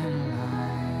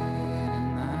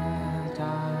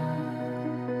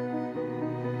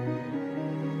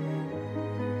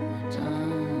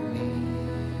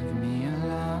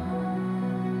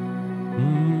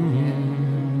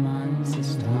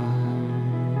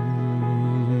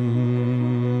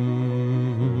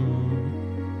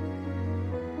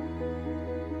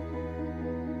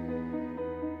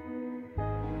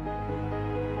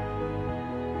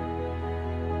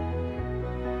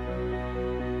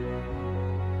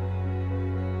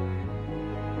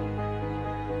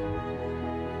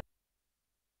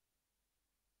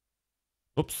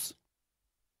 Ups.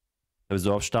 Ich habe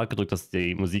so auf Start gedrückt, dass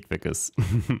die Musik weg ist.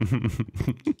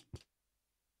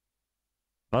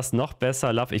 Was noch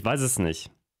besser, Love? Ich weiß es nicht.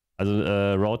 Also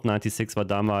Road 96 war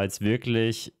damals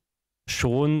wirklich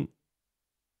schon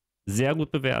sehr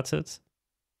gut bewertet.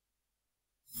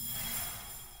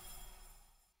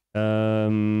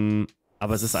 Aber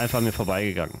es ist einfach an mir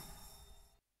vorbeigegangen.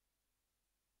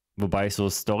 Wobei ich so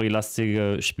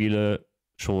storylastige Spiele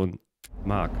schon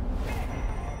mag.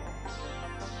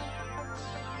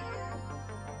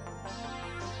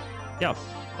 Ja,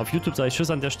 auf YouTube sage ich Tschüss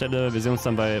an der Stelle. Wir sehen uns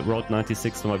dann bei Road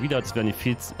 96 nochmal wieder. Das werden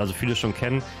viele schon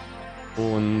kennen.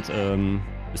 Und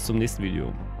bis zum nächsten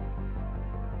Video.